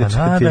 Kikinda 4.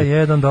 Kanada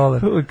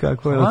 $1.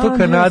 Kako je, to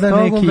Kanada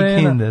ne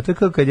Kikinda. To je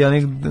kao kad je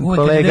onih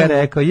kolega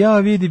rekao, ja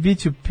vidi, bit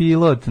ću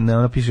pilot, ne,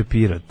 ona piše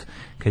Pirot,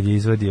 kad je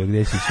izvadio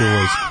gdje si ću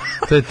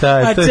vojsku. To je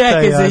taj. A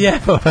čekaj,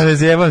 zajebao. Pa ne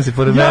zajebam se,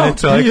 pored mene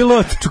čovjek.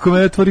 Pilot. Čuko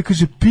mene otvori,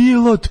 kaže,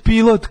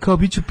 pilot, kao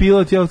bit ću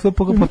pilot, ja to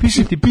pa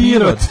piše ti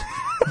Pirot.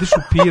 Ideš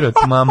u Pirot,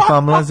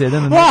 mlaze,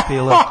 jedan od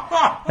pilot.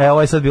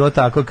 Ovo je sad bilo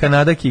tako,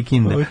 Kanada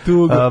Kikinda.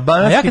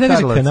 Banatski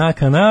Karlovac.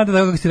 Kanada,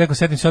 tako kako si rekao,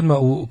 setim se odmah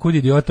u Kud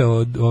idiota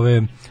od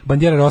ove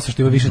bandjere Rosa,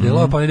 što ima više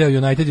delova, pa ne deo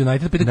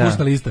United, pa ide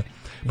kursna lista.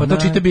 Pa to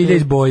čita bilje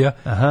iz boja.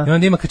 I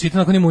onda ima, kad čita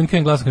nakon ima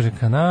unjkavim glasom, kaže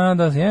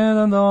Kanada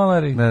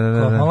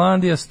 $1,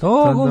 Holandija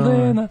 100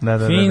 goldena,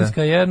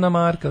 Finska 1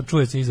 marka,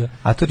 čuje se iza.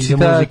 A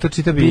to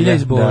čita bilje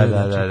iz boja.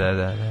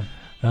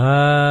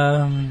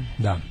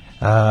 Da.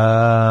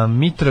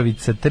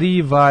 Mitrovica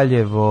 3,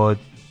 Valjevo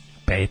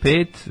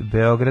 5,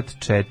 Beograd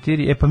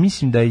 4. Pa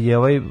mislim da je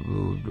ovaj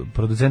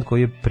producent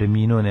koji je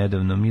preminuo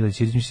nedavno, Mile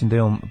Ćirić, mislim da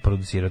je on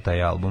producirao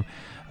taj album.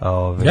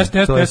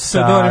 Jeste,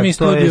 dobro, mi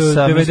studiju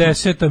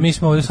 90, mi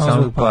smo ovdje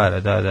samo zbog para.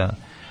 Da.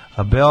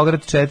 A Beograd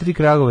 4,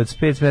 Kragovac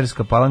 5,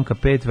 Smederevska Palanka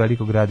 5,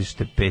 Veliko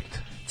Gradište 5.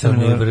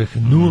 Crni Vrh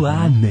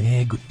 0,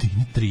 Negotin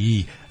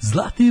 3,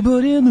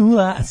 Zlatibor je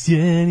 0,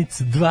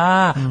 Sjenica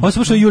 2. Ovo se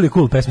pošto je Julije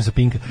Cool, pesme sa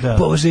Pinka.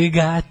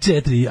 Požega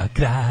 4, a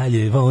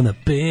Kraljevo na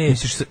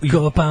 5.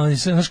 Kopaonik,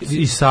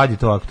 i sad je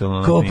to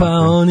aktualno.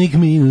 Kopaonik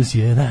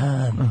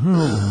 -1.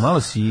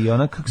 Malo si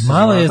ona, kako se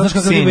malo je, znaš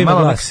kakav riba ima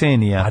glas.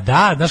 Ksenija. A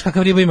da, znaš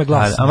kakav riba ima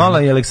glas. A malo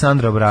je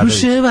Aleksandra Obradović.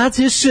 Kruševac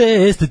je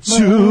 6,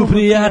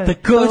 Ćuprija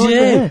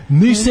takođe,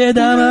 Niš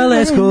 7,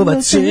 Leskovac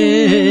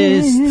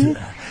 6.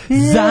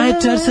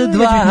 Zaječar sa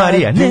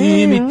 2,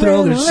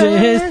 Dimitrograd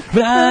 6,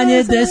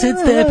 Vranje 10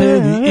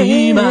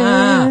 stepeni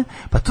ima.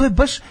 Pa to je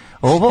baš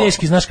ovo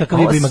teški, znaš kakav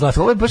riba ima glas.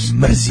 Ovo je baš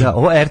mrzio.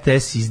 Ovo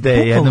RTS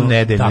izdaje jednom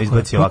nedeljno,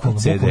 izbaci ovakav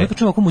CD. Neko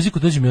čujem ovakvu muziku,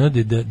 dođe mi ono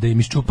da im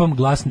iščupam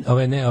glas,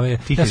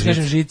 ja se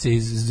kažem žice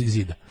iz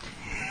zida.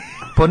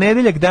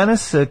 Ponedeljak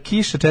danas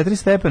kiša 4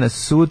 stepena,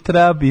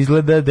 sutra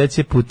izgleda da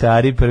će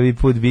putari prvi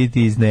put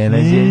biti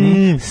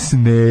iznenađeni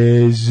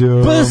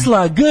snežom.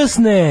 Bsla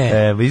gsne!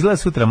 Evo, izgleda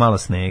sutra malo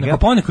snega. Neko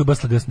poneko je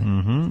bsla gsne.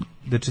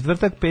 Da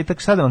četvrtak,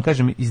 petak, sada vam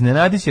kažem,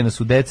 iznenadit će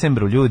nas u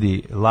decembru,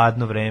 ljudi,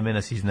 ladno vreme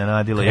nas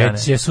iznenadilo.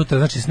 Kreće sutra,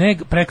 znači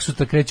sneg, prek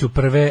sutra kreću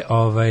prve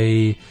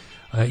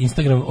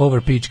Instagram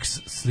overpitch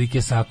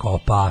slike sa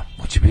kopa.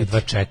 Hoće biti. Jedva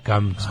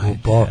čekam,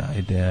 skupo.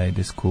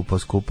 Ajde,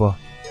 skupo.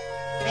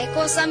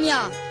 Rekao sam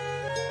ja.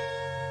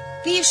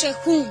 Piše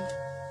hum,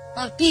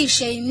 a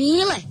piše i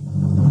Mile.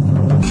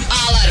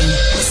 Alarm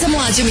sa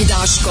Mlađom i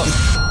Daškom.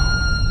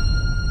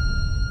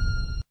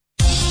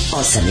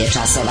 8 je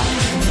časova.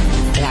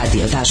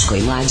 Radio Daško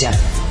i Mlađa.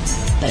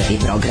 Prvi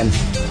program.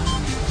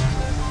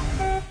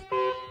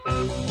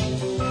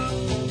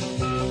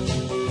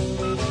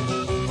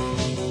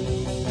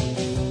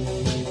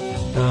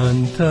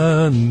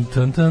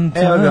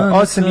 Evo ga,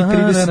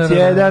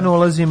 8:31,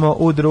 ulazimo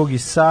u drugi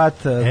sat.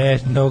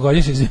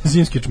 Novogodišnje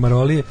zimske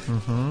čmarolije.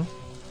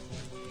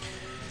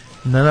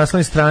 Na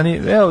naslovnoj strani,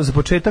 evo, za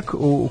početak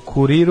u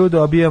Kuriru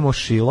dobijamo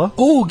šilo.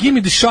 Give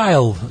me the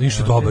šile.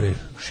 Ništa dobro je.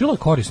 Šilo je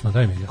korisno,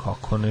 daj mi ga.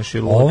 Kako ne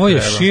šilo? Ovo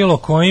je šilo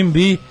kojim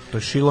bi... To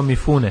je šilo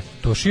Mifune.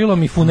 To šilo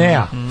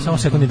Mifunea. Samo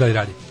sekundi da li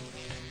radi.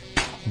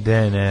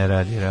 Ne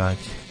radi.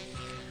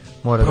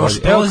 Mora radi.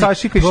 Evo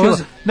kašika i šilo.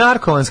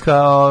 Narkovanska,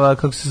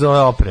 kako se zove,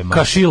 oprema.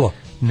 Kašilo.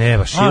 Ne,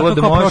 baš šilo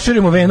da možeš...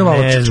 proširimo venu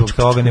malo. Ne, zbog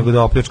toga, nego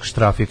da opljačkaš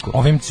trafiku.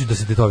 Ovim ću da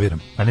se tetoviram.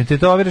 A ne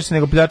tetoviraš se,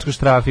 nego pljačkaš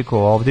trafiku.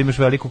 Ovdje imaš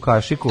veliku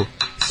kašiku.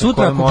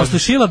 Sutra, ako posle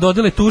šila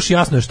dodele tuš,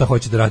 jasno je šta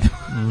hoće da radimo.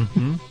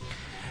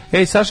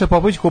 Ej, Saša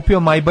Popović kupio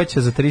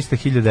Majbaća za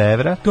 300.000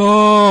 evra.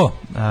 To!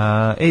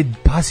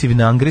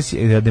 Pasivna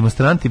agresija,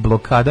 demonstranti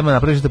blokadama,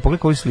 napraviš da pogledaj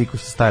koju sliku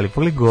su stavili,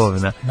 pogledaj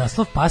govna.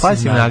 Naslov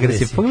pasivna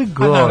agresija, pogledaj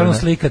govna. A naravno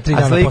slika 3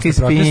 dana slika posle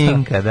protesta.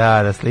 Pinka,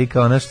 da,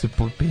 slika ona što je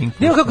Pink.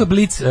 Nijemo kako je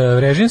Blic,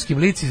 režimski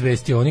Blic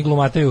izvestio, oni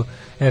glumataju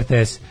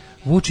RTS.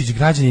 Vučić,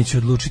 građani će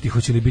odlučiti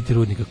hoće li biti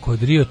rudnika.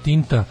 Kod Rio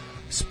Tinta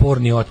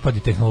sporni otpad i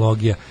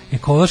tehnologija,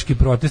 ekološki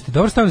protesti.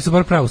 Dobro, stavili su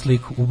bar pravu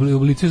sliku. U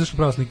Blicu je izašla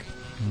prava slika.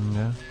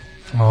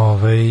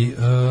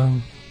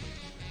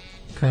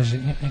 Kaže,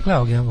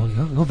 gledao ga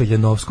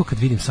Veljanovsko kad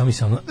vidim samo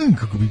se ono,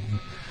 kako bi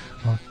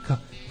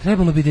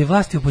trebalo bi da je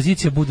vlast i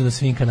opozicija budu na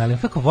svim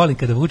kanalima. Kako volim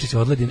kada Vučić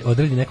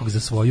odredi nekog za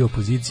svoju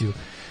opoziciju.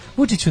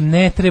 Vučiću,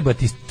 ne treba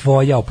ti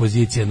tvoja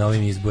opozicija na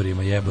ovim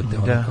izborima, jebote,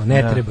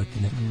 ne treba ti.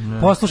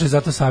 Poslušaj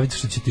zato savjet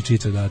što će ti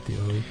Čiča dati.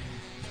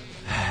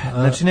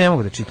 Znači ne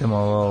mogu da čitam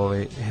ovo,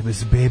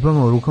 s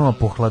bebama u rukama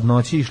po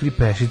hladnoći išli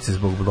pešice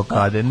zbog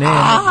blokade. Ne.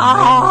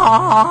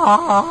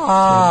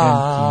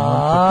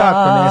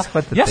 Tako ne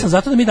shvatate. Ja sam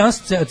zato da mi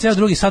danas ceo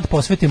drugi sat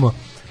posvetimo,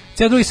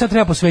 ceo drugi sat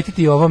treba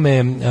posvetiti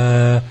ovome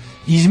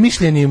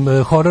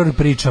izmišljenim horor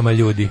pričama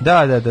ljudi.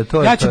 Da,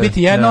 to je. Ja ću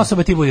biti jedna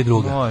osoba, ti budi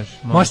druga.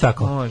 Može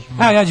tako?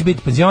 Ja ću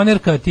biti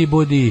penzionerka, ti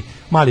budi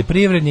mali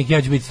privrednik,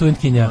 ja ću biti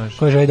studentkinja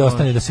koja želi da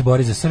ostane da se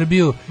bori za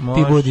Srbiju,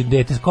 ti budi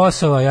dete s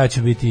Kosova, ja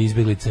ću biti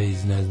izbjeglica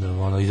iz, ne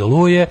znam, iz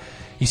Oluje.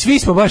 I svi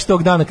smo baš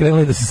tog dana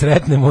krenuli da se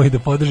sretnemo i da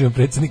podržimo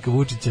predsjednika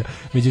Vučića,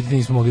 međutim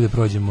nismo mogli da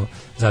prođemo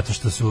zato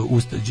što su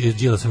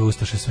Đilasove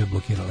ustaše sve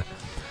blokirale.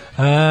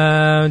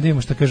 Da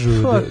imamo šta kažu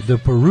The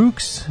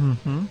Perukes.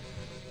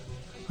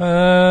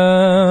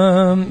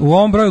 U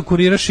ovom broju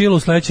Kurira šilo u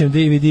sledećem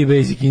DVD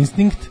Basic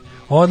Instinct.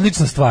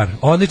 Odlična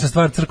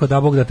stvar, crko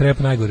da Bog da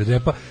trepa, najgore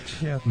trepa.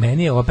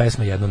 Meni je ova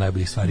pesma jedna od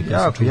najboljih stvari koja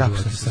sam čuo.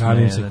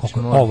 Sravim se koliko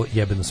ovo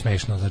jebeno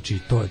smešno, znači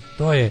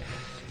to je.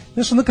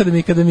 Znaš, ono kada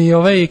mi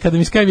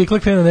Sky Vikla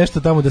krene nešto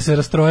tamo da se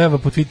rastrojava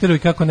po Twitteru i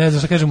kako ne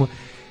znaš, kažem mu,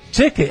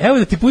 čekaj, evo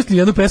da ti pustim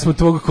jednu pesmu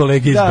tvog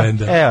kolege iz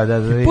benda. Evo da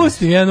vidiš.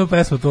 Pustim jednu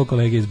pesmu tvog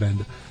kolege iz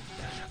benda.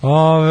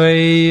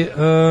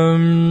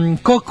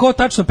 Ko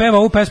tačno peva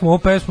ovu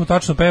pesmu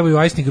tačno pevaju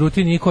Ajsni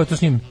Grutin i ko je to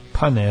s njim?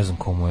 Pa ne znam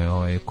komu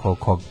je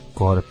ko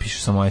gore piše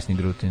samo Ajsni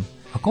Grutin.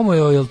 A komu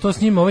je to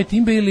s njim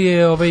Timbe ili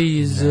je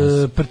iz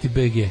Prti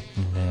BG?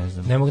 Ne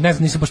znam,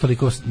 nisam baš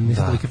toliko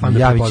fan da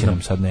javit će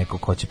nam sad neko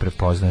ko će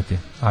prepoznati,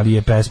 ali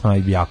je pesma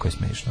jako je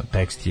smešna,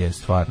 tekst je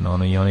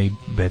stvarno i onaj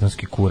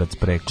betonski kurac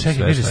preko.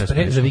 Čekaj,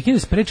 za vikend je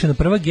sprečena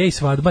prva gej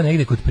svadba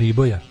negde kod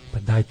Priboja. Pa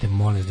dajte,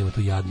 molim, da ima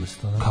tu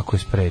jadnost. Kako je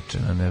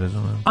sprečena, ne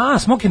razumem.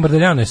 Smoki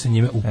Mrdeljano je sa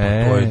njime,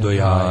 to je do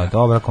jaja.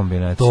 Dobra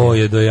kombinacija. To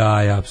je do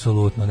jaja,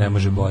 apsolutno, ne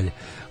može bolje.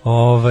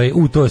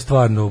 To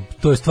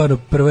je stvarno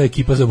prva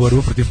ekipa za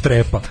borbu protiv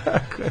trepa.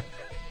 Tako je.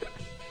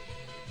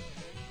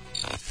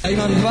 Ja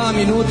imam 2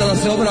 minuta da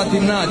se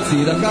obratim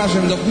naciji, da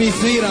kažem dok mi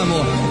sviramo,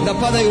 da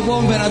padaju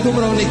bombe na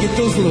Dubrovnik i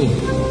Tuzlu.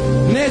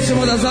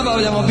 Nećemo da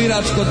zabavljamo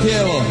biračko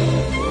tijelo.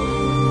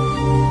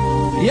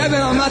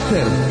 Jebeno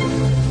mater!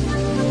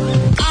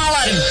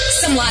 Alarm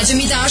sa Mlađom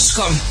i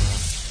Daškom.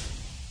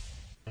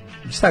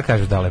 Šta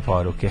kažu dale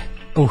poruke?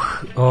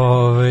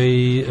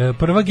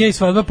 Prva gej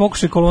svadba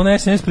pokušaj kolona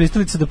SNS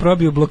pristalica da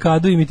probiju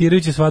blokadu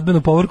imitirajući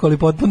svadbenu povorku, ali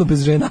potpuno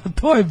bez žena.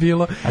 To je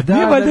bilo.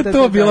 Nije valjda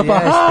to bilo,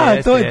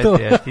 to je to.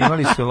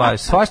 Imali su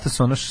svašta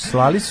su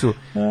slali su.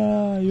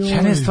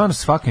 Ja ne stvarno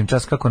svakim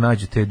čas kako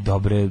nađu te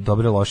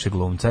dobre loše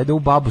glumce. Ajde u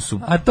babu su.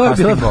 A to je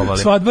bila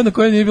svadba na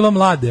kojoj nije bila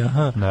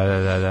Mladja.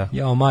 Da.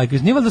 Jao majko,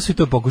 nije valjda su i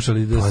to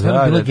pokušali da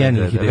stvarno bilo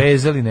genijalnih ideja.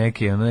 Vezali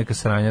neka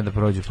sranja da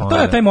prođu.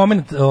 To je taj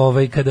moment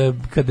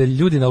kada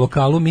ljudi na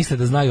lokalu misle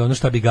da znaju ono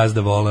šta bi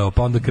gazda voleo,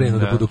 pa onda krenu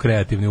da budu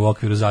kreativni u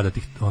okviru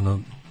zadatih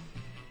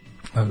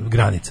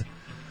granica.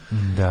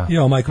 Da.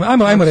 Jo, majko,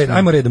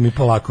 ajmo redom i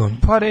polako.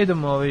 Pa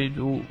redom,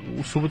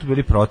 u subotu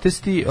bili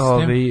protesti,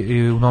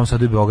 u Novom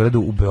Sadu i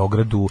u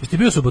Beogradu. Jeste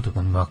bio u subotu?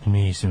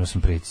 Nisam, ja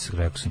sam pritisak,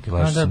 rekao sam ti,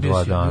 ležao sam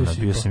 2 dana,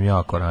 bio sam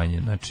jako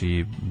ranjen,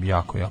 znači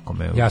jako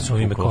me...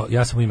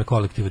 Ja sam u ime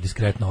kolektiva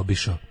diskretno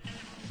obišao.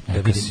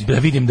 Da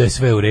vidim da je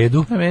sve u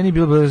redu. Meni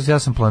bilo, ja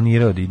sam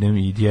planirao da idem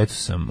i djecu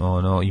sam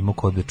imao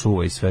kod da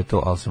čuva i sve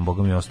to, ali sam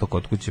boga mi ostao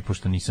kod kuće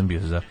pošto nisam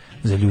bio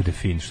za ljude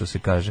fin, što se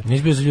kaže.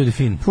 Nisi bio za ljude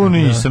fin?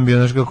 Nisam bio,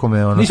 znaš kako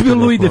me nisi bio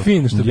Louis de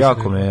fin, što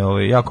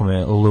jako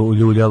me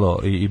ljuljalo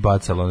i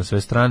bacalo na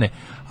sve strane,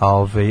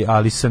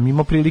 ali sam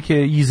imao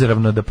prilike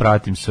izravno da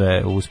pratim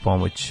sve uz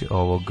pomoć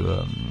ovog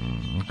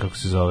kako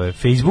se zove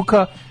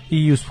Facebooka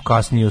i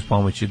kasnije uz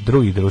pomoć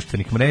drugih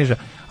društvenih mreža,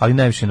 ali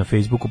najviše na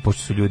Facebooku,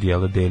 pošto su ljudi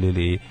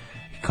delili i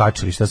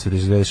kačili šta se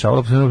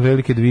dešavalo, posebno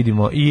prilike da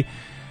vidimo i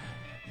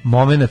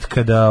moment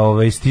kada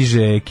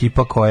stiže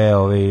ekipa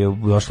koja je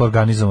došla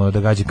organizovano da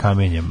gađa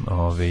kamenjem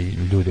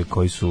ljude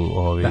koji su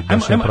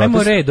došli na protest.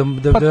 Ajmo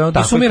redom,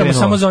 da sumiramo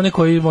samo za one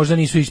koji možda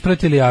nisu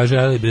ispratili, a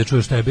želeli bi da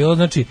čuju šta je bilo.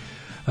 Znači,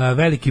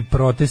 veliki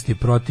protesti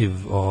protiv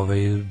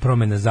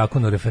promene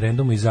zakona o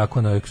referendumu i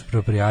zakona o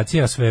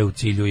eksproprijaciji, a sve u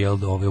cilju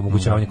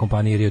omogućavanja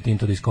kompanije Rio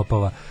Tinto da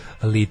iskopava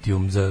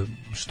litijum za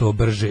što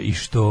brže i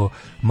što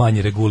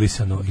manje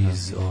regulisano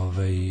iz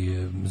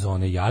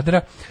zone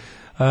Jadra.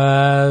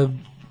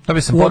 To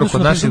bi sam poruku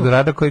od našeg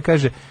dorada koji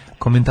kaže,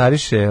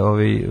 komentariše,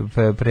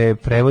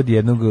 prevodi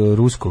jednog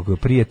ruskog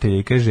prijatelja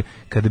i kaže,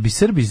 kada bi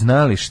Srbi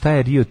znali šta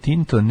je Rio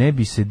Tinto, ne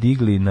bi se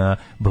digli na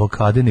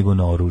blokade nego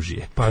na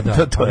oružje. Pa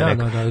da, to je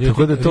da.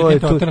 Tako da to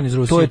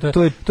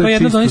je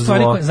jedna od onih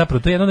stvari, zapravo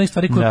to je jedna od onih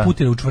stvari koje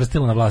Putin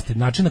učvrstilo na vlasti.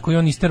 Način na koji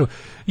on isteru,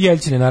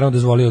 Jeljcin je naravno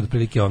dozvolio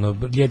otprilike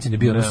Jeljcin je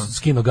bio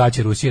skino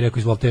gaće Rusije, rekao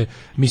izvolite,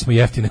 mi smo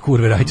jeftine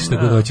kurve, radite šta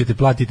god hoćete,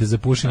 platite za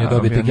pušenje,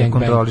 dobijete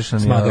gangbang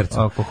s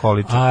magarcem.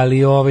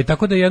 Ali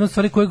tako da je jedna od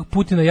stvari koje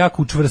Putina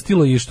jako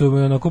učvrstilo i što je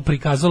onako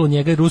prikazalo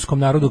njega i ruskom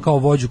narodu kao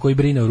vođu koji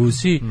brine o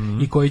Rusiji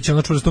i koji će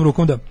čvrstom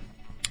rukom da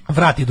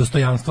vrati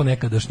dostojanstvo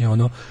nekadašnje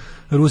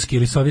ruske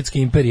ili sovjetske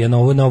imperije na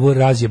ovu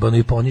razjebanu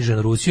i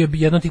poniženu Rusiju.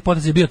 Jedan od tih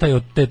poteza je bio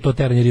to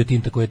teranje Rio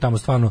Tinta koji je tamo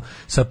stvarno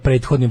sa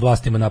prethodnim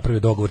vlastima napravio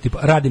dogovor, tipa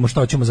radimo šta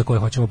hoćemo, za koje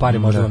hoćemo pare,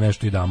 možda vam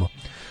nešto i damo.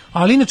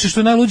 Ali inače što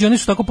je najluđe, oni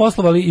su tako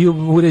poslovali i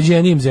u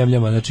uređenijim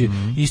zemljama. Znači,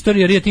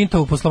 istorija Rio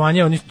Tintovog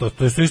poslovanja, oni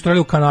to su istorili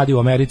u Kanadi, u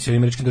Americi, u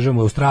američkim državama,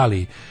 u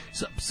Australiji.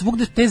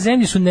 Svugde te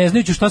zemlje su, ne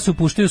znajući šta se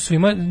upuštaju,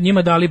 svima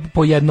njima dali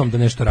po jednom da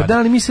nešto radi. Pa da,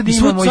 ali mi sad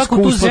imamo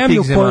iskustvo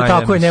tih zemalja.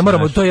 Tako je, ne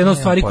moramo, to je jedna od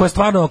stvari koja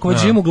stvarno, ako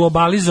živimo u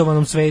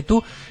globalizovanom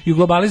svetu i u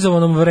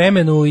globalizovanom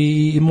vremenu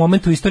i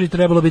momentu u istoriji,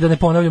 trebalo bi da ne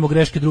ponavljamo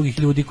greške drugih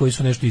ljudi koji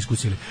su nešto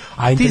iskusili.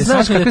 A ti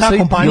znaš kakve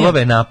su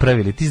dilove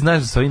napravili, ti znaš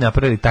da su oni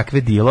napravili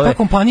takve dilove.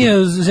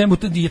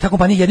 Ta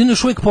kompanija jedino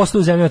još uvijek postoji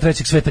u zemljama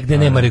trećeg sveta gde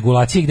nema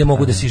regulacije, gde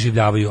mogu da se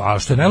iživljavaju, a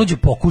što je najluđe,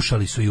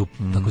 pokušali su i u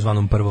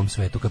takozvanom prvom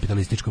svetu,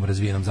 kapitalističkom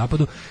razvijenom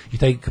zapadu, i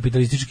taj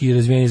kapitalistički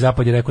razvijeni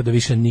zapad je rekao da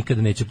više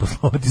nikada neće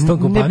poslovati s tom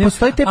kompanijom. Ne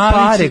postoje te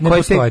pare,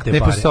 ne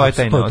postoje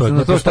taj novac,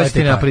 na to što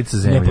ste napraviti sa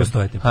zemljom. Ne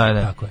postoje te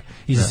pare, tako je.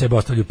 Iza sebe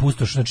ostavljaju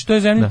pustoš. Znači to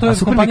je zemlja, to je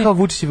kompanija kao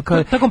Vučićev,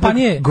 kao ta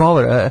kompanija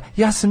govor.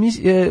 Ja sam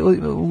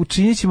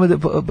učinjećemo da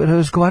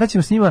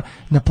razgovaraćemo s njima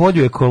na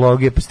polju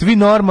ekologije. Pa ste vi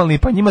normalni,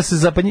 pa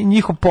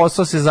njihov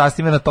posao se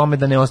zasniva na tome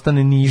da ne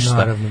ostane ništa.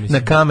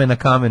 Naravno, na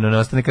kamenu ne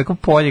ostane kako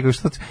polje,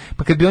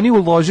 pa kad bi oni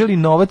uložili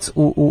novac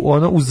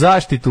u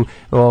zaštitu,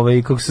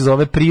 kako se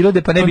zove,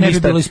 prirode, pa ne bi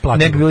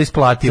bilo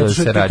isplativo da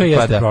se radi. To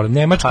je problem.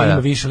 Nemačka ima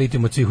više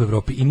litijuma od svih u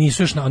Evropi i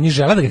nisu još, oni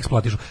žele da ga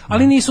eksploatišu,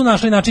 ali nisu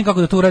našli način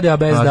kako da to urade, a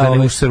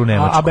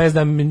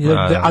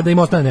da im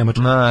ostane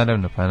Nemačka.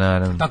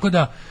 Naravno. Tako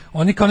da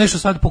oni kao nešto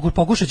sad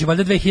pokušaće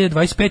valjda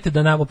 2025.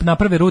 da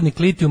naprave rudnik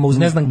litijuma uz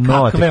ne znam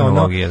kakve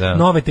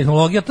nove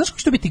tehnologije. Znaš kako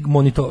će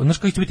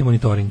biti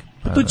monitoring?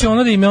 Pa tu će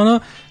da im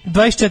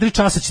 24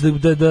 časa će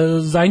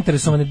da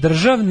zainteresovane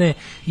državne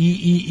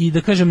i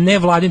da kažem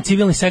nevladin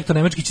civilni sektor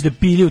nemački će da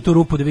pilje u tu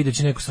rupu da vidi da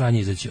će neko sranje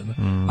izaći.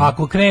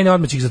 Ako krene,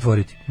 odmah će ih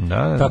zatvoriti.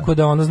 Tako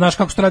da znaš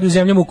kako se radi u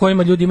zemljama u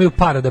kojima ljudi imaju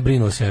para da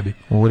brinu o sebi.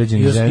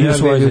 Uređeni zemlje,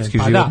 ljudski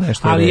život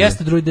nešto. Ali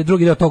jeste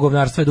drugi deo tog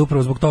govnarstva je da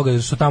upravo zbog toga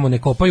što tamo ne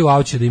kopaju, a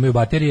hoće da imaju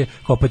baterije,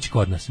 kopaće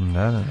kod nas.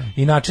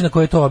 I način na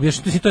koji je to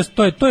objašnjeno,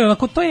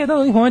 to je jedan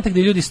od onih momenta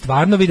gdje ljudi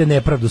stvarno vide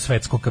nepravdu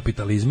svetskog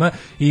kapitalizma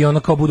i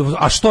kao budu,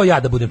 a što ja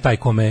da budem taj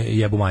kome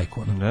jebu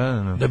majku?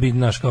 Da bi,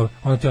 znaš, kao,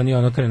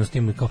 oni krenu s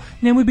tim, kao,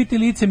 nemoj biti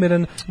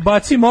licemeran,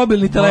 baci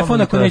mobilni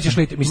telefon ako nećeš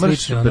liti.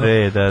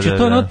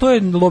 To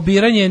je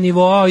lobiranje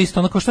nivoa,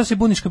 isto, kao šta se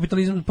buniš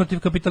protiv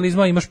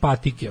kapitalizma, imaš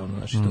patike,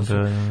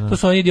 to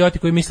su oni idioti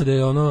koji misle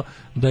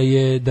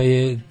da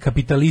je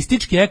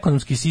kapitalistički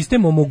ekonomski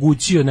sistem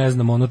omogućio, ne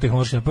znam,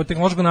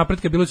 tehnološkog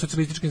napretka bilo je u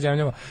socijalističkim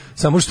zemljama,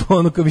 samo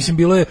što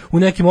bilo je u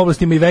nekim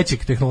oblastima i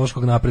većeg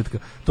tehnološkog napretka.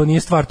 To nije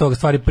stvar toga,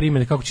 stvar je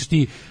primjene,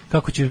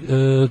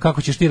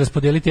 kako ćeš ti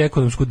raspodeliti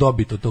ekonomsku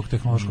dobit od tog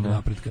tehnološkog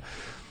napretka.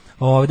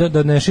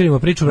 Da ne širimo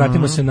priču,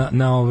 vratimo se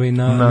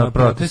na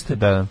proteste.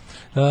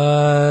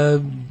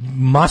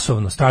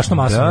 Masovno, strašno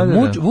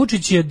masovno.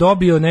 Vučić je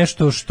dobio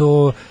nešto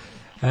što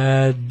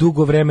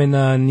dugo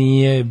vremena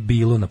nije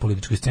bilo na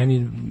političkoj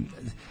sceni.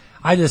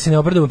 Ajde da se ne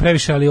obradujemo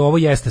previše, ali ovo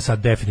jeste sad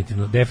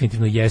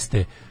definitivno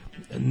jeste,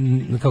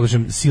 kako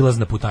kažem,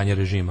 silazna putanja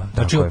režima.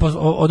 Znači,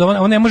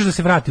 on ne može da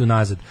se vrati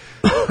unazad.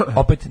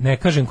 Opet, ne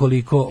kažem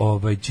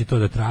koliko će to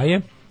da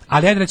traje,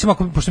 ali ajde recimo,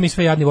 pošto mi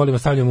sve jadni volimo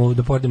stavljamo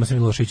da poredimo sa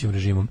Miloševićevim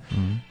režimom.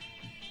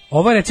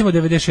 Ovo je recimo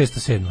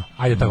 96-7.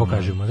 Ajde tako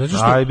kažemo. Zato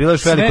što je bilo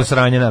još veliko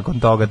sranje nakon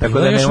toga, tako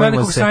da ne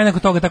možemo se. Sranje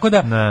nakon toga, tako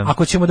da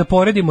ako ćemo da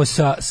poredimo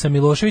sa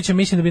Miloševićem,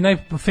 mislim da bi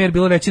najfair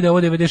bilo reći da je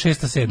ovo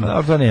 96-7.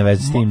 No, to nije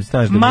veze s tim,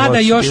 znaš da mada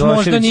još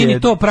možda nije ni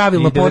to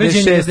pravilno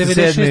poređenje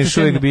 96-7 još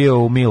uvijek bio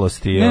u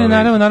milosti. Ne,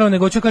 naravno,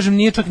 nego ću kažem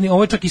nije čak ni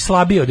ovo je čak i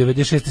slabije od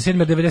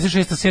 96-7,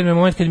 96-7 je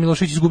moment kad je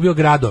Milošević izgubio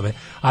gradove,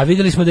 a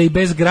videli smo da i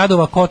bez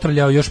gradova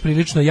kotrljao još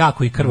prilično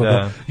jako i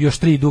krvavo, još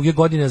 3 duge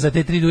godine, za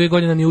te 3 duge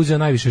godine nam je uzeo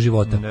najviše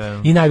života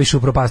i najviše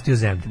upropastio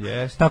zemlju.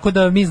 Tako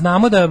da mi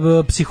znamo da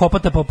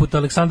psihopata poput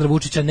Aleksandra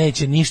Vučića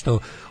neće ništa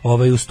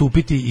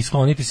ustupiti i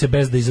skloniti se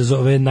bez da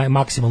izazove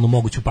maksimalnu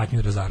moguću patnju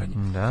i razaranje.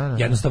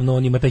 Jednostavno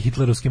on ima taj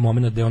hitlerovski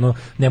moment da ono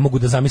ne mogu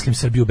da zamislim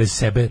Srbiju bez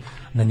sebe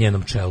na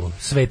njenom čelu.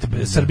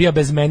 Srbija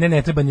bez mene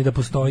ne treba ni da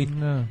postoji.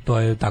 To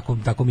je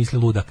tako misli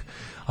ludak.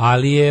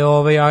 Ali je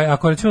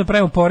ako recimo da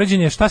pravimo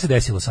poređenje, šta se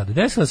desilo sada?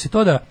 Desilo se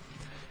to da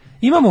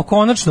imamo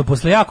konačno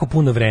posle jako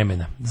puno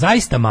vremena,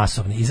 zaista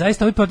masovni i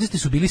zaista ovi protesti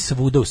su bili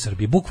svuda u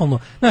Srbiji. Bukvalno,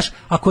 znaš,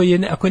 ako je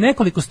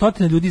nekoliko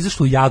stotina ljudi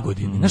izašlo u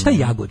Jagodini. Znaš šta je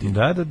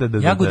Jagodina? Da.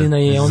 Jagodina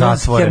je ona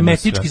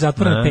hermetički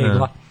zatvorena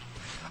pegla.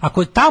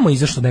 Ako je tamo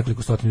izašlo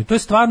nekoliko stotina, to je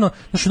stvarno,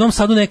 znači u Novom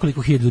Sadu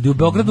nekoliko hiljada ljudi, u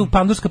Beogradu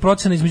pandurska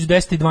procena između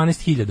 10 i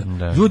 12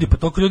 hiljada. Ljudi, pa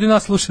toliko ljudi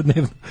nas sluša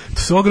dnevno.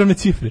 To su ogromne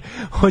cifre.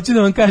 Hoću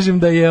da vam kažem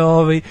da je,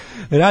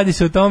 radi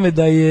se o tome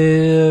da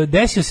je,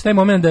 desio se taj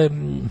moment da je,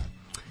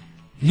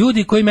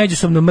 ljudi koji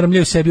međusobno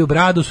mrmljaju sebi u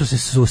bradu su se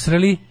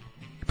susreli,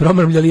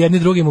 promrmljali jedni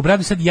drugim u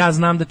bradu i sad ja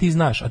znam da ti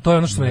znaš, a to je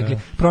ono što smo rekli,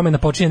 promjena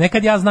počinje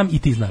nekad ja znam i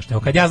ti znaš, evo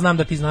kad ja znam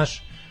da ti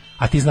znaš,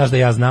 a ti znaš da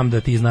ja znam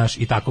da ti znaš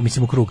i tako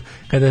mislim u krug.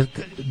 Kada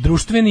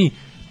društveni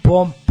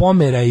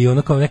pomera i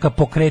ono kao neka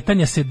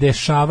pokretanja se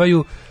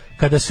dešavaju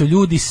kada su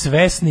ljudi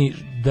svesni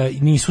da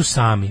nisu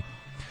sami.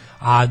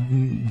 A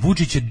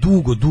Vučić je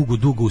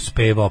dugo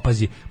uspevao,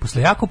 pazi,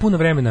 posle jako puno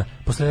vremena,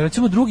 posle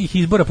recimo drugih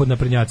izbora pod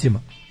naprednjacima,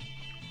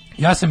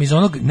 ja sam iz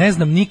onog, ne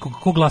znam nikog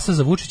ko glasa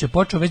za Vučića,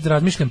 počeo već da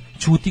razmišljam,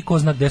 ćuti ko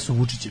zna gde su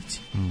Vučićevci.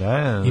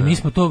 I mi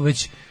smo to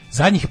već,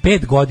 zadnjih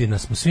 5 godina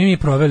smo svi mi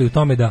proveli u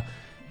tome da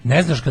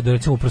ne znaš kada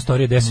recimo u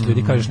prostorije 10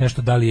 ljudi kažeš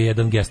nešto da li je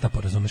jedan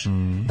gestapo, razumeš,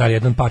 da li je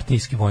jedan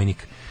partijski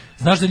vojnik.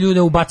 Znaš da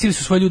ljude, ubacili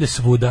su svoje ljude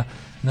svuda.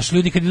 Znaš,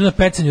 ljudi kad idu na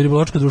pecanje u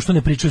riboločko društvo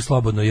ne pričaju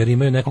slobodno, jer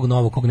imaju nekog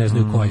novog kog ne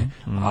znaju ko je.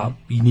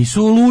 I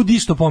nisu ludi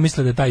što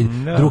pomisle da je taj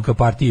druga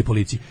partija i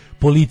policija.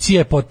 Policija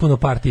je potpuno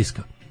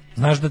partijska.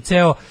 Znaš da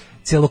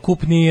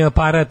celokupni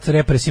aparat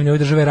represivne ove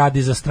države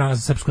radi za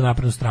Srpsku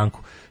naprednu stranku.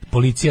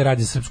 Policija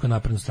radi za Srpsku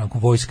naprednu stranku,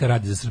 vojska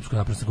radi za Srpsku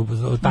naprednu stranku,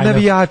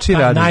 navijači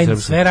radi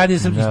za sve radi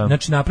za Srpsku.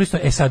 Znači naprosto,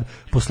 sad,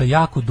 posle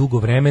jako dugo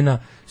vremena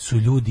su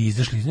ljudi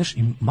izašli, znaš,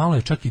 i malo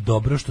je čak i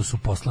dobro što su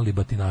poslali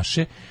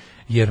batinaše,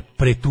 jer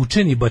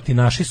pretučeni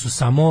batinaši su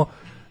samo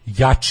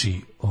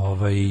jači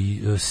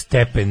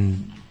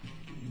stepen,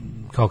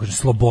 kao kaže,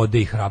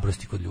 slobode i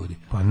hrabrosti kod ljudi.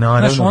 Pa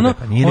naravno, znaš,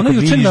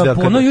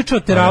 ono juče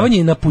oteravanje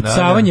i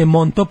napucavanje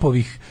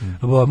Montopovih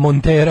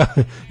montera,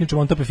 inače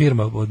Montop je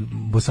firma od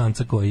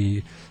Bosanca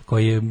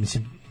koji je,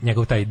 mislim,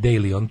 njegov taj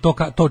daily,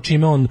 to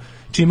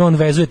čime on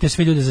vezuje te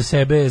sve ljude za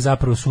sebe,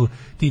 zapravo su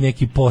ti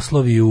neki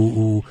poslovi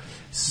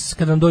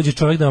kada vam dođe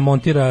čovjek da vam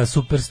montira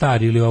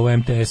Superstar ili ovo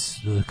MTS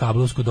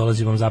kablovsko,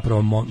 dolazi vam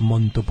zapravo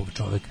Montopov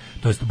čovjek,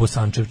 to jest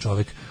Bosančev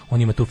čovjek.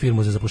 On ima tu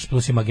firmu za zapošljavanje,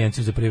 plus ima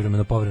agenciju za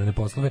privremeno povremene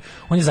poslove.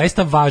 On je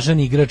zaista važan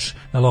igrač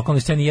na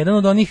lokalnoj sceni, jedan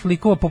od onih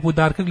likova poput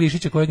Darka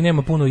Glišića kojeg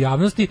nema puno u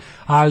javnosti,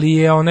 ali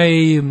je onaj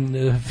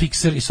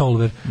fixer i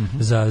solver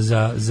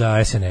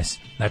za SNS.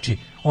 Znači,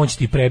 on će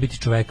ti prebiti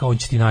čoveka, on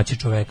će ti naći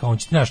čoveka, on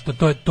će ti, znaš,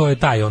 to je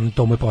taj,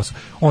 to mu je posao.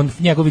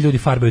 Njegovi ljudi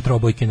farbaju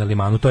trobojke na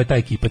limanu, to je ta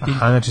ekipa.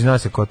 Znači, zna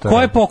se ko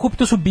to je pokup,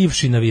 to su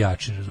bivši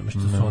navijači, razumiješ, to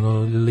su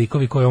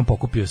likovi koje on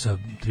pokupio sa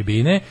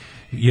tribine,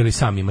 ili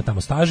sam ima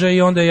tamo staža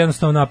i onda je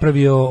jednostavno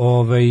napravio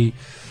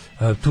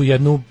tu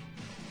jednu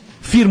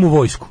firmu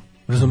vojsku,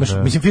 razumiješ,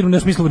 mislim firmu ne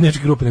u smislu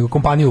vodničke grupe, nego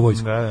kompaniju u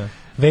vojsku.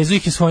 Vezu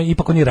ih je svoje,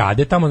 ipak oni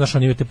rade tamo, znaš,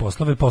 oni imaju te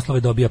poslove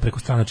dobija preko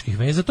stranačkih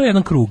veza, to je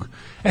jedan krug.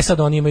 Sad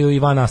oni imaju i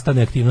van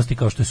nastavne aktivnosti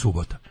kao što je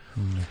subota.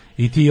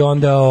 I ti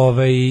onda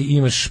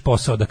imaš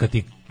posao da kad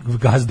ti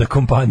gazda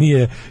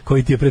kompanije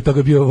koji ti je pre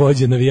toga bio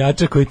vođa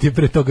navijača, koji ti je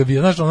pre toga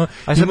bio, znaš,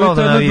 imaju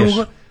to jedno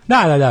drugo.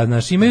 Da,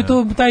 znaš, imaju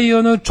to taj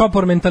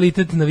čopor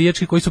mentalitet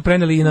navijački koji su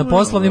preneli i na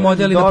poslovni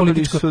model i na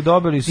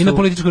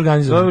političko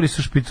organizovanje. Dobili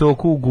su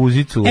špicoku u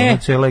guzicu,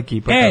 cijela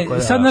ekipa.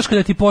 Sad, znaš,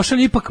 kada ti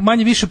pošalju ipak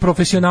manje više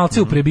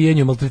profesionalce u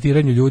prebijenju,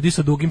 maltretiranju ljudi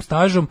sa dugim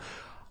stažom,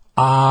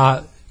 a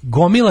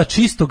gomila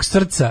čistog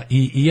srca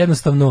i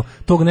jednostavno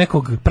tog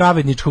nekog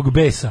pravedničkog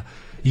besa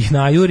ih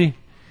najuri.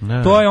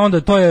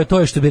 To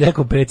je što bi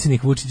rekao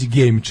predsjednik Vučić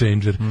game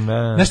changer.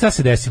 Znaš šta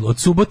se desilo? Od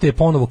subote je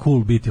ponovo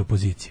cool biti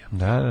opozicija.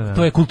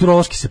 To je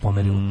kulturološki se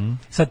pomerilo.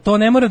 Sad to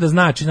ne mora da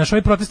znači, znaš,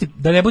 ovi protesti,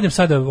 da ne budem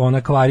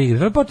sada kvari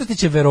igre, ovi protesti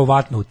će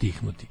verovatno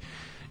utihnuti.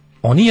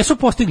 Oni jesu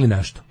postigli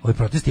nešto. Ovi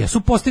protesti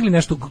jesu postigli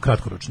nešto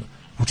kratkoročno.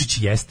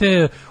 Vučić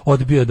jeste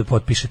odbio da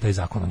potpiše taj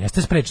zakon, on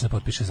jeste sprečen da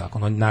potpiše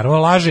zakon. On naravno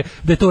laže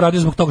da je to uradio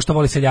zbog toga što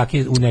voli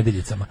seljake u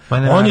Nedeljicama.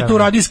 On je to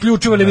uradio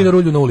isključivo da vidi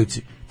rulju na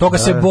ulici. Toga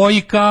se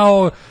boji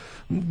kao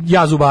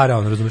ja zubara,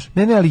 on, razumeš?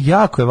 Ne, ali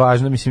jako je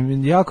važno,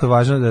 mislim, jako je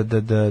važno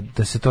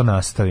da se to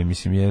nastavi,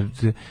 mislim, jer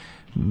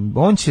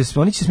oni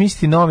će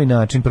smisliti novi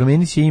način,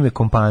 promijenit će ime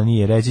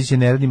kompanije, reći će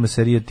ne radimo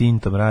sa Rio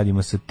Tintom,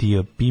 radimo sa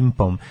Tio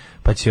Pimpom,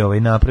 pa će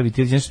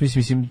napraviti,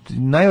 mislim,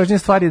 najvažnija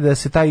stvar je da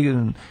se taj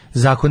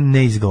zakon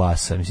ne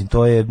izglasa, mislim,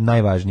 to je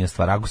najvažnija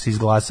stvar, ako se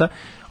izglasa,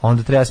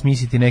 onda treba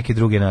smisliti neke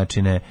druge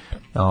načine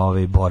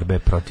borbe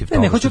protiv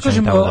toga. Ne, hoću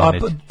kažem,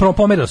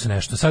 pomerilo se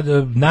nešto. Sad,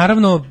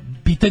 naravno,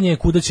 pitanje je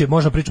kuda će,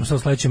 možda pričam sa u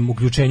sledećem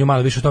uključenju,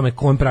 malo više o tome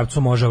kojim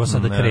pravcu može ovo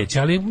sad da kreće,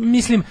 ali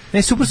mislim...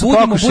 Ne, super su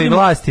pokušaj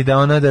vlasti da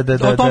ona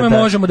o tome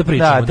možemo da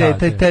pričamo.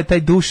 Taj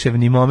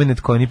duševni moment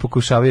koji oni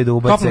pokušavaju da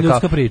ubace.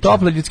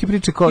 Topla ljudska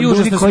priča. I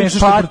užasno smiješno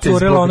što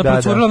procurila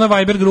ona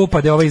Viber grupa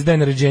gde ovo izdaje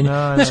naređenje.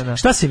 Znaš,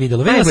 šta se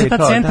videlo?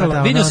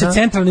 Vidio se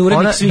centralni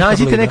urednik svih tabloida.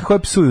 Nađite neke koje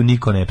psuju,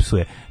 niko ne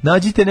psuje.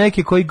 Nađite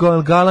neke koji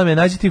galame,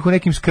 nađite ih u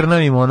nekim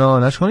skrnavim,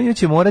 oni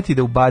će morati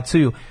da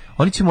ubacuju,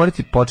 oni će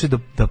morati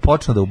da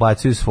počnu da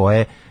ubacuju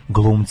svoje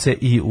glumce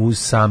i uz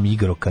sam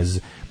igrokaz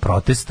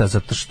protesta,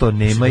 zato što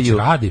nemaju...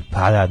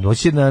 Pa da,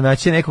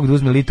 naći nekog da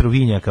uzme litru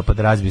vinjaka pa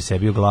da razbije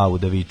sebi u glavu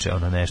da viče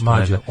nešto.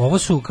 Mađo, ovo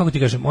su, kako ti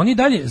kažem, oni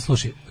dalje,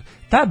 slušaj,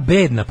 ta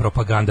bedna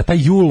propaganda, ta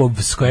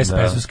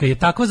julovsko-SPS-ovska je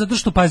takva zato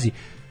što, pazi,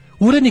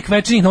 urednik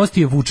Večernjih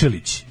novosti je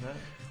Vučelić,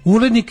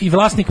 urednik i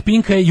vlasnik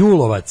Pinka je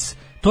Julovac.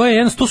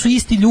 To su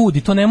isti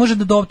ljudi, to ne može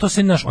da to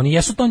se oni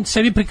jesu to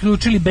sebi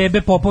priključili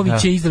Bebe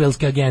Popoviće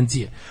izraelske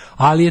agencije.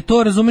 Ali je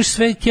to, razumeš,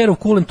 sve kerov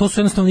kulen, to su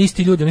jednostavno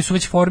isti ljudi, oni su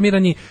već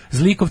formirani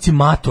zlikovci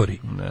matori.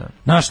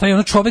 Znaš,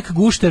 taj čovek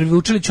Gušter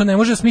Vučelić, on ne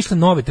može da smišlja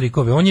nove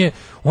trikove.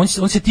 On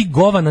se ti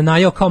govana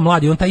najao kao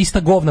mladi, on ta ista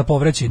govna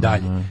povraća i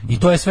dalje. I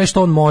to je sve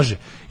što on može.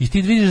 I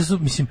ti vidiš da su,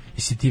 mislim,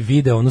 jesi ti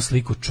video onu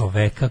sliku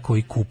čoveka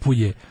koji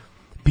kupuje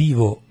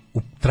pivo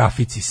u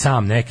trafici,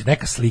 sam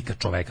neka slika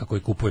čoveka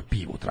koji kupuje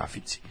pivo u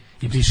trafici.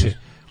 I piše,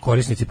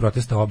 korisnici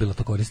protesta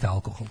obilato koriste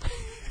alkohol.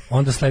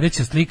 Onda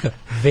sledeća slika,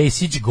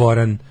 Vesić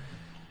Goran.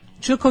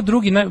 Čeo kao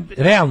drugi,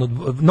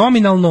 realno,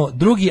 nominalno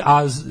drugi,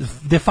 a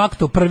de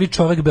facto prvi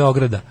čovek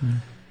Beograda.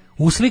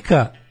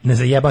 Uslika, ne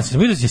zajebam se,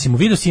 jesi mu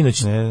vidio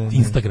sinoć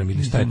Instagram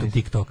ili šta je to,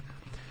 TikTok.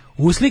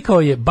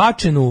 Uslikao je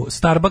bačenu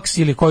Starbucks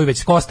ili koju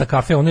već Costa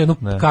kafe, onu jednu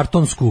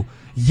kartonsku,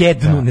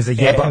 jednu, ne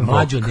zajebam,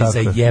 mlađu, ne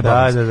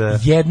zajebam,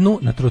 jednu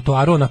na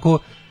trotoaru, onako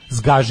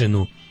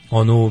zgaženu,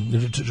 onu,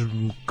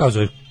 kao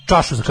zove,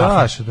 čašu za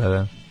kafu.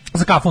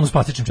 Za kafu, onu s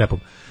plastičnim čepom.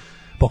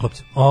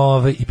 Poklopce.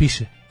 I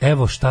piše,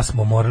 evo šta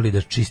smo morali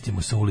da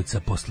čistimo sa ulica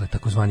posle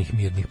takozvanih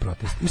mirnih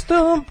protesta. Mislim,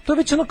 to je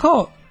već ono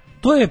kao,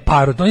 to je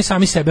parod, oni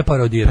sami sebe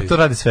parodiraju. Pa to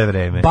radi sve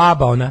vreme.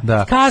 Baba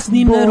ona,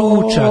 kasnim na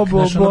ručak,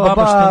 znaš, ono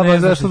baba što ne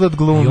zna. Zašto da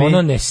odglumi? I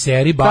ono ne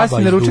seri baba iz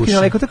duše. Kasnim na ručak i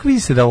naleko tako vidi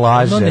se da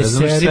laže. Ono ne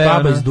seri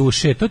baba iz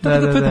duše.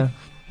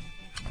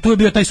 Tu je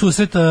bio taj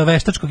susret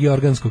veštačkog i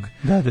organskog.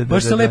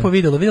 Baš se lepo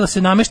videla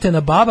se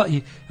nameštena baba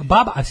i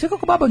baba, a sve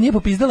kako baba nije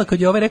popizdala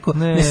kad je ovaj rekao,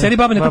 ne seri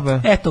baba,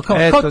 eto, kao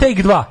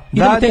take 2.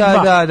 Idemo take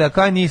 2. Da,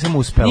 kao nisam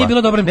uspela. Nije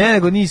bilo dobro. Ne,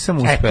 nego nisam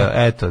uspela.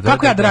 Eto.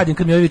 Kako ja da radim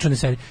kad mi ovaj viču ne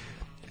seri?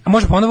 A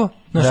može ponovo?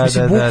 Znaš,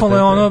 mislim, bukvalno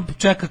je ono,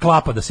 čeka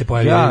klapa da se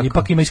pojavi,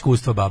 ipak ima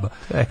iskustva baba.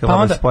 Pa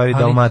onda se pojavi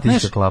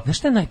dalmatinska klapa. Znaš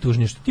šta je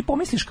najtužnije? Što ti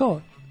pomisliš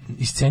kao,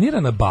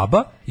 iscenirana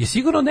baba je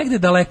sigurno negde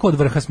daleko od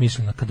vrha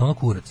smišljena, kad ono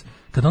kurac.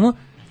 Kad ono,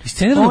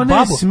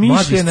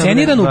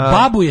 isceniranu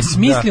babu je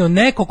smislio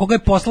neko koga je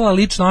poslala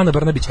lično Ana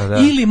Brnabić.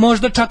 Ili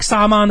možda čak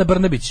sama Ana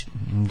Brnabić.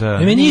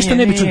 Meni ništa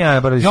ne bi čuo.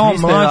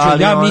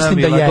 Ja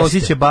mislim da jeste.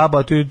 Doći će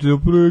baba, ti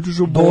pričaš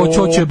o Bobo.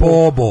 Doći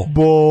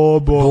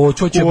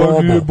će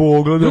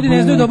Bobo. Ljudi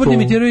ne znaju dobro da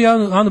imitiraju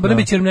Anu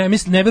Brnabić jer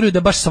ne veruju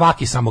da baš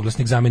svaki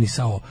samoglasnik zameni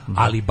sa ovo.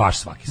 Ali baš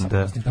svaki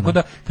samoglasnik. Tako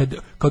da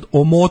kad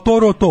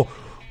omotoro to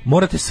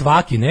morate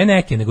svaki, ne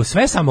neke, nego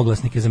sve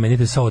samoglasnike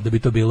zamenite sa ovo da bi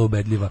to bilo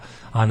ubedljiva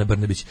Ana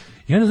Brnabić.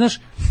 I onda, znaš,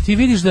 ti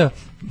vidiš da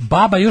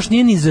baba još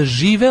nije ni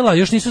zaživela,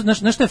 još nisu, znaš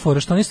šta je fora,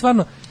 što oni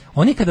stvarno,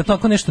 oni kada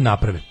tako nešto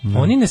naprave,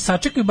 oni ne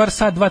sačekaju bar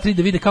sat, 2, 3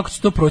 da vide kako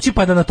će to proći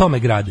pa da na tome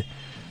grade.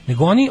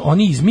 Nego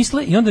oni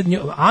izmisle i onda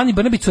Ani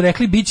Brnabić su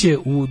rekli biće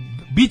u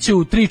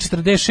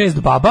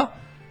 3:46 baba,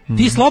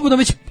 ti slobodno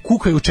već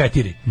kukaju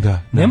 4.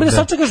 Nema da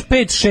sačekaš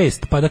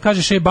 5-6, pa da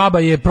kažeš baba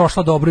je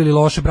prošla dobro ili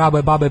loše,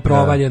 baba je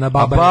provaljena,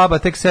 baba. A baba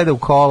tek sede u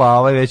kola, a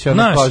ovaj već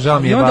ono kao žao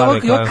mi je babe.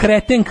 I onda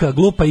kretenka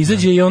glupa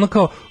izađe i ono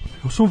kao,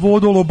 ja sam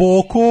vodalo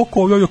boko,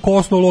 koja je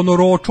kosnolo na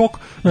ročok,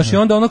 znaš, i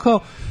onda ono kao,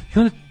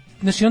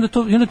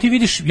 i onda ti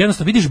vidiš,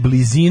 jednostavno vidiš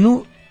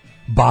blizinu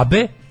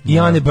babe i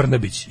Ane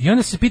Brnabić. I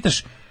onda se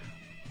pitaš,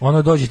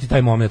 ono dođe ti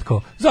taj moment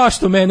kao,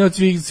 zašto mene od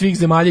svih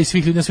zemalja i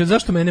svih ljudi na svijetu,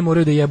 zašto mene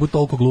moraju da jebu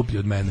toliko gluplji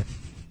od mene?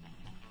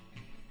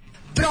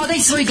 Prodaj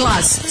svoj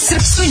glas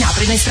Srpskoj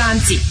naprednoj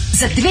stranci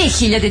za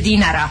 2000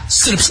 dinara.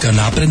 Srpska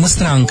napredna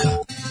stranka.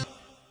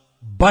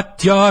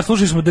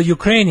 Slušali smo The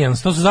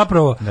Ukrainians, to su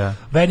zapravo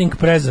Wedding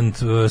Present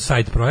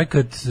site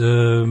projekat,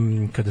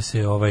 kada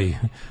se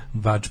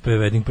Vačpe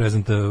Wedding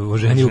Present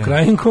oženi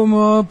Ukrajinkom,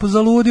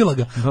 zaludila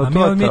ga.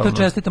 A mi to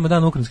čestitamo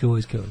dan ukrajinske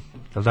vojske.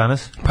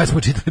 Danas? Pa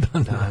smo čitali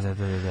dan.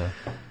 Da.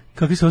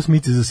 kakvi su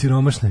osmici za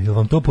siromašne, jel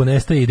vam to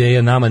ponestaje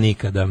ideja, nama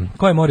nikada.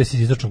 Ko je Moris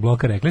iz istočnog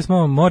bloka, rekli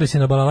smo, Moris je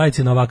na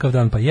balalajci na ovakav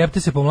dan, pa jebte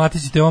se,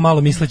 pomlatite ovo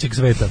malo mislećeg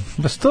sveta.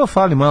 Pa što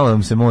fali, malo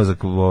nam se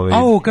mozak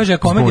kaže,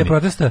 komedija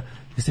protesta,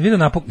 jeste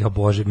vidio ja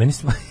bože, meni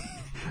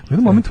u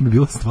jednom momentu mi je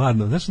bilo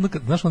stvarno,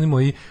 znaš oni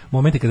moji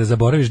momenti kada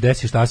zaboraviš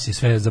desi šta si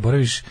sve,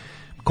 zaboraviš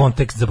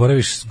kontekst,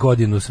 zaboraviš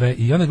godinu, sve,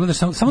 i onda gledaš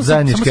samo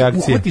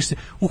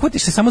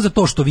uhvatiš se samo za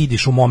to što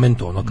vidiš u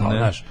momentu, ono kao,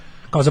 znaš,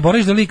 kao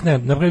zaboraviš da likne,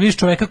 naprimjer, vidiš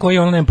čoveka koji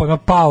je, ono, nema pojma,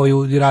 pao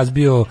i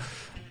razbio,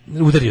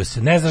 udario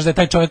se, ne znaš da je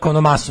taj čovjek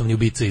ono masovni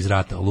ubica iz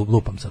rata,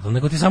 lupam sad,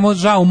 nego ti samo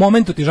žao, u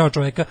momentu ti žao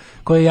čovjeka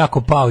koji je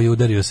jako pao i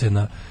udario se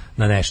na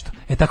nešto.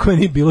 Tako je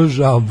nije bilo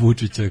žao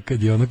Vučića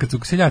kad su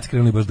seljaci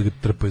krenuli baš da ga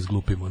trpaju s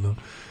glupim, ono.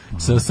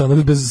 Sa ono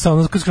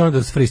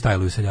da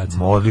freestyluju seljaci.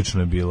 Odlično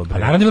je bilo, bre. Pa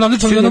naravno je bilo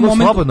odlično u jednom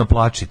momentu. Slobodno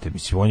plačite,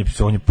 mislim,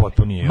 on je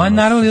potpuno je. Ma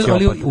naravno,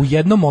 ali u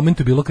jednom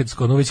momentu bilo kad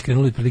su već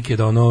krenuli prilike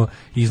da ono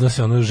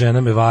iznose, ono,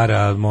 žena me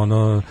vara,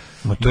 ono...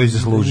 Ma to je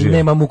zaslužio.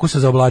 Nemam ukusa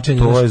za oblačenje.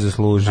 To je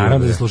zaslužio.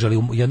 Naravno da zaslužio, ali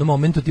u jednom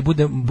momentu ti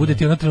bude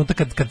ti ono trenutak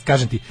kad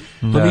kažem ti,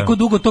 toliko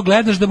dugo to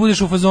gledaš da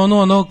budeš u fazonu,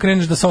 ono,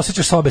 kreneš da se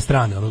osjećaš sa obe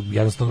strane, ono,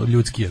 jednostavno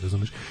ljudski je,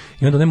 razumeš.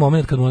 I onda onaj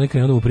moment kad mu on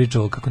krenuo da mu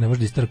pričao kako ne može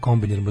da istara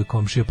kombin jer mu je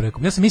komšija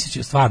preko. Ja sam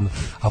mislio stvarno,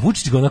 a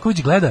Vučić ga onako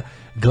već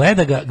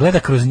gleda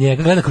kroz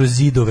njega, gleda kroz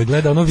zidove,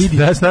 gleda, ono, vidi.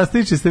 Da,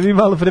 nastavići ste vi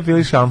malo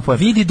prepili šampon.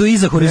 Vidi do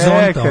iza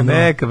horizonta.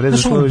 Neka, bre,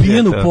 zaslužio. Znaš,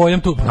 ubijenu pojam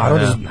tu,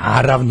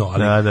 naravno,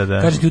 ali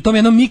kažem ti, u tom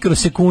jednom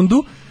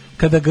mikrosekundu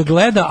kada ga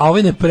gleda, a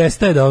ovaj ne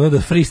prestaje da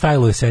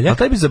freestyluje seljak. A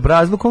taj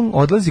bezobrazluk, on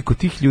odlazi kod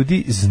tih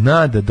ljudi,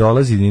 zna da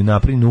dolazi da im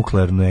napravi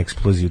nuklearnu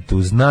eksploziju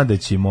tu, zna da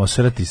će im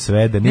osrati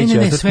sve, da neće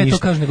ostati ništa.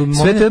 Kaže, nego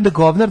sve to je onda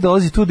govnar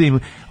dolazi tu da im,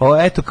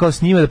 eto, kao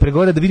s njima da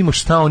pregovara, da vidimo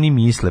šta oni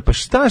misle. Pa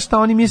šta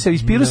oni misle?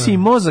 Ispiru si im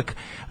mozak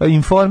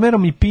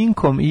Informerom i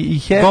Pinkom i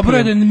Happy. Dobro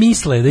je da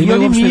misle. Da i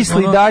oni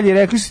misle i dalje,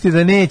 rekli su ti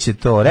da neće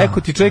to.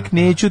 Rekao ti čovjek,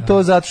 neću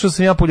to zato što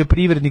sam ja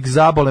poljoprivrednik,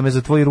 zabole me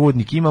za tvoj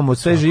rudnik, imamo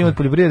sve život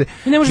poljoprivrede.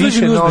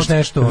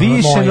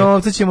 Više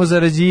novca ćemo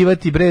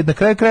zarađivati, bre, na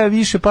kraju kraja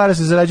više para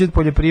se zarađuje od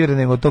poljoprivrede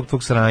nego od tog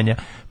tvog sranja.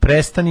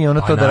 Prestani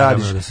to da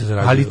radiš.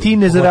 Ali ti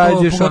ne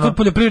zarađuješ od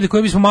poljoprivrede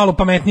koje bismo malo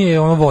pametnije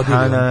vodili.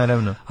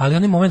 Naravno. Ali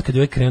onaj moment kad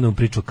je krenuo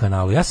priču o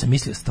kanalu, ja sam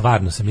mislio,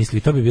 stvarno sam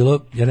mislio, to bi bilo,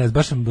 ja ne znam,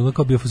 baš sam bilo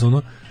kao bio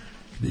fazonu,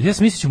 ja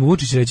sam mislio ćemo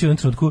Vučić reći u jednom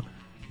trenutku,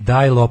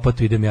 daj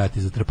lopatu, idem ja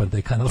ti zatrpam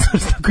taj kanal.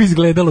 Tako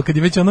izgledalo kad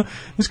je već ono,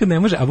 znaš, kad ne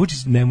može, a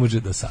Vučić ne može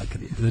da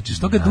sakrije. Znači,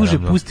 što ga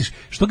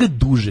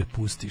duže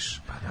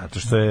pustiš? Pa zato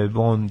što je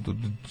on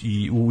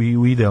i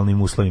u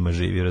idealnim uslovima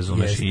živi,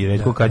 razumeš, i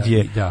retko kad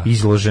je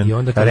izložen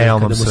realnom svetu. I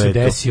onda kada mu se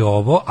desi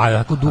ovo, a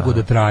tako dugo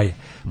da traje.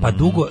 Pa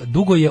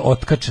dugo je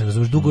otkačen,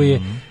 razumeš,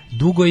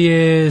 dugo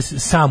je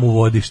sam u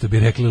vodi, što bi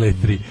rekli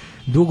letri.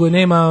 Dugo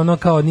nema ono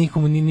kao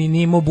nikomu,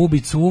 nije imao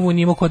bubicu uvu,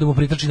 nije imao ko da mu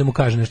pritrči da mu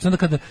kaže nešto. Onda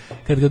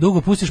kad ga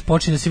dugo pustiš,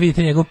 počne da se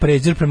vidite njegov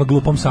prezir prema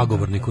glupom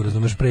sagovorniku,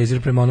 razumeš,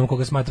 prezir prema onom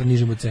koga smatra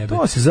nižim od sebe.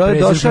 To se zove,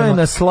 došao je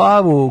na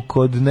slavu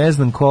kod ne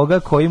znam koga,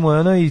 koji mu je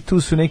ono, i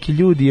tu su neki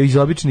ljudi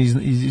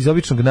iz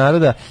običnog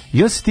naroda,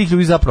 i on se tih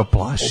ljudi zapravo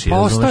plaši. Pa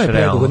ostaje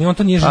predugo, on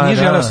to nije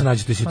želeo se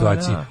naći u toj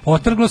situaciji.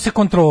 Otrglo se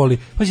kontroli.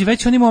 Pazi,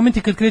 već oni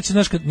momenti kad kreće,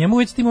 znaš, njemu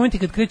već ti momenti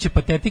kad kreće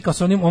patetika,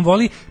 on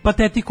voli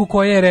patetiku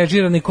koja je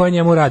režirana i koja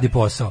njemu radi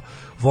posao.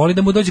 Voli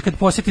da mu dođe kad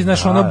posjeti,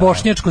 znaš, ono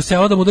bošnjačko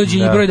selo, da mu dođe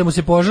Ibro i da mu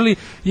se požali,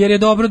 jer je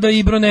dobro da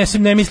Ibro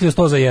ne misli o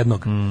 100 za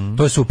jednog.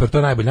 To je super, to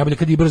je najbolje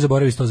kad Ibro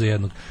zaboravi 100 za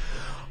jednog.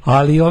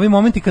 Ali ovi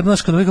momenti kad,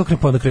 znaš, kad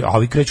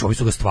ovi kreću, ovi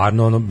su ga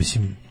stvarno, ono,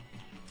 mislim,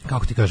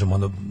 kako ti kažem,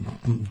 ono,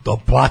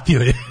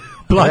 platio je.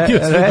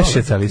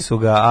 Rešecali su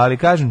ga, ali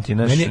kažem ti,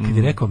 naš... Kad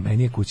je rekao,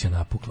 meni je kuća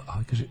napukla, a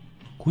ovi kaže,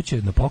 kuća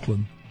je na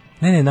poklon?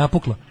 Ne,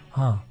 napukla.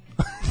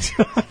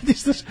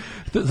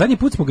 Zadnji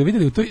put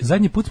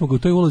smo ga u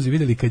toj ulozi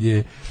vidjeli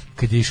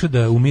kad je išao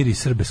da umiri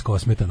Srbe s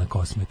Kosmeta na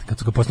Kosmet, kad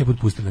su ga posljednji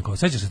put pustili na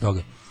Kosmet. Sećaš se toga?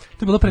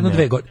 To je bilo pre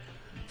 2 godine.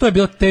 To je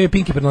bilo TV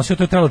Pinki prenosio,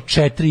 to je trajalo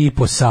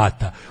 4,5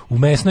 sata. U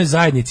mesnoj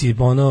zajednici,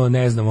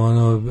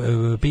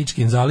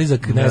 Pičkin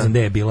zalizak, ne znam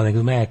gde je bila,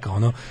 nego Meka,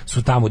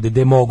 su tamo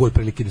gde mogu,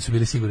 otprilike da su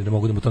bili sigurni da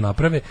mogu da mu to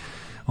naprave.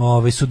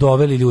 Su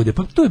doveli ljude,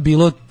 pa to je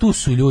bilo, tu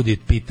su ljudi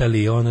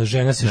pitali,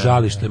 žena se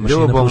žali što je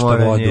mašina pušta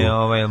vodu.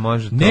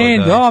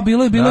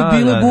 Bilo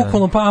je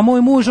bukvalno, pa a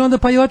moj muž onda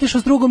pa je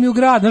otišao s drugom i u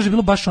grad, znaš,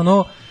 bilo baš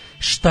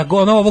šta go,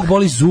 ovog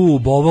boli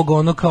zub,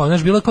 ovog kao,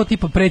 znaš, bilo kao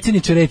tipa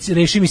predsjedniče,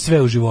 reši mi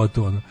sve u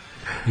životu,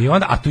 I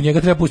onda, a tu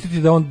njega treba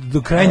pustiti da on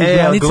do krajnjih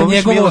granica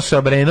njegovo... Miloša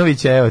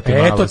Obrenovića, evo ti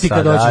malo sad. Eto ti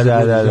kad dođeš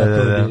da.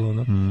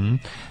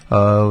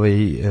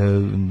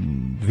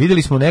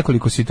 Videli smo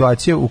nekoliko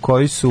situacija u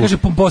kojoj su... Kaže,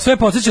 sve je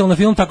podsjećalo na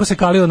film Tako se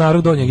kalio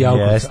narod Donjeg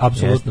Javkovca,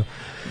 apsolutno.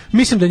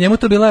 Mislim da njemu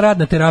to bila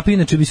radna terapija,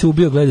 inače bi se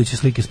ubio gledajući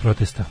slike s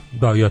protesta.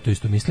 Da, ja to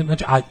isto mislim.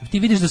 Znači, a ti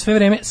vidiš da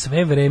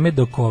sve vreme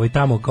dok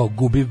tamo kao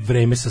gubi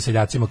vreme sa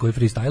seljacima koji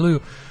freestyluju,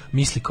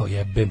 misli kao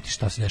jebem ti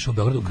šta se dešava u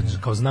Beogradu,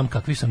 kao znam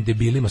kakvi sam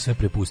debilima sve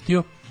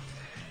prepustio.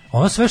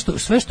 Ono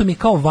sve što mi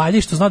kao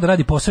valje, što zna da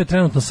radi posao je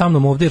trenutno sa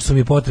mnom ovdje, jer su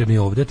mi potrebni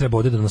ovdje, treba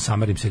ovdje da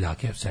nasamarim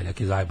seljake.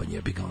 Seljak je zajeban,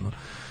 jebi ga,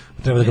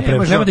 Treba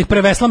da ih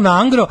preveslam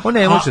na angro. On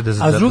ne može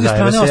a s druge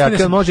strane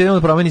ostavlja može jedno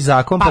da promeni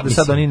zakon, pa da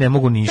sad oni ne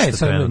mogu ništa.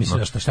 Sad mislim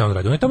da šta on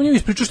radi. On tamo njemu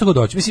ispričao šta god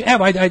hoće. Mislim,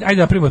 evo ajde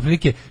da primimo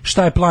prilike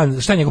šta je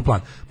plan, šta je njegov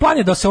plan. Plan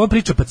je da se ova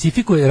priča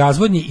pacifikuje,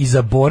 razvodni i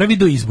zaboravi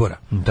do izbora.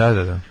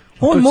 Da.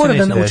 On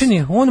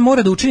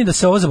mora da učini da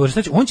se ovo zaboravi.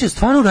 Znači, on će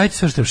stvarno raditi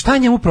sve što treba. Šta je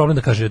njemu problem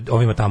da kaže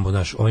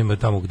ovima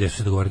tamo gde su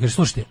se dogovorili? Kaže,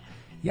 slušajte,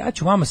 ja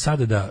ću vama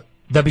sada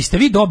da biste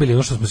vi dobili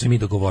ono što smo se mi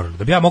dogovorili,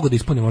 da bi ja mogao da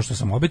ispunim ono što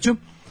sam obećao,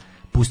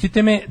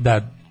 pustite me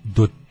da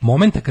do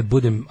momenta kad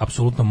budem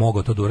apsolutno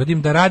mogao to da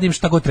uradim, da radim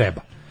šta god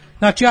treba.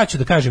 Znači, ja ću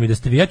da kažem i da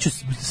ste vi,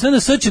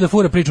 SNS će da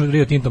fura priču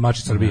Rio Tinto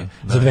Mači Srbije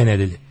za 2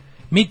 nedelje.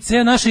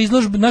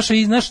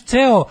 Naš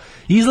ceo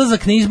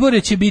izlazak na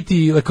izbore će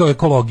biti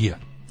ekologija.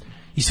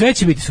 I sve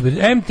će biti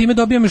super. Time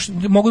dobijam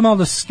mogu malo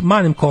da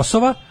manem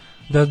Kosova,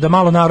 da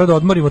malo naroda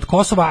odmorim od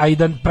Kosova, a i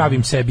da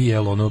pravim sebi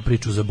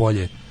priču za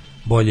bolje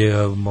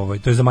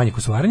to je za manje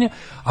kosovarenja,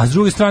 a s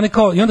druge strane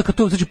kao i onda kad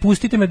to znači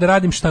pustite me da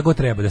radim šta god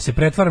treba, da se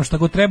pretvaram šta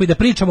god treba i da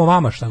pričam o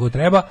vama šta god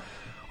treba,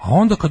 a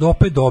onda kad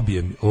opet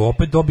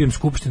dobijem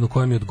skupštinu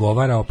koja mi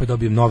odgovara, opet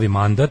dobijem novi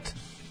mandat,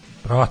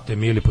 brate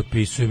mili,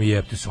 potpisujem i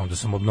jebte se, onda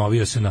sam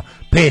obnovio se na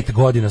 5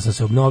 godina sam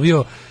se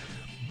obnovio,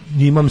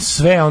 imam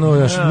sve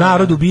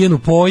narod ubijen u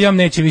pojam,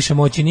 neće više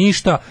moći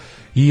ništa.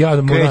 I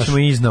ja krećemo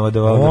iznova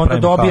da onda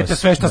dobijete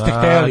sve što ste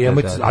hteli,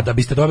 a da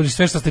biste dobili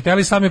sve što ste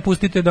hteli, sami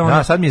pustite da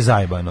Da, sad mi je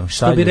zajebano.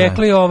 Što bi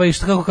rekli,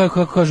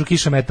 kako kažu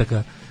kiša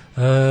metaka.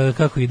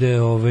 Kako ide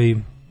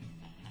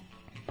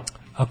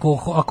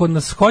ako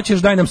nas hoćeš,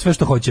 daj nam sve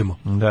što hoćemo.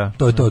 Da.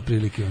 To je to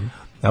otprilike.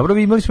 Dobro,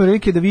 imali smo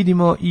prilike da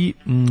vidimo i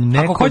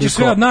nekoliko... Ako hoćeš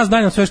sve od nas,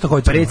 daj nam sve što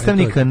hoćemo.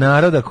 Predstavnika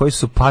naroda koji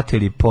su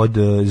patili pod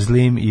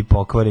zlim i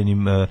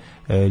pokvarenim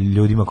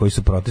ljudima koji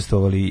su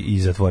protestovali i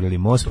zatvorili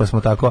most, pa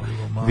smo tako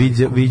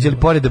viđali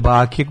pored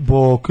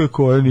Boke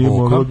koja nije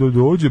mogla da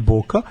dođe,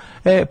 Boka.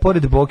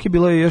 Pored Boke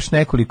bilo je još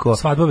nekoliko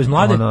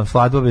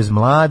svadba bez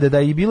mlade, da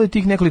i bilo je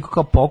tih nekoliko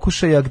kao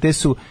pokušaja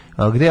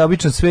gde je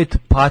običan svet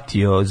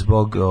patio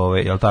zbog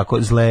jel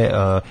tako zle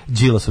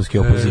đilasovske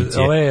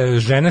opozicije. Ove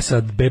žene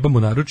sa bebom u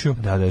naručju.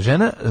 Da,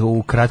 žena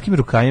u kratkim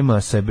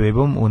rukavima sa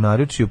bebom u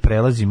naručju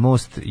prelazi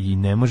most i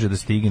ne može da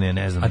stigne,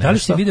 ne znam. A da li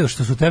ste video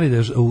što su teli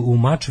da u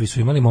Mačvi su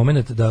imali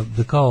moment da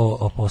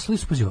kao poslali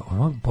su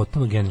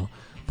potpuno genijalno.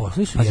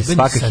 Poslali su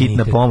svaka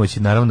hitna pomoć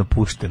je naravno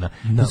puštena.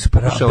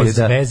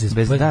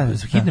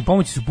 Bez hitne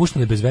pomoći su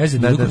puštene bez veze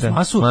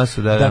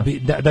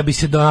da bi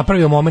se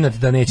napravio moment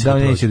da neće da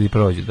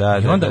prođe.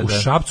 I onda u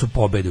Šapcu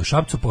pobede, u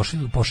Šapcu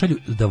pošalju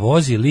da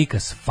vozi lika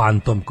s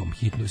fantomkom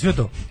hitnu. Sve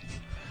to.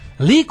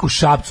 Lik u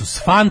Šapcu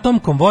s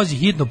fantomkom vozi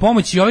hitnu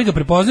pomoć i ovaj ga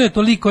prepoznaje,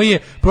 to lik koji je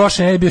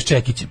prošle nedelje bio s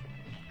Čekićem.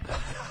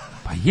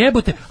 Pa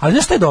jebote, ali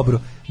znaš šta je dobro?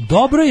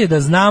 Dobro je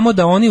da znamo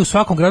da oni u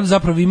svakom gradu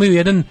zapravo imaju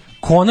jedan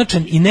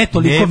konačan i ne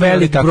toliko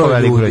velik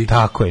broj ljudi.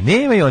 Tako je,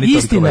 nemaju oni toliko.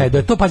 Istina je da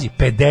je to, pazi,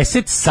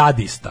 50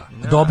 sadista,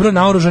 dobro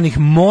naoružanih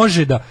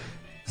može da...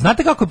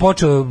 Znate kako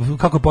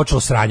je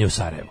počelo sranje u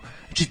Sarajevu?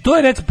 Znači, to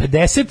je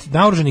 50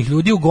 naoružanih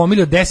ljudi u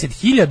gomili od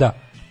 10.000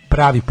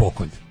 pravi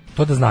pokolj.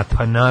 To da znate.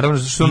 Pa naravno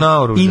što su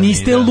naoružani. I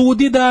niste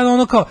ludi da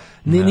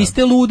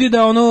niste ludi da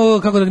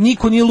kako da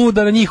niko nije lud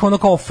da njih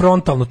kao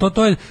frontalno.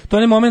 To je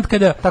onaj moment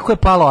kada tako je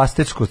palo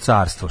Astečko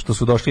carstvo, što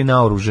su došli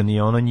naoružani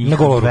njih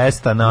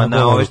 200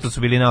 na ove što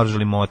su bili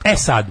naoružali motkama.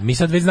 Sad, mi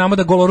sad već znamo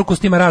da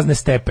golorukost ima razne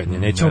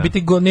stepene.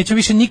 Neće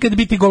više nikad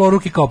biti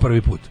goloruki kao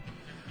prvi put.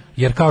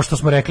 Jer kao što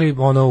smo rekli,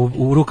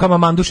 u rukama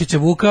Mandušića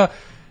Vuka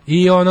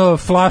i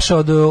flaša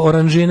od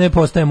oranžine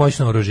postaje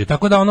moćno oružje.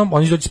 Tako da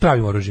oni doći s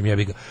pravim oružjem,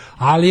 jebi ga.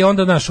 Ali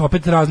onda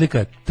opet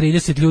razlika,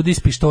 30 ljudi s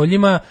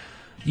pištoljima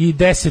i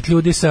 10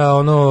 ljudi sa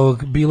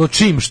bilo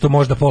čim što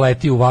možda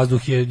poleti u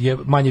vazduh je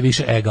manje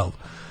više egal.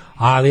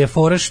 Ali je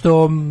fora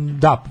što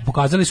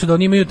pokazali su da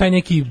oni imaju taj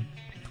neki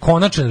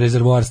konačan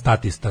rezervoar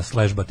statista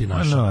 /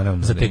 batinaša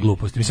za te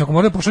gluposti. Mislim, ako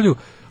moraju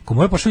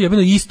pošalju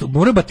jebeno isto,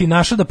 moraju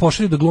batinaša da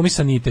pošalju da glumi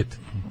sanitet.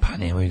 Pa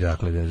nemoj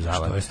dakle da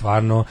zavade. Što je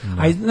stvarno...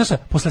 A znaš šta,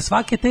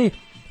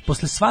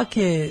 posle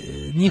svake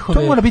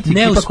njihove to mora biti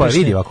ekipa koja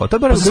vidi ovako. To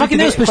mora svaki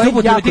neuspešni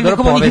upotrebe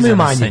nekako njih imaju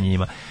manje.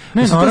 Njima.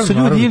 Ne znam, to su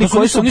ljudi ili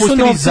koji su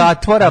pustili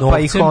zatvora pa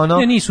ih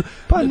nisu.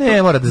 Pa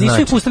ne mora da znači.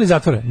 Nisu ih pustili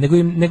zatvora,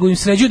 nego im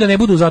sređuju da ne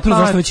budu u zatvoru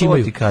zašto već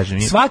imaju.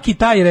 Svaki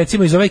taj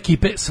recimo iz ove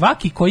ekipe,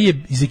 svaki koji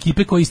je iz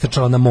ekipe koja je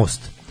istrčala na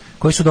most,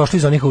 koji su došli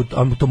iz onih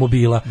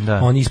automobila,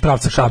 oni iz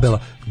pravca kabela,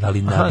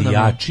 dali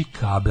navijači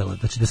kabela,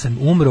 znači da sam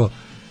umro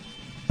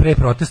pre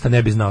protesta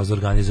ne bi znao za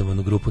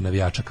organizovanu grupu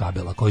navijača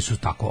kabela koji su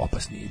tako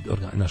opasni,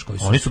 koji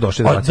su oni su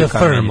došli da bacaju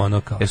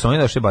kamenje. Jesu oni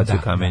došli bacaju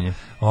kamenje?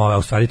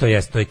 U stvari to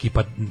jeste, to je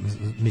ekipa,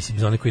 mislim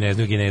za one koji ne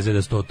znaju geneze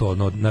da su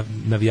to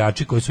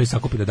navijači koji su ih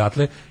sakupili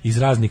odatle iz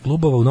raznih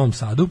klubova u Novom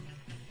Sadu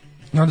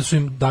i onda su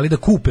im dali da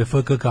kupe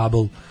FK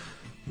kabel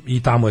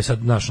i tamo je sad,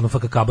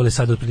 FK kabel je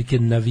sad otprilike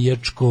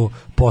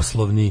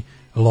navijačko-poslovni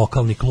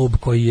lokalni klub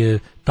koji je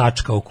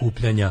tačka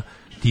okupljanja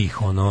tih,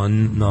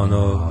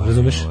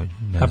 razumeš?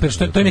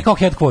 To im je kao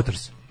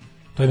headquarters.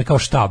 To im je kao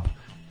štab.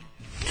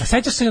 A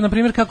sećaš se, na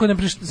primjer, kako je...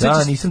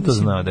 nisam to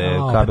znao da je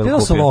kabel kupio.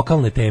 To su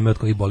lokalne teme od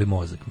kojih boli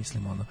mozak,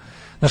 mislim,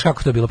 Znaš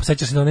kako to je bilo?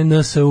 Posjećaš se da onaj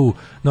NSU,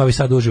 Novi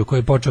Sad uživo, koji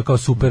je počeo kao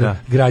super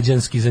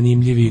građanski,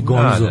 zanimljivi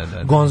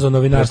gonzo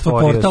novinarstvo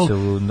portal,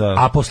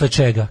 a posle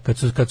čega?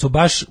 Kad su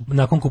baš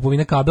nakon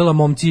kupovine kabela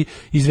momci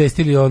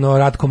izvestili ono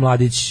Ratko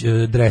Mladić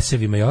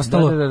dresevima i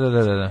ostalo,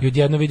 i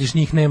odjedno vidiš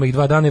njih nema ih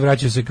 2 dana i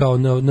vraćaju se kao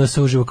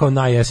NSU uživo, kao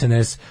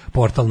naj-SNS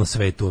portal na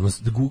svetu, ono,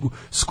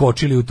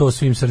 skočili u to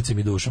svim srcem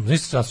i dušom.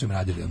 Znaš šta su im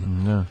radili?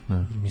 Ono?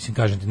 Mislim,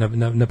 kažem ti,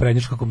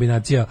 naprednjačka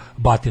kombinacija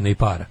batina i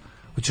para.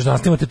 Hoćeš da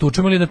nastavimo te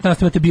tučemo ili da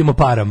nastavimo te bijemo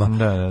parama,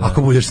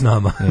 ako budeš s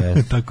nama.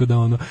 Yes. Tako da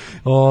ono,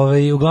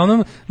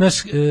 uglavnom, znaš,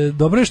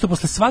 dobro je što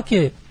posle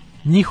svake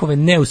njihove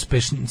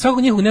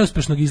svakog njihovog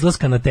neuspešnog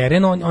izlaska na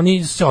teren,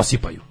 oni se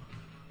osipaju.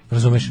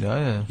 Razumeš?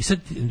 I sad,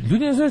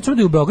 ljudi ne znaju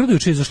da je u Beogradu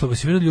juče izašlo,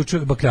 si vidio juče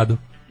bakljadu?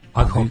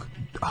 Ad hoc.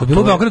 To je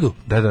bilo u Beogradu?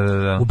 Da.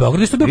 U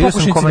Beogradu isto bio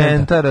pokušaj incidenta. Bio sam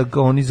komentar,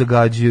 oni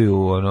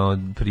zagađuju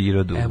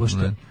prirodu. Evo što.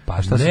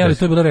 Pa šta ne, ali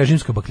to je bila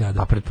režimska bakljada.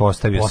 Pa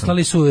pretpostavio sam.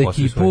 Poslali su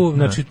ekipu,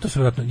 znači to su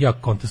vjerojatno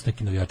jak kontest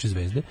neki navijači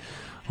Zvezde.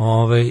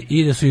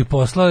 I da su ih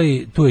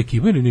poslali tu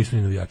ekipu, ili nisu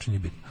ni navijači, nije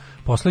bitno.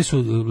 Poslali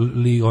su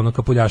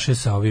kapuljaše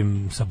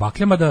sa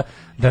bakljama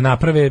da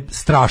naprave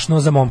strašno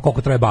za mom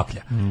koliko traje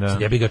baklja.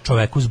 Sad jebi ga,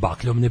 čoveku s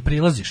bakljom ne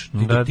prilaziš.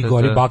 Ti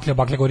gori baklja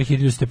gori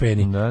 1000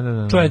 stepeni.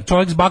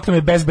 Čovjek s bakljom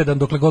je bezbedan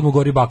dokle god mu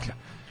gori baklja.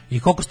 I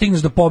koliko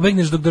stigneš da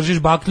pobegneš dok držiš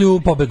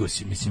baklju, pobegu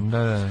si, mislim.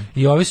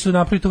 I ovi su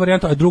napravili tu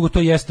varijantu, a drugo to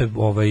jeste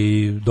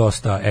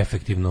dosta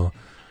efektivno.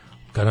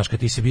 Kad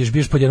ti se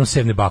biješ pod jednom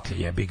sevne baklje,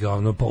 jebi ga,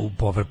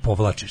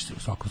 povlačiš se u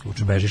svakom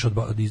slučaju, bežiš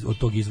od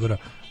tog izvora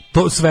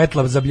to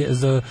svetla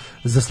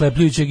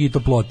zaslepljujućeg i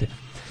toplote.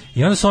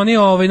 I onda su oni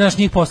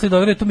njih poslali da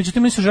odrede to,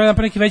 međutim oni su želeli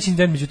napraviti neki veći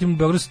incident, međutim u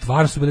Beogradu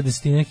stvarno su bile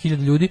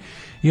 10.000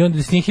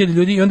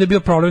 ljudi i onda je bio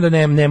problem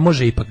da ne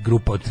može ipak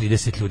grupa od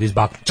 30 ljudi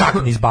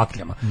čak ni s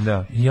bakljama.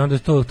 I onda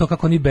to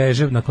kako oni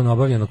beže nakon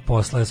obavljenog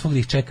posla, svugdje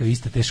ih čekaju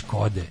iste te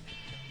Škode.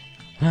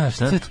 Znaš,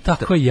 to je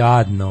tako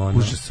jadno.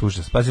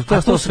 Užas. Pazi,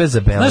 to sve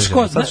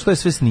zabeleženo. Sad što je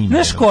sve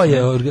snimljeno. Znaš ko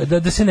je,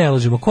 da se ne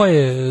lažemo,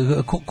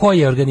 ko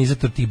je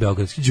organizator tih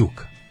beogradskih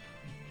Đuka?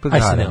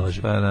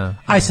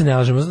 Aj se ne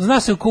lažemo. Zna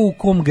se u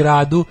kom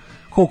gradu,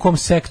 u kom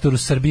sektoru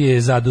Srbije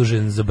je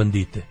zadužen za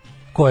bandite.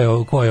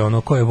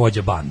 Ko je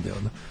vođa bande.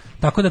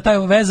 Tako da taj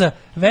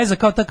veza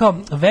kao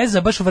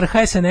veza baš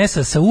vrha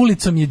SNS-a sa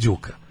ulicom je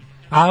Đuka.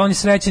 A on je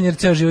srećan jer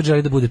ceo život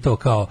želi da bude to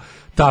kao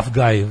tough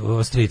guy,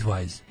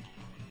 streetwise.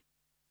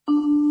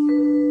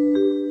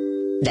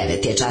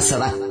 9 je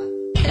časova.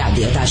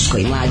 Radio Dasko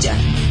i Mladja.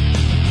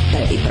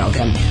 Prvi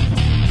program.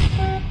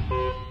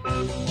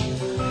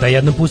 Da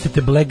jednom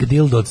pustite Black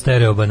Dildo od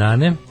Stereo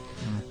Banane.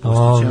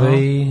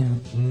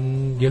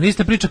 Je li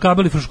ste priča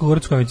kabeli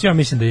Fruškogorcu konvenciju? Ja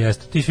mislim da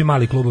jeste. Ti svi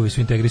mali klubovi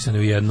su integrisani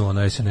u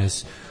jednu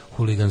SNS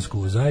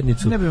huligansku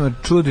zajednicu. Ne bi me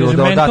čudilo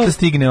da odatle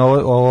stigne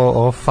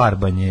ovo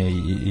farbanje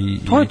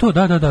To je to,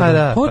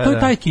 da. To je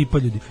ta ekipa,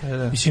 ljudi.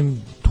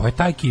 Mislim, to je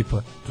ta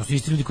ekipa. To su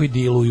isti ljudi koji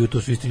diluju,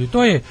 to su isti ljudi.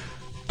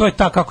 To je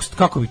ta,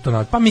 kako bi to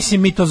nazvali? Pa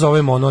mislim, mi to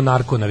zovemo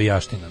narko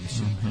navijaština,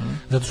 mislim.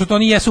 Zato što to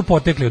oni jesu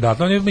potekli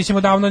odatle. Oni, mislim,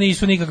 odavno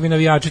nisu nikakvi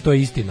navijači, to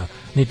je istina.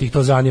 Niti ih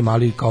to zanima,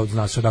 ali kao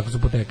zna se odakle su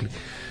potekli.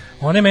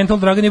 On je mental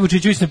Dragan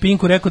Vučićević na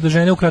Pinku rekao da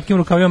žene u kratkim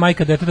rukavima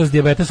majka deteta s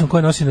dijabetesom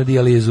koje nosi na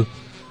dijalizu.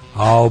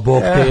 Ao,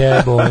 bog te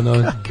jebo,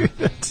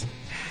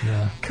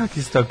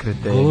 Kakvi su to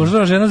kreteni?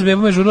 Goluždora žena s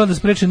bebom je žurila da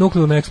spreči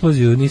nuklearnu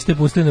eksploziju. Niste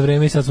pustili na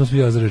vreme i sad smo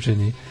svi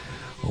ozračeni.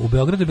 U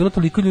Beogradu je bilo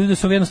toliko ljudi da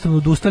su jednostavno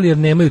odustali jer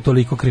nemaju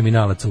toliko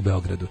kriminalaca u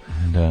Beogradu.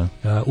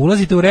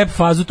 Ulazite u rap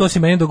fazu, to se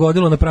meni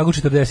dogodilo na pragu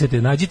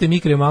 40. Nađite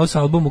Mikre Mouse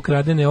album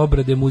ukradene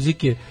obrade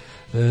muzike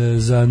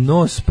za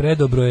nos,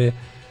 predobro je,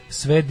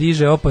 sve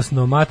diže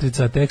opasno,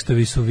 matrica,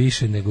 tekstovi su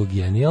više nego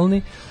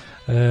genijalni.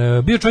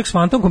 Bio čovjek s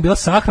fantomkom, bila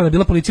sahrana,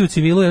 bila policija u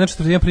civilu,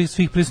 1/4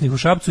 svih prisutnih u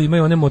Šapcu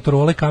imaju one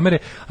Motorola kamere,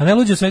 a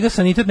najluđe svega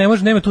sanitet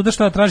nema tu da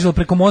šta tražilo,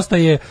 preko mosta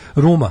je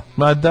Ruma.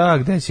 Ma da,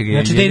 gde će ga?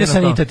 Znači da ide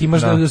sanitet,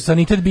 imaš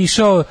sanitet bi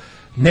išao,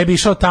 ne bi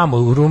išao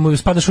tamo,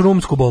 spadaš u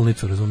rumsku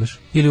bolnicu, razumeš?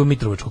 Ili u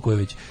Mitrovačku, koju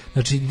već.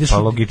 Znači ideš pa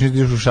logično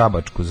ideš u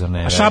Šabačku, zar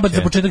ne? A Šabac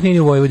za početak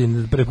nije u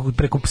Vojvodini,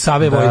 preko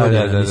Save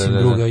Vojvodine, mislim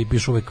druga i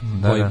piše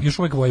još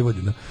uvek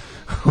Vojvodina.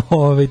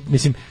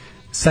 Mislim,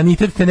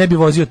 sanitet te ne bi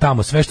vozio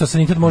tamo. Sve što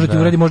sanitet može ti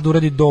uradi, može da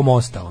uradi do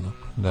mosta,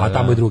 a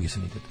tamo je drugi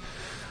sanitet.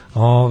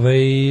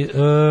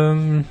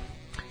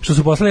 Što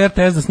su poslali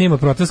RTS da snima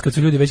protest kad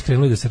su ljudi već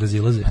krenuli da se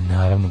razilaze.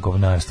 Naravno,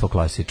 govnarstvo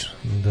klasično.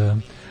 Da.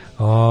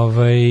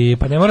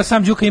 Pa ne mora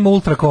sam Đuka ima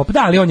ultrakop.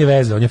 Da, ali on je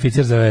veza, on je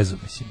oficir za vezu.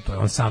 Mislim,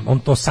 on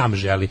to sam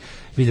želi.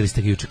 Vidjeli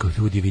ste ga juče kao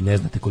ljudi, vi ne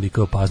znate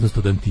kolika je opasnost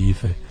od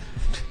Antife.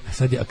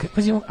 Sad,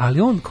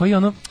 ali on koji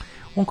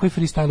on koji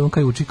freestyle, on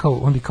koji uči kao,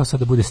 on bi kao sad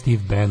da bude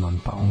Steve Bannon,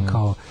 pa on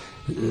kao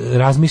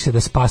razmišlja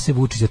da spase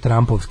Vučića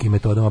Trumpovskim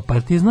metodama,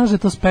 pa ti znaš da je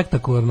to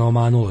spektakularno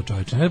omanulo,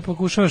 čovječe, ne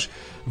pokušavaš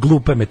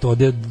glupe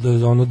metode,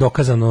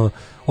 dokazano,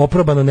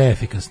 oprobano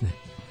neefikasne.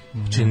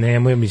 Znači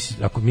nemoj,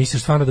 ako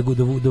misliš stvarno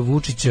da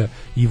Vučića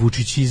i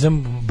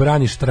vučićizam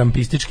braniš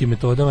trampističkim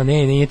metodama,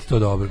 nije ti to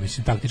dobro,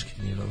 mislim, taktički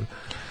ti nije dobro.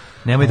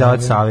 Nemoj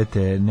davati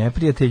savete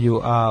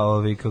neprijatelju,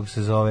 a kako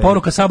se zove...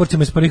 Poruka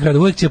saborcima iz prvih rada,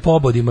 uvijek će po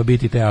obodima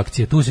biti te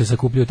akcije, tu se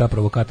sakupljaju ta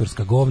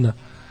provokatorska govna.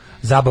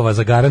 zabava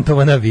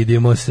zagarantovana,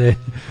 vidimo se.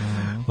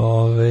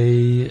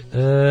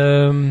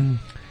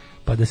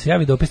 Pa da se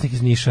javi dopisnik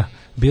iz Niša.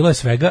 Bilo je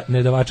svega,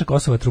 nedavača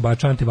Kosova,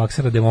 trubača,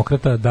 antivaksera,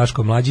 demokrata,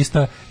 Daško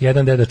mlađista,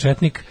 jedan deda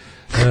četnik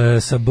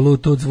sa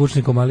Bluetooth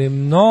zvučnikom, ali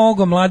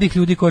mnogo mladih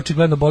ljudi koji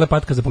očigledno bole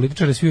patka za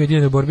političare, svi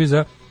ujedinjeni u borbi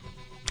za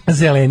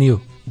zeleniju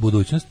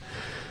budućnost.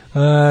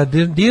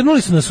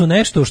 Dirnuli su nas u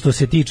nešto što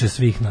se tiče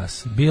svih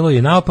nas. Bilo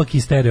je naopak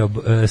i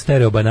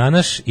stereo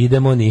bananaš,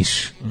 idemo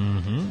Niš.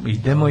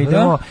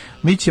 Idemo.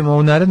 Mi ćemo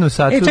u narednom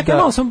satu čekaj,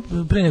 malo sam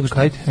pre nego što...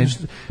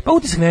 Pa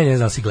utisak ne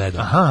znam si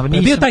gledao. Aha,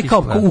 bio taj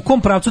kao, u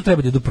kom pravcu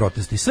treba da idu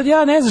protesti. Sad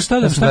ja ne znam šta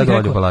bih rekao.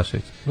 Olju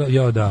Balašević.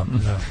 Jo, da.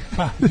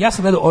 Pa, ja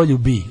sam gledao Olju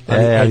B.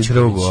 Ali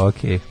drugo,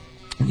 okej.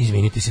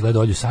 Izvinite, si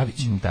gledao Olju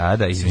Savić?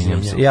 Da,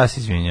 izvinjam se. Ja se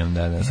izvinjam,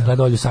 da. Si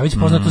gledao Olju Savić,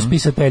 poznatu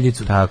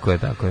spisateljicu. Tako je.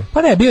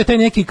 Pa ne, bio je taj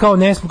neki kao,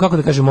 kako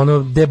da kažem,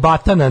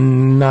 debata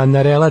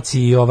na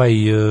relaciji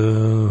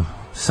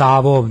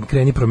Savo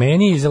kreni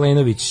promeni i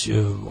Zelenović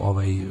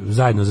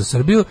zajedno za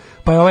Srbiju,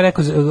 pa je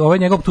rekao,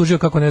 njega optužio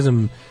kako ne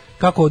znam,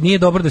 kako nije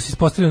dobro da se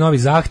ispostavljaju novi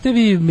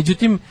zahtevi,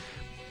 međutim,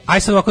 aj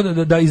sad ovako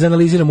da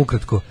izanaliziram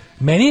ukratko.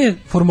 Meni je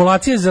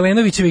formulacija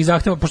Zelenovićevih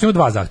zahteva, pošto ima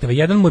dva zahteva,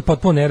 jedan mu je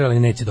potpuno nerealan i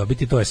neće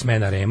dobiti, to je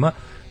smena Rema,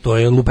 to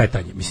je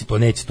lupetanje, mislim,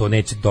 to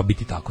neće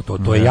dobiti tako,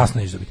 to je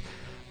jasno neće dobiti.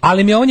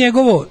 Ali mi je ovo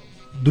njegovo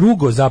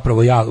drugo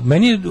zapravo,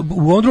 meni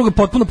u ovom drugom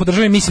potpuno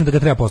podržavam i mislim da ga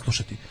treba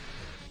poslušati.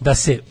 Da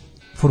se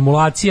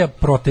formulacija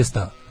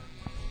protesta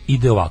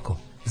ide ovako.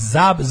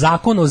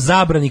 Zakon o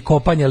zabrani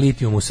kopanja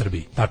litijuma u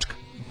Srbiji. Tačka.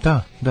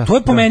 Da. To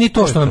je po meni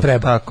to što nam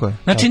treba. Tako je.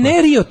 Znači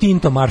ne Rio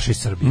Tinto marš iz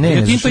Srbije. Ne,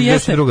 Rio Tinto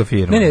jeste druga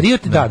firma. Ne, Rio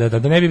da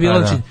ne bi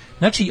bilo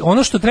znači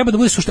ono što treba da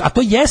bude suština, a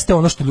to jeste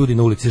ono što ljudi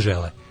na ulici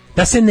žele.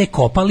 Da se ne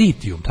kopa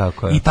litijum.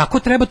 I tako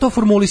treba to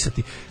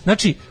formulisati.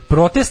 Znači,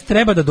 protest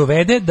treba da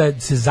dovede da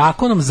se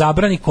zakonom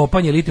zabrani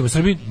kopanje litijuma u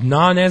Srbiji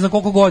na ne znam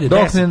koliko godina.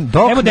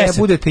 Dok ne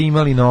budete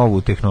imali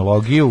novu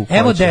tehnologiju.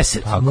 Evo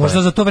 10.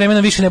 Možda za to vremena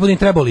više ne bude im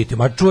trebao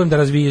litijum. A čujem da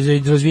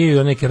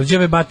razvijaju neke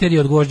rđave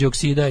baterije od gvožđa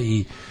oksida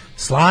i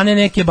slane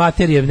neke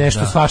baterije,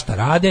 nešto svašta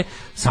rade,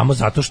 samo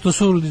zato što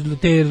su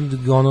te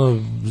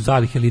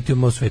zalihe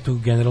litijuma u svetu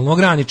generalno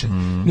ograničene.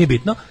 Nije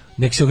bitno,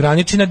 nek se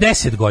ograniči na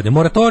 10 godina.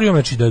 Moratorium,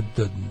 znači da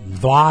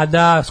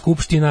vlada,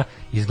 skupština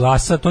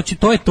izglasa,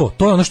 to je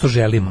ono što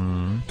želimo.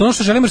 To je ono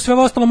što želimo, jer sve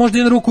ostalo možda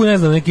ide na ruku, ne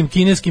znam, nekim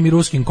kineskim i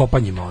ruskim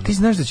kopanjima. Ti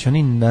znaš da će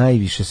oni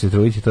najviše se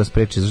truditi to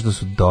spreči, zašto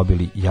su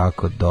dobili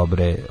jako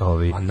dobre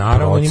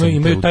naravno,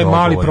 imaju taj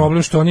mali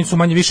problem što oni su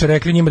manje više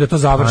rekli njima da je to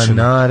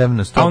završeno.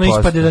 Naravno, 100%. A ono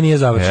ispade da nije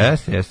završeno.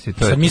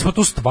 Sad mi smo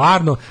tu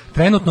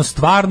trenutno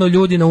stvarno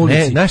ljudi na ulici.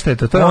 Ne, znaš šta je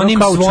to? To je ono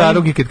kao u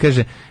Čarugi kad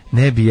kaže,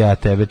 ne bi ja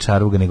tebe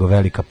Čaruga, nego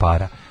velika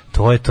para.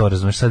 To je to,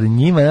 razumiješ, sad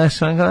njima,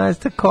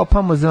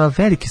 kopamo,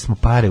 velike smo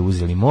pare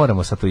uzeli,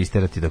 moramo sad to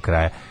isterati do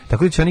kraja.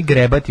 Tako da će oni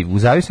grebati, u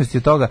zavisnosti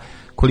od toga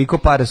koliko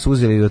para su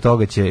uzeli, do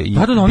toga će i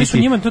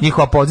biti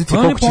njihova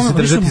pozicija, koliko će se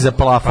držati za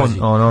plafon.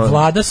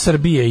 Vlada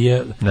Srbije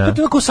je, to je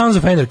tako Sons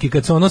of Anarchy,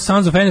 kad su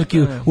Sons of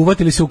Anarchy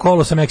uvatili se u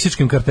kolo sa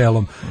meksičkim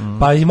kartelom,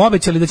 pa im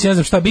obećali da će ne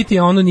znam šta biti,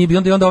 a ono nije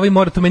bilo, onda ovaj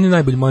mora, to meni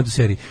najbolji moment u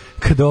seriji,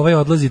 kada ovaj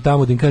odlazi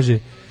tamo da im kaže...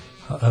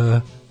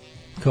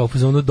 kao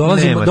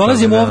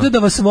dolazimo ovdje da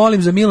vas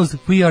molim za milost,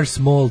 we are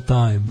small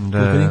time.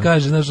 Kad im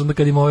kaže, znaš, onda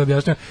kad im ovaj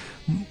objašnjava,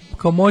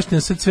 kao možete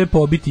nas sve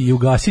pobiti i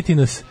ugasiti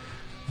nas,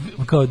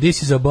 kao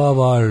this is above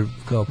our,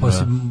 kao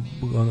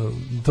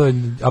to je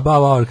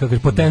above our, kako je,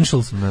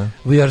 potentials,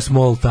 we are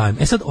small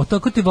time. Sad,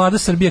 tako ti vlada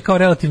Srbije kao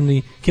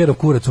relativni kerov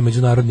kurac u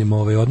međunarodnim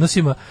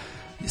odnosima,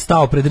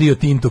 stao pred Rio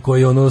Tinto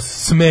koji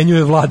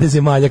smenjuje vlade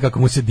zemalja kako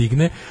mu se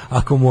digne,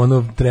 ako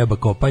mu treba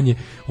kopanje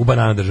u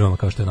banana državama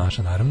kao što je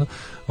naša, naravno.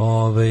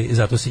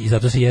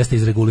 Zato se jeste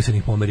iz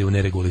regulisanih pomeri u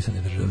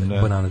neregulisane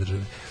države, banana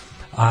države.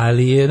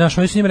 Ali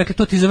oni su njima rekli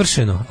to ti je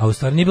završeno, a u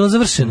stvari nije bilo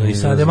završeno i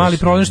sad je mali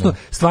problem što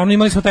stvarno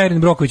imali smo taj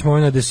Erin Broković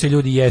moment da se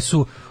ljudi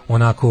jesu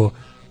onako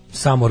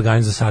samo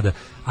organiz za sada.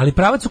 Ali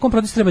pravac u kom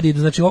protest treba da idu,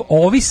 znači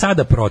ovi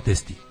sada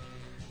protesti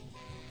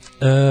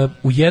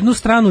u jednu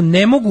stranu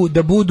ne mogu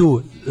da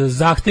budu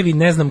zahtevi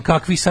ne znam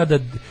kakvi sada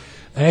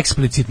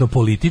eksplicitno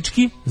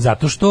politički,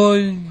 zato što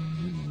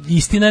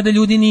istina je da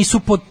ljudi nisu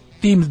pod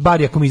tim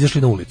barijakom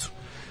izašli na ulicu.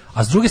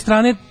 A s druge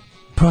strane,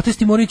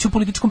 protesti moraju ići u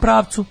političkom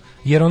pravcu,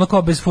 jer ono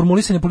kao bez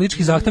formulisanja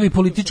političkih zahteva i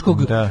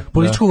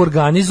političkog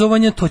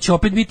organizovanja, to će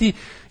opet biti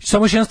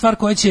samo još jedna stvar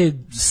koja će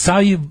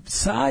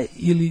sa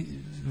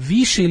ili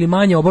više ili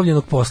manje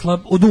obavljenog posla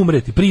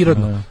odumreti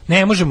prirodno.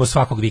 Ne možemo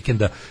svakog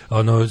vikenda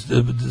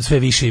sve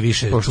više i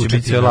više pošto će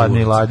biti sve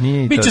ladnije i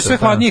ladnije. Biće sve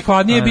hladnije i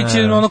hladnije,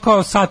 biće ono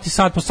kao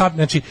sat po sat,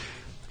 znači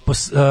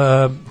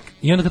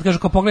i onda kad kažu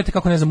kao pogledajte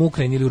kako ne znam u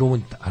Ukrajini ili u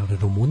Rumuniji, ali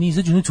Rumuniji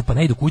izađu ulicu pa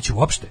ne idu kući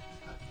uopšte.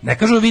 Ne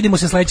kažu vidimo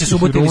se sledeće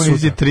subote ili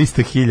sutra.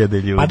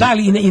 300.000 ljudi. Pa da,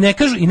 ali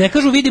i ne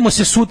kažu vidimo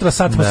se sutra,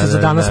 sad smo se za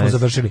danas smo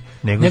završili.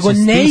 Nego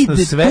ne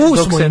ide,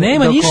 tu smo,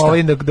 nema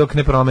ništa. Dok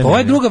ne promene. To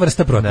je druga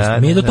vrsta protesta.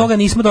 Mi do toga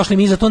nismo došli,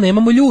 mi za to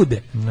nemamo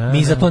ljude.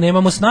 Mi za to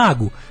nemamo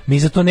snagu. Mi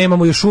za to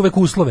nemamo još uvek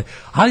uslove.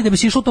 Ali da bi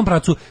se išlo u tom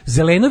pravcu,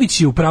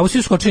 Zelenović je u pravu,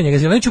 svi skočio njega.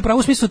 Zelenović je u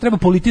pravu smislu da treba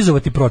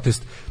politizovati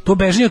protest. To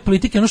beži od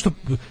politike, ono što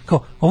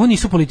kao ovo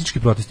nisu politički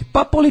protesti.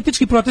 Pa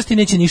politički protesti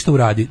neće ništa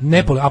uraditi.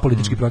 Ne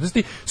apolitički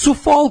protesti su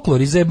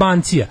folklor i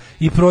zajebancija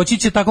i proći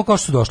će tako kao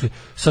što su došli.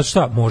 Sad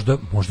šta,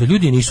 možda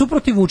ljudi nisu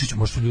protiv Vučića,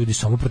 možda su ljudi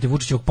samo protiv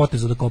Vučićevog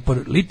poteza da kopa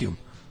litijum.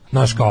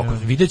 Znaš kako,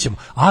 vidjet ćemo.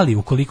 Ali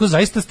ukoliko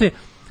zaista ste,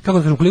 kako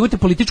da kažem, ukoliko imate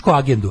političku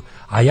agendu,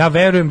 a ja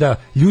verujem da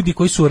ljudi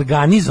koji su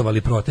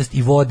organizovali protest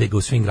i vode ga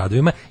u svim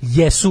gradovima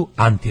jesu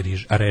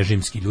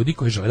antirežimski ljudi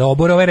koji žele da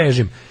obore ovaj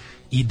režim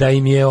i da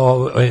im je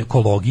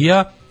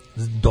ekologija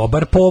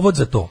dobar povod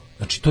za to.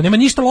 Znači, to nema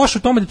ništa loše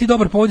u tome da ti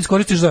dobar povod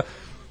iskoristiš za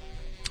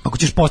ako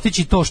ćeš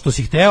postići to što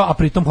si hteo, a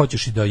pritom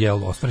hoćeš i da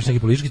ostvariš neki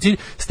politički cilj.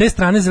 S te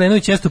strane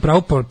Zelenović jeste u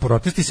pravu,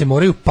 protesti se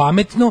moraju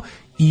pametno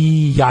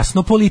i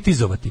jasno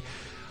politizovati.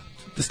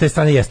 S te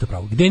strane jeste u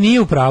pravu. Gde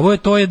nije u pravu je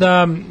to je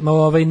da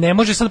ne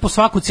može sad po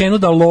svaku cenu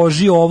da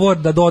loži ovo,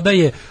 da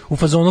dodaje u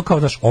fazonu kao,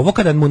 znaš, ovo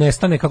kada mu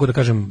nestane, kako da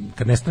kažem,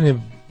 kad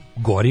nestane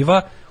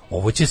goriva,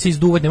 ovo će se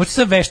izduvati, ne možeš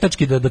se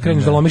veštački da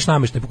kreneš da lomiš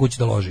nameštaj po kući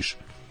da ložiš.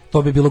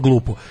 To bi bilo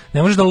glupo.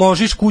 Ne možeš da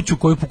ložiš kuću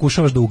koju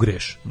pokušavaš da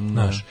ugreš,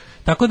 znaš.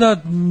 Tako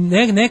da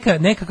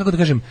neka kako da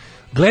kažem,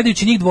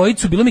 gledajući njih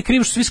dvojicu, bilo mi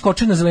krivo što svi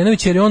skočili na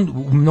Zelenovića jer je on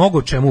u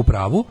mnogo čemu u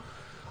pravu,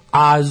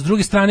 a s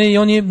druge strane i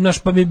on je, znaš,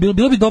 pa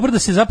bilo bi dobro da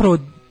se zapravo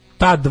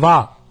ta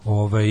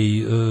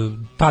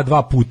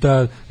dva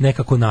puta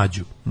nekako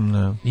nađu.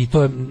 I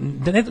to je,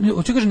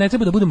 hoću kažem, ne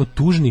treba da budemo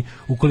tužni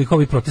ukoliko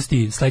ovi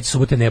protesti sledeće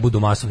subote ne budu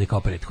masovni kao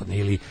prethodne,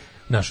 ili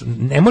znaš,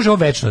 ne može ovo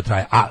večno da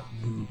traje, a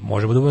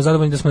možemo da budemo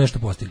zadovoljni da smo nešto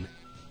postigli.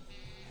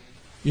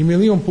 I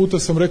milion puta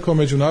sam rekao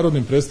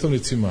međunarodnim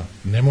predstavnicima,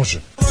 ne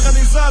može.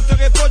 Organizator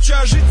je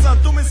počeo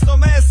žicat, umjesto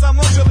mesa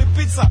može li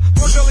pizza,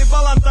 može li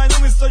balantajn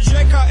umjesto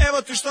džeka,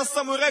 evo ti šta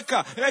sam mu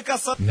reka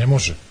sam... Ne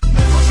može.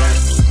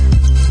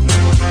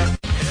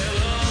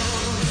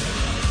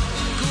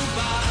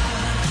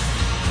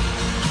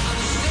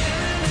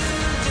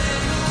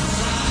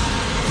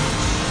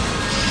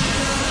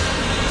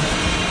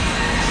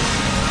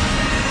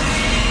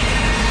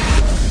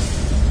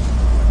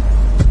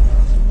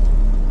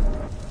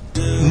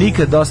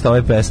 Nikad dosta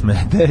ove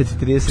pesme.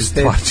 9:35.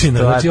 Stvarčina.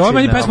 Znači, ovo je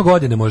meni pesma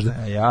godine možda.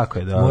 Jako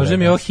je dobro. Može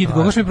mi ovo hit.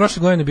 Koga što mi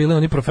prošle godine bili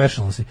oni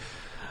professionalsi.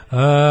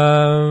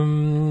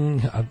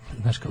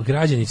 Znaš,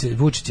 građanice,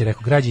 Vučić je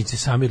rekao, građanice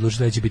sami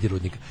odlučili da će biti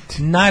rudnika.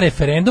 Na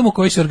referendumu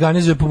koji se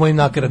organizuje po mojim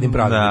nakaradnim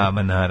pravilima. Da,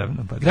 ma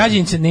naravno. Pa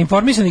građanice,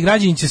 neinformisani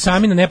građani će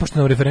sami na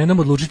nepoštenom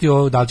referendumu odlučiti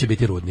da li će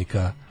biti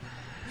rudnika.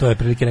 To je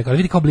prilike rekao, ali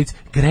vidi kao Blic,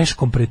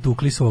 greškom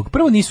pretukli svog.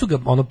 Prvo nisu ga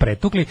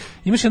pretukli,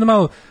 imaš jedno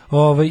malo,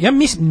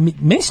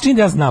 meni se čini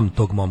da ja znam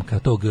tog momka,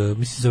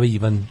 mislim se zove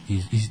Ivan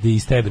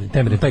iz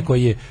Temerne, taj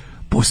koji je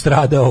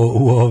postradao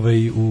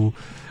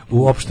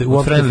u opšte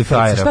Friendly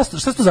Fire.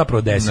 Šta se to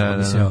zapravo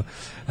desilo?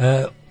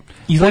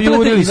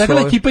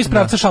 Izletela ekipa iz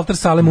pravca Šalter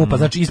sale MUP-a,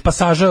 znači iz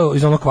pasaža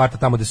iz onog kvarta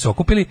tamo gde se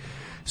okupili,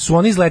 su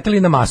oni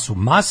izleteli na masu.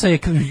 Masa je,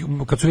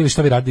 kad su vidjeli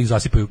šta vi radi, da ih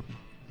zasipaju,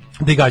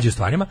 da ih gađaju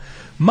stvarima,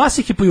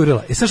 masa ih je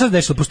pojurila. Sad šta se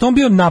dešilo? Pošto on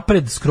bio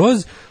napred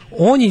skroz,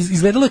 on je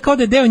izgledalo kao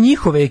da je deo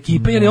njihove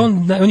ekipe, jer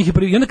on ih je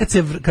prvi, i onda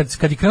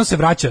kad je krenuo se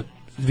vraća,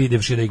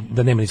 videvši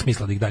da nema ni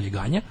smisla da ih dalje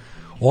ganja,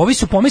 ovi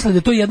su pomislili da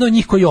je to jedno od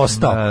njih koji je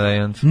ostao,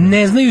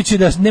 ne znajući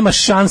da nema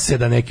šanse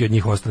da neki od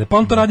njih ostane. Pa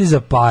on to radi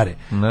za pare.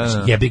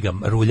 Jebi ga,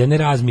 rulja ne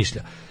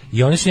razmišlja.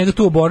 I oni su njega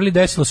tu oborili,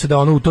 desilo se da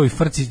ono u toj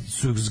frci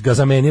su ga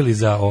zamenili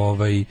za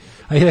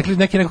a i rekli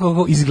neki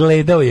nekako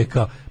izgledao je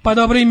kao, pa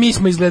dobro i mi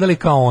smo izgledali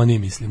kao oni,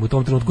 mislim, u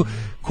tom trenutku.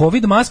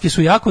 Covid maske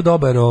su jako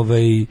dobar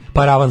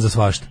paravan za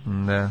svašta.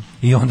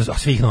 I onda,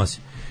 svi ih nosi.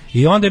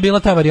 I onda je bila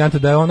ta varijanta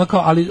da je ono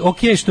kao, ali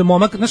okej, što je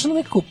momak, znaš, ono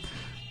nekako,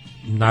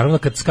 naravno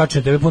kad skoči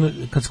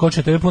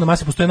na tebe puno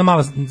mase, postoji jedna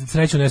mala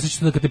sreća u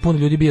nesreći da kad te puno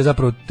ljudi bije,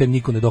 zapravo te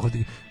niko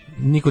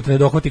te ne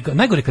dohvati,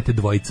 najgore kad te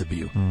dvojica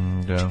biju.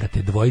 Kad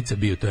te dvojica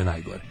biju, to je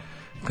najgore.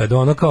 Kad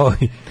ono kao,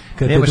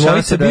 kad te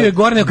dvojica biju je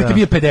gore nego kad te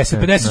bije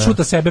 50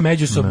 šuta sebe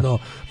međusobno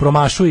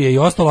promašuje i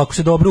ostalo, ako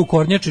se dobro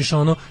ukornjačiš,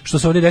 ono što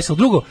se ovdje desilo.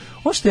 Drugo,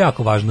 ono što je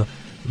jako važno,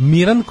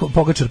 Miran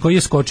Pogačar koji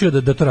je skočio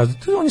da to razli,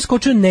 on je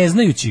skočio ne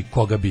znajući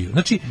koga biju.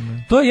 Znači,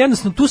 to je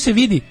jednostavno,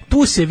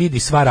 tu se vidi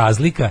sva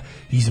razlika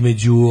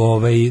između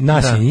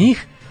nas i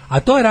njih, a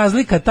to je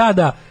razlika ta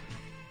da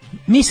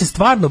mi se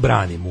stvarno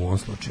branimo u ovom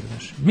slučaju.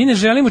 Znaš. Mi ne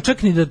želimo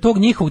čak ni da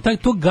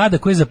tog gada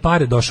koji je za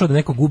pare došao da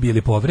nekog ubije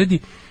ili povredi,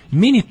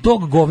 mi ni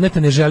tog govneta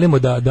ne želimo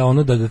da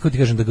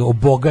ga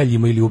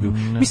obogaljimo ili ubijemo.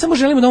 Mi samo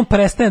želimo da on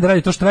prestane da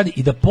radi to što radi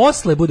i da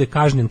posle bude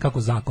kažnjen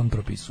kako zakon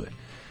propisuje.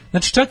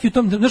 Znači čak i u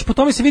tom, znaš, po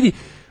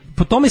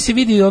tome se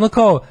vidi ono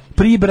kao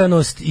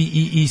pribranost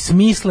i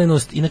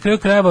smislenost i na kraju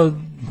krajeva,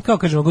 kao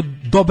kažemo,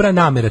 dobra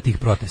namera tih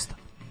protesta.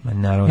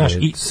 Naravno, znaš,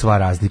 i sva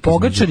razlika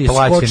između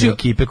plaćene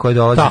ekipe koje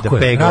dolaze da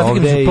pega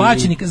ovde.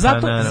 Plaćenika,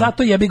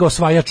 zato jebi ga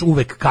osvajač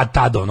uvek kad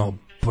tad ono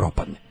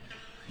propadne.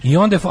 I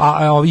onda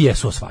a ovi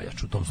jesu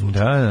osvajač u tom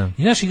slučaju. Da.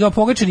 I znaš, i ga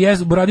Pogačar je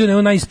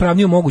uradio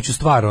najispravniju moguću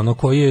stvar, ono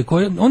koji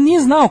on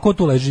nije znao ko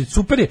tu leži.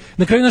 Super je.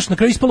 Na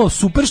kraju ispalo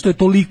super što je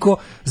toliko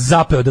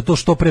zapeo da to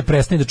što pre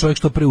prestane, da čovjek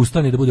što pre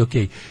ustane da bude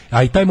okej.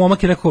 A i taj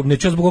momak je rekao,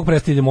 neću zbog ovog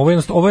prestati,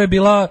 ovo je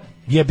bila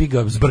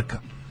jebiga zbrka.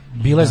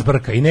 Bila je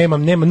zbrka i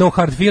nema no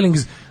hard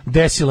feelings,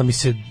 desila mi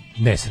se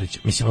nesreća.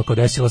 Mislim, ako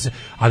desila se,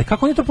 ali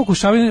kako oni to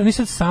pokušavaju, oni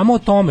sad samo o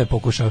tome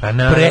pokušavaju.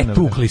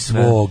 Pretukli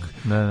svog,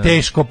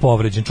 teško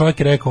povređen. Čovjek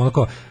je rekao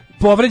onako,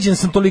 povređen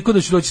sam toliko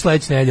da ću doći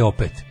sledeće nedelje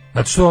opet.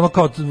 Znači što ono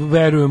kao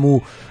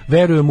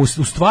verujem u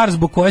stvar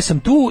zbog koje sam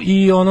tu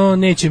i ono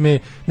neće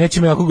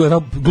me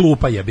ako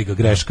glupa jebiga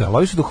greška. Ali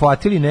ovi su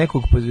dohvatili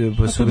nekog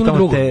pa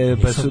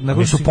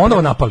su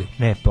ponovo napali.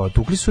 Ne, pa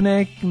tukli su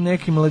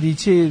neki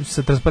mladići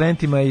sa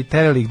transparentima i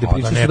terali ih da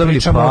pričaju su dobili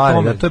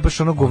pare. Da, to je baš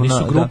ono govna.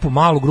 Oni su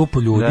malu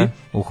grupu ljudi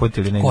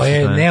uhvatili neki koja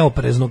je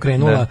neoprezno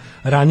krenula,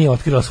 ranije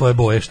otkrila svoje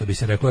boje, što bi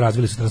se reklo,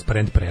 razvili su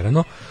transparent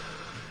prerano.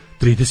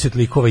 30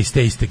 likova iz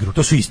te iste grupe.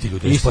 To su isti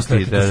ljudi, to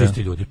su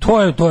isti ljudi.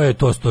 To je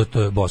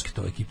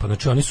Bosketova ekipa.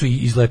 Znači oni su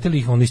izleteli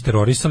ih, oni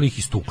isterorisali ih,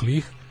 istukli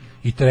ih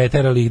i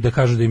terali ih da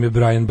kažu da im je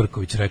Brian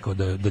Brković rekao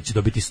da će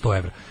dobiti 100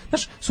 evra.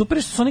 Znaš,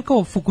 super što su oni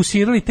kao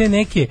fokusirali te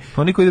neke...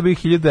 Oni koji dobili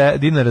 1000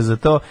 dinara za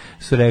to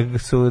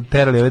su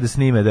terali ove da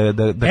snime,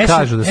 da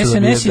kažu da su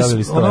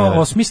dobili 100 evra.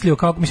 Osmislio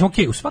kao, mislim,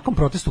 okej, u svakom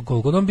protestu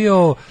koliko on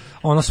bio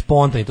ono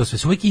spontan i to sve,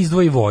 se uvijek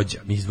izdvoji vođa.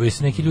 Izdvoje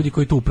se neki ljudi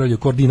koji tu upravljaju,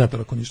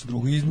 koordinator ako ništa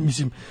drugo.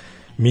 Mislim,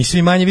 mi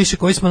svi manje više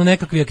koji smo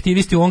nekakvi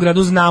aktivisti u ovom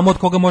gradu znamo od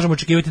koga možemo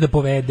očekivati da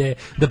povede,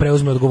 da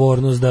preuzme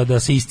odgovornost, da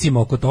se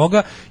iscima oko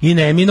toga i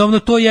neminovno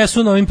to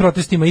jesu na ovim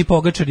protestima i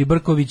Pogačar i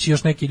Brković i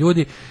još neki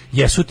ljudi,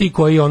 jesu ti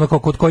koji ono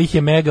kod kojih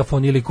je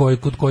megafon ili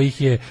kod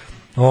kojih je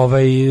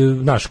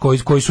naš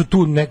koji su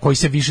tu, koji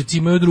se više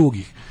cimaju od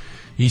drugih.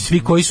 I svi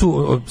koji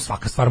su,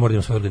 svaka stvar mora da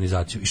ima svoju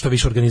organizaciju i što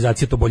više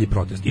organizacije to bolji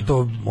protest i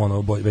to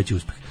veći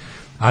uspeh.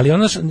 Ali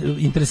ono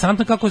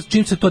interesantno kako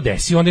čim se to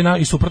desi, onda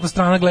i suprotna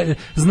strana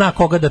zna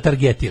koga da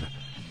targetira,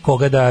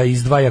 koga da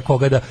izdvaja,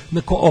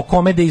 o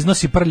kome da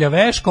iznosi prlja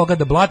veš, koga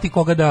da blati,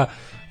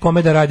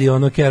 kome da radi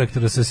ono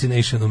character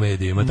assassination u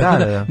medijima.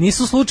 Tako da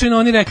nisu slučajno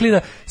oni rekli da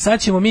sad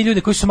ćemo mi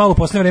ljude koji su malo u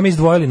posljednje vreme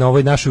izdvojili na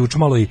ovoj našoj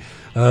učmaloj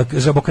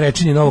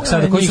žabokrečini Novog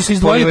Sada, koji su se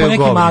izdvojili po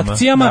nekim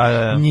akcijama,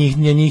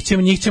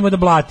 njih ćemo da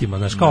blatimo,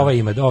 znaš, kao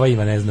ova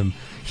ima, ne znam,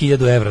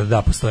 1000 evra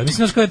da postoje. Mislim,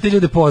 znaš, kao te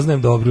ljude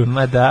poznajem dobro.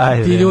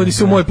 Ti ljudi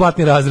su moj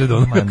platni razred,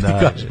 ono, kako ti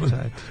kažem.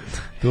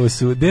 To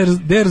su,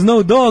 there's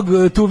no dog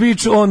to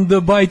which on the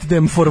bite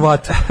them for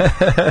what.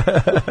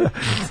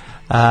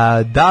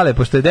 Dale,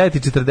 pošto je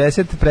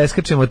 9:40,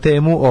 preskačemo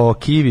temu o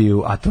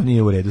kiviju, a to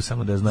nije u redu,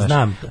 samo da znaš.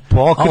 Znam.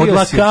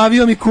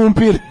 Odlakavio mi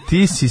kumpir.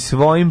 Ti si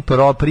svojim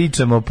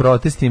pričama o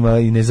protestima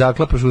i ne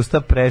zaklapaš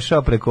usta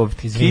prešao preko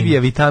kivija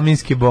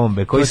vitaminske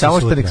bombe, koji samo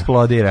što ne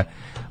eksplodira.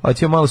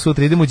 Hoćemo malo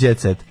sutra, idemo u Jet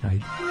Set.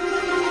 Ajde.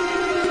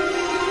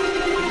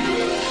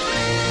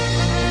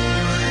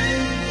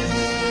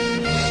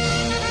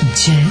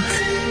 Jet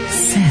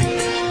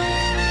Set.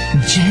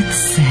 Jet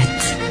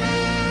Set.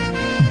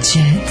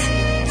 Jet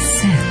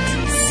Set.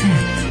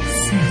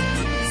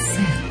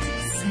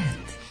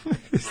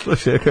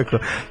 Slušaj,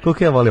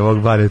 koliko ja volim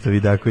ovog Baneta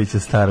Vidakovića,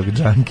 starog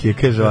džankije,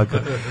 kaže ovako,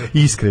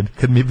 iskren,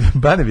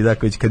 Bane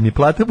Vidaković, kad mi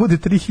plata bude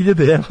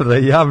 3000 evra,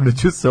 javno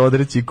ću se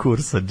odreći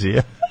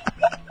kursadžija.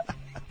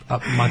 A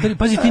mater,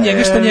 pazi ti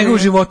njega šta njega u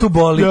životu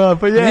boli. Da,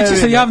 pa neće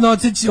se javno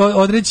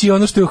odreći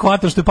ono što je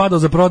uhvatao, što je padao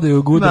za prodaju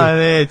u Gudu.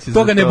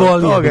 Toga ne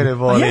boli.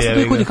 A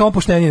jeste to kod je kao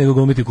poštenije nego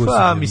glumiti kursu.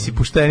 Pa, misli,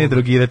 poštenije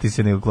drogirati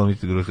se nego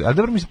glumiti kursu. Ali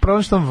dobro, mislim,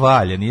 problem što on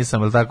valja, nije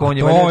samo tako,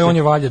 on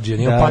je valjađija,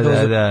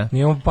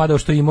 nije on padao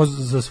što je imao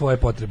za svoje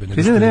potrebe.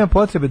 Mislim da nema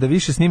potrebe da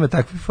više snima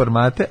takve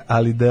formate,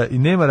 ali da i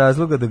nema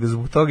razloga da ga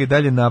zbog toga i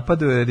dalje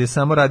napadaju, jer je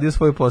samo radio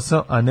svoj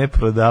posao, a ne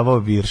prodavao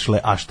viršle.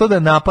 A što da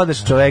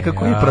napadaš čoveka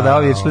koji je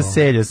prodavao viršle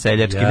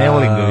seljački? Ne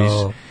volim ga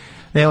više.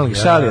 Ne volim,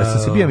 šalio sam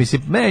se, bio mi se,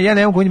 ja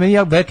ne mogu, meni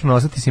ja večno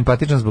ostati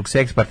simpatičan zbog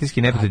seks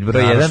partijski neprijatelj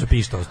broj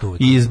 1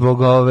 i zbog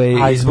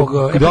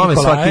dome,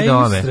 svaki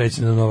dome.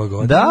 Srećna Nova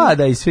godina.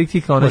 Da, i svih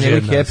tih kao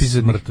njegovih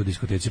epizodnih,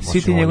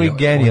 svi ti njegovih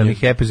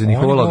genijalnih epizodnih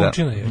uloga.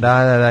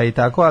 Da, i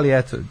tako, ali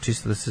eto,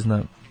 čisto da se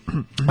zna.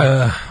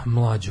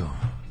 Mlađo,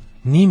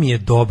 nije mi je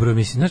dobro,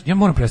 mislim, ja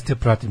moram prestati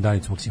pratim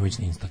Danicu Maksimović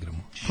na Instagramu.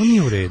 To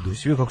nije u redu.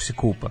 Svi kako se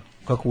kupa.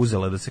 Kako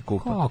uzela da se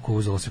kupa? Kako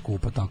uzela se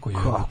kupa, tako je.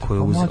 Kako je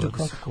uzela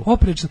da se kupa?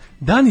 Oprečna.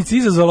 Danica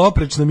izazvala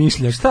oprečna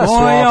mišljenja. Šta su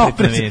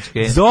oprečne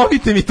mišljenja?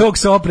 Zovite mi tog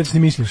sa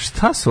oprečnim mišljenjem.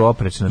 Šta su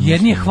oprečna mišljenja?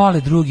 Jedni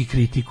hvale, drugi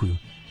kritikuju.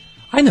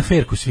 Aj na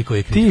ferku svi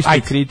koji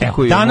kritikuju. Ti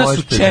kritikuju. Danas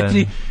su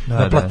 4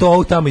 na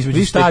platovu tamo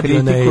između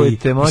stadiona i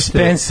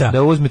Spensa.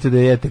 Da uzmete da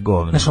jete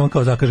govno. Znaš, on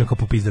kao zakažem kao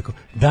popizdako.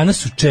 Danas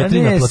su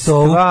 4 na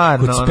platovu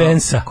kod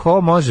Spensa.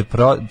 Ko može,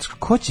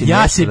 ko će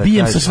ja se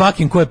bijem sa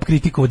svakim ko je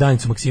kritikovao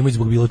Danicu Maksimović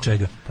zbog bilo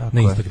čega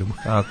na Instagramu.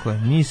 Tako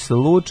je. Ni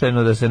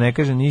slučajno da se ne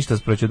kaže ništa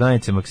protiv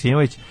Danice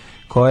Maksimović,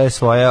 koja je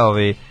svoja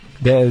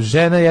da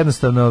žena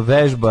jednostavno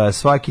vežba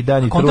svaki dan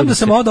i trudi se. Kontam da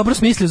sam ovo dobro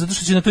smislio, zato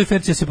što će na toj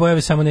ferci se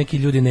pojave samo neki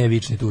ljudi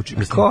nevični tuči.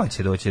 Ko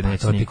će doći,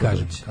 neće to ti niko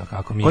kažem, doći.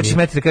 kako mi Ko će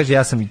smeti da kaže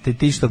ja sam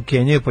ti što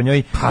kenjaju po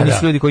njoj, a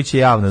nisu ljudi koji će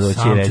javno doći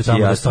i reći sam ću tamo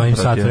da sam stojim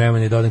sat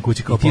vremena i da odem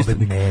kući kao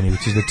pobednik. Ne,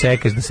 ćeš da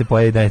čekaš da se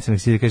pojavi Danica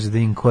Maksimović, da kažeš da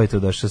im ko je to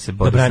došao se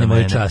bori da brani za mene.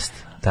 moju čast.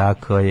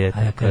 Tako je.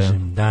 A ja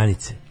kažem,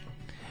 Danice.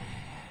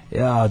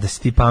 Ja, da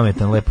si ti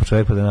pametan, lepo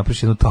čovjek, pa da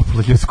napriš jednu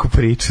toplu ljudsku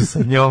priču sa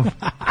njom.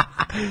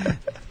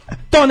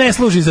 To ne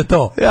služi za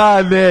to.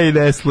 Ja,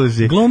 ne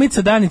služi.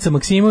 Glumica Danica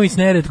Maksimović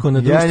neretko na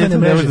društvene mreže. Ja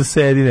ne može da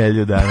sedi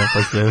nelju dana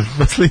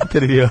posle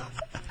intervjua.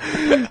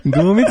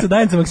 Glumica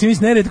Danica Maksimović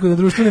neretko na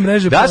društvene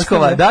mreže.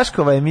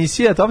 Daškova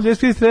emisija, Top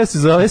 25 treba se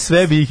zove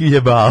Sve bi ih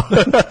jebao.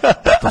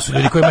 To su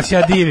ljudi kojima se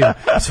ja divim.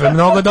 Sve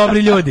mnogo dobri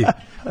ljudi.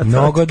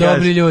 Mnogo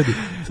dobri ljudi.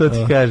 To ti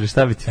kaže,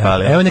 šta bi ti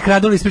fali? Evo nek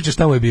Radul ispriča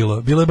šta mu je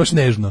bilo. Bilo je baš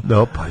nežno.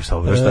 No, pa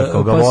šta,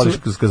 koga voliš,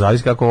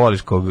 zavisi kako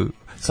voliš kog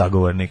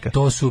sagovornika.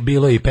 To su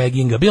bilo i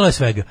peginga, bilo je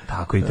svega.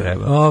 Tako i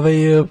treba.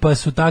 Pa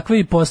su takve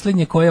i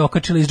poslednje koje je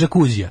okačila iz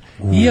džakuzija.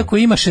 Iako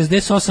ima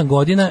 68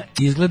 godina,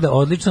 izgleda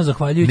odlično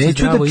zahvaljujući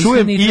zdravo ishrani. Neću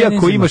da čujem,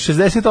 iako ima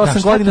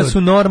 68 godina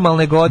su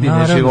normalne godine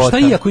naravno, života.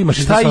 Šta iako ima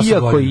 68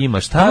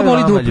 godina? Šta je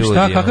vama ljudi?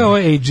 Kakav je ovo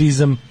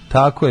ageizam?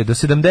 Tako je, do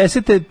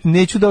 70.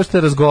 neću da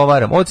ošte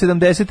razgovaram. Od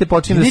 70.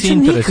 počinjem da se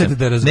interesujem.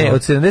 Ne,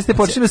 od 70.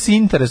 počinjem da se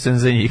interesujem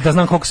za njih. Da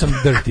znam koliko sam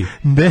dirty.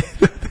 Ne,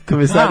 tako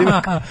me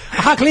zanima.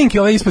 Aha, klinki,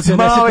 ovo je ispod 70.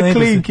 Male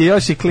klinki,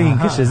 još i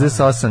klinki,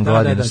 68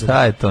 godina.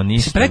 Šta je to?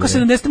 Ništa. Preko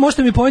 70.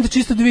 možete mi pojenti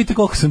čisto da vidite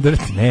koliko sam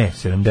dirty. Ne,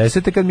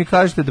 70. kad mi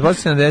kažete da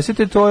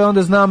 70. to je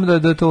onda znam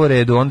da je to u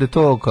redu. Onda je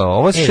to kao,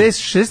 ovo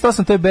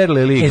 68 to je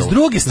barely legal. S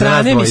druge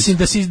strane, mislim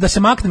da se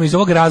maknemo iz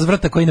ovog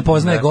razvrata koji ne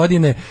poznaje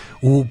godine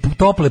u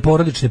tople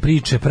porodične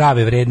priče,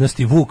 prave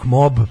vrednosti, Vuk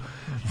Mob,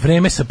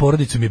 vreme sa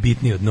porodicom je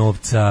bitnije od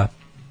novca,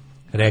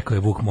 rekao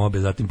je Vuk Mob,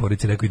 zatim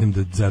porodici rekao idem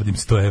da zaradim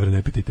 100 evra,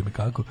 ne pitajte me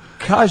kako.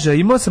 Kaže,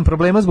 imao sam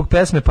problema zbog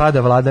pesme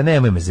Pada vlada,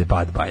 nemoj me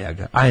zebat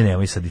bajaga. Aj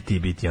nemoj sad i ti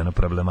biti ono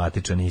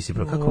problematičan, nisi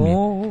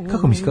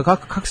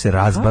kako se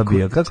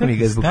razbabio, kako mi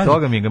ga zbog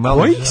toga mi ga malo.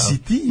 Koji si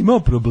ti imao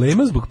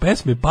problema zbog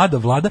pesme Pada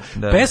vlada?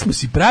 Da. Pesmu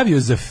si pravio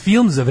za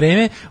film za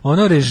vreme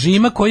ono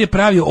režima koji je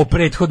pravio o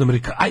prethodnom.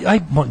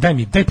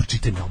 Daj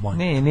pročitaj mi ovo.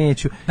 Ne,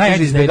 neću.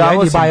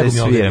 Izbegavao sam da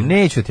sviram.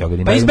 Neću ti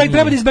ogadim. Pa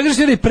treba da izbegaš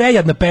jer je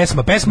prejadna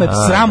pesma. Pesma je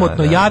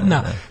sramotno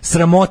jadna.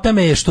 Sramota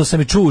me je što sam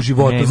je čuo u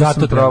životu. Ne,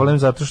 zato problem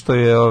zato što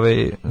je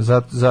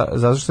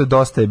zato što je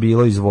dosta je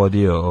bilo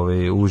izvodio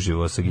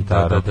uživo sa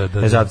gitarom.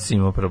 Zato si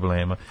imao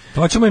problema.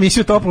 To ćemo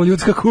emisiju Toplo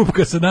ljudska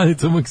kupka sa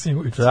Danicom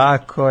Maksimović.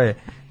 Tako je.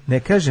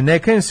 Ne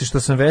kajem se što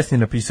sam Vesni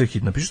napisao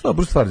hit. Napišu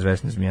dobru stvar za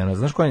Vesnu Zmijanac.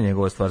 Znaš koja je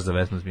njegova stvar za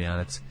Vesnu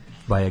Zmijanac?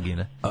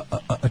 Bajagina.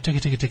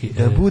 Čekaj.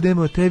 Da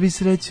budemo tebi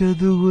srećo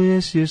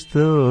duguješ još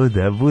to,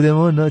 da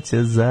budemo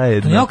noća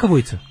zajedno. To nije Alka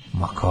Vujica?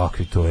 Ma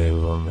kakvi to je?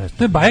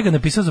 To je Bajaga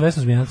napisao za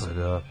Vesnu Zmijanac.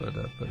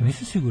 Pa.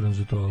 Nisam siguran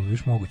za to, ali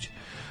viš moguće.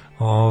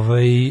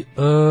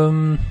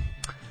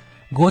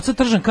 Goca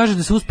Tržan kaže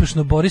da se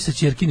uspešno bori sa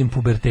ćerkinim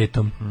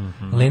pubertetom.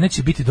 Lena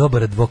će biti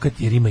dobar advokat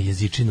jer ima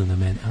jezičinu na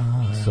mene.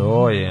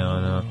 To je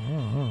ono.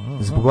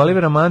 Zbog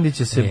Olivera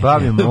Mandića se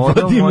bavim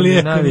modom, on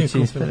je najveći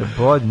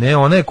ne,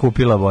 ona je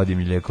kupila vodi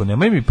mlijeko.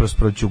 Nemoj mi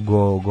proću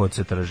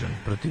Goce Tržan.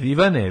 Protiv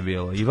Ivane je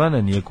bilo.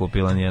 Ivana nije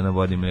kupila nijedna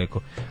vodi mlijeko.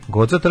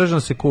 Goca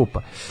Tržan se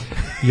kupa.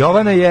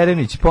 Jovana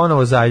Jeremić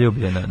ponovo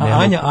zaljubljena.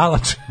 Anja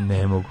Alač.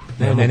 Ne mogu.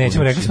 Ne,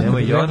 nećemo,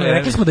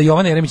 rekli smo da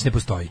Jovana Jeremić ne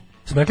postoji.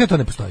 Smo rekli da to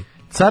ne postoji.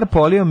 Car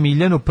polio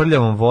Miljanu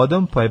prljavom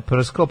vodom, pa je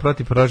prskao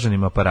protiv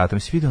prožarnim aparatom.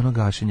 Si vidio ono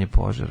gašenje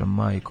požara,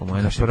 majko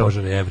moja.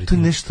 To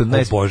je nešto,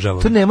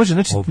 to ne može,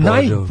 znači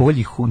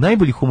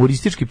najbolji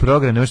humoristički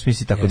program, ne možeš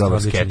misliti tako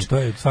dobar skeč.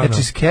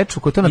 Znači skeč,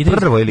 ko to na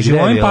prvo ili gde je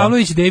Živojin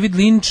Pavlović, David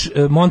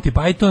Lynch, Monty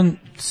Python,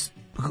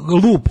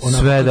 lup,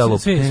 sve da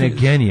lup, ne,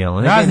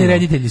 genijalno. Razni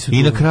reditelji su tu.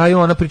 I na kraju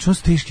ona priča, on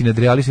stiški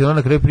nadrealisira, ona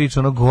na kraju priča,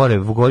 ono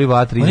gori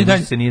vatra,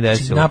 i se nije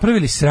desilo.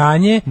 Napravili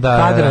sranje,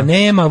 kadra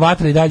nema,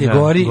 vatra i dalje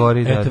gori.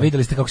 Eto,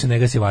 videli ste kako se ne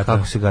gasi vatra.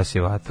 Kako se gasi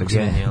vatra,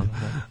 genijalno.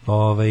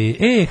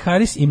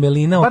 Haris i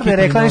Melina okitili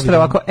novi dom. Nešto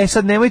ovako,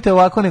 sad nemojte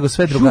ovako, nego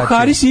sve drugačije.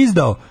 Haris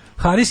izdao.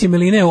 Haris i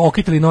Melina je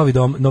okitili novi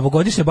dom,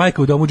 novogodišnja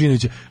bajka u domu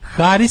Đinovića.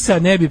 Harisa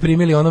ne bi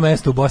primili ono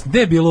mesto u Bosni.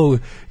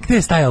 Gde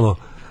je stajalo?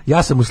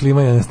 Ja sam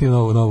musliman, ja nastim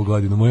novu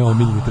godinu, moj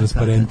omiljeni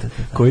transparent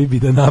koji bi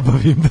da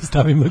nabavim, da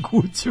stavim na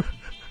kuću.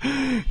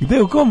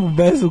 Gde,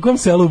 u kom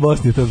selu u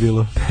Bosni je to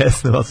bilo?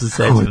 Pesno, se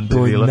sećam da je bilo.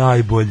 To je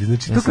najbolje,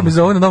 znači to kad mi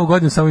zove na novu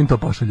godinu, samo im to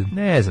pošaljem.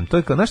 Ne znam, to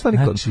je kao, znaš šta,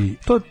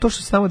 to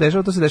što se tamo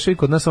dešava, to se dešava i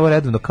kod nas ovo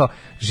redovno, kao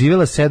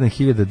živjela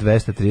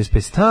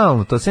 7235,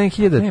 stalno, to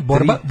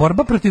 7003.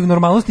 Borba protiv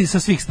normalnosti sa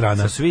svih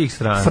strana. Sa svih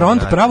strana.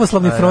 Front,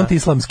 pravoslavni front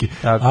islamski.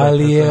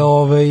 Ali je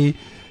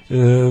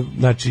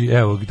Znači,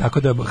 evo, tako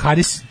da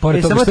Haris,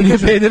 pored toga što nije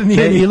peder,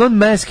 nije... Elon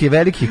Musk je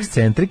veliki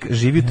ekscentrik,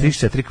 živi u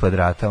 34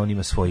 kvadrata, on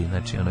ima svoji,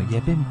 znači,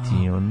 jebem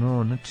ti,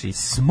 znači...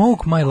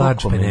 Smoke my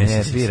large penis.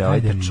 Nervira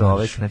ovaj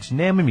čovek, znači,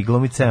 nemoj mi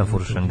glumiti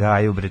semafor u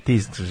Šangaju, bre,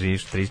 ti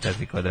živiš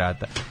 34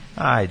 kvadrata.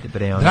 Ajde,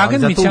 bre,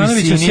 Dragan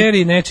Mićanović u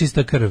seriji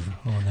Nečista krv.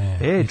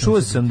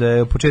 Čuo sam da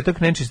je početak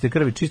Nečiste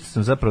krvi, čisto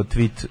sam zapravo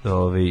tweet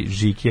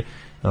Žike,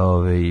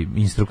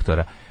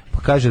 instruktora.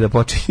 Pa kaže da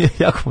počinje,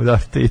 jako mu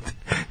dobar tweet.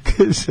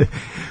 Kaže,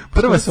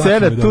 prva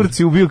scena,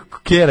 Turci ubiju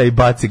Kera i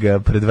baci ga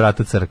pred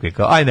vrata crkve.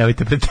 Kao, aj,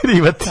 nemojte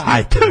preterivati.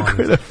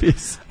 Tako je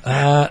napisao.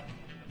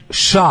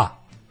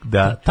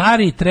 Da.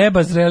 Tatari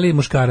treba zreli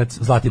muškarac,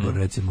 Zlatibor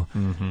recimo.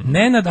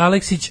 Nenad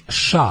Aleksić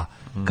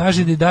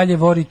kaže da i dalje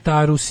voli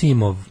Taru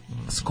Simov,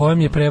 s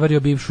kojom je prevario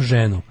bivšu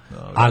ženu,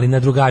 ali na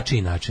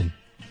drugačiji način.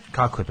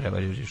 Kako je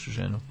prevario bivšu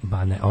ženu?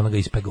 Ba ne, ona ga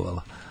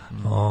ispegovala.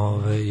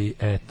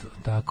 Eto,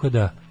 tako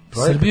da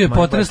Srbiju je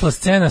potresla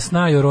scena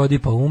Snajo rodi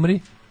pa umri.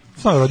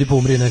 Snajo rodi pa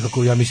umri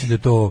nekako, ja mislim da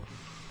je to,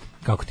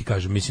 kako ti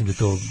kažem, mislim da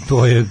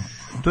to je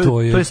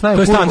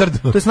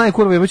standard. To je Snajo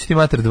kurva jeboće ti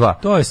mater 2.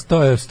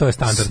 To je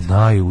standard.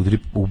 Snajo udri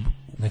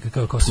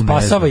nekako kao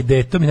spasava i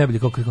dete, to mi najbolje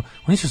kako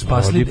oni su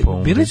spasili,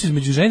 bili su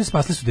između žene,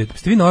 spasli su dete.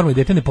 Ste vi normalni,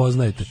 dete ne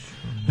poznajete.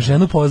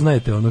 Ženu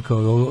poznajete, ono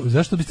kao,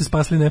 zašto biste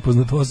spasli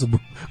nepoznatu osobu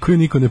koju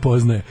niko ne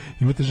poznaje?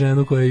 Imate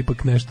ženu koja je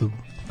ipak nešto...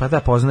 Pa da,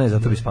 poznaje,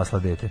 zato bi spasla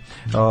dete.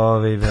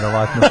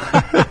 Verovatno.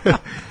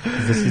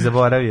 Da si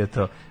zaboravio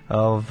to.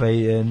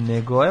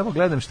 Nego, evo,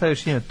 gledam šta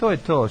još ima. To je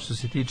to što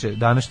se tiče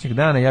današnjeg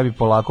dana. Ja bi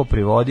polako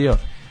privodio.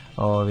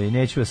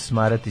 Neću vas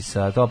smarati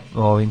sa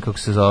ovim, kako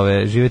se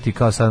zove, živjeti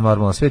kao sad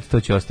normalno svijet, to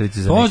će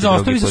ostaviti za neki drugi put.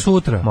 Ostavi za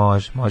sutra.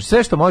 Može.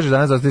 Sve što može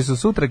danas ostavi za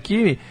sutra,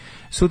 kiwi,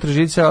 sutra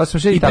žica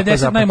 86 i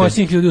 50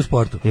 najmoćnijih ljudi u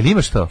sportu. Jel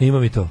imaš to?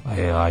 Imam i to.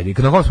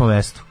 Ajde, na kom smo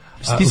mestu?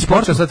 Ti si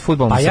počeo sad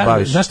fudbalom se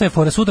baviš. Znaš šta je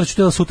fora? Sutra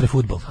ću da sutra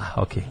fudbal.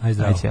 Okej. Ajde,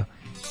 zdravo.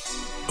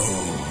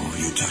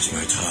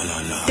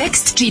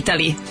 Tekst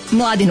čitali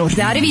Mladin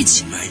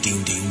Urdarević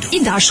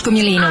i Daško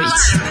Milinović.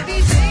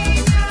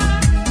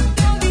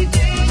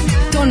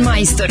 Ton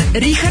majstor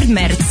Richard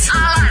Merc.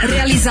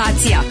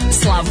 Realizacija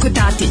Slavko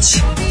Tatić.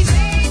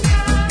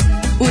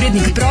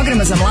 Urednik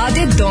programa za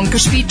mlade Donka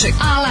Špiček.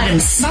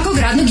 Alarms svakog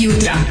radnog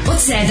jutra od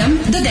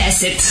 7 do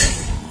 10.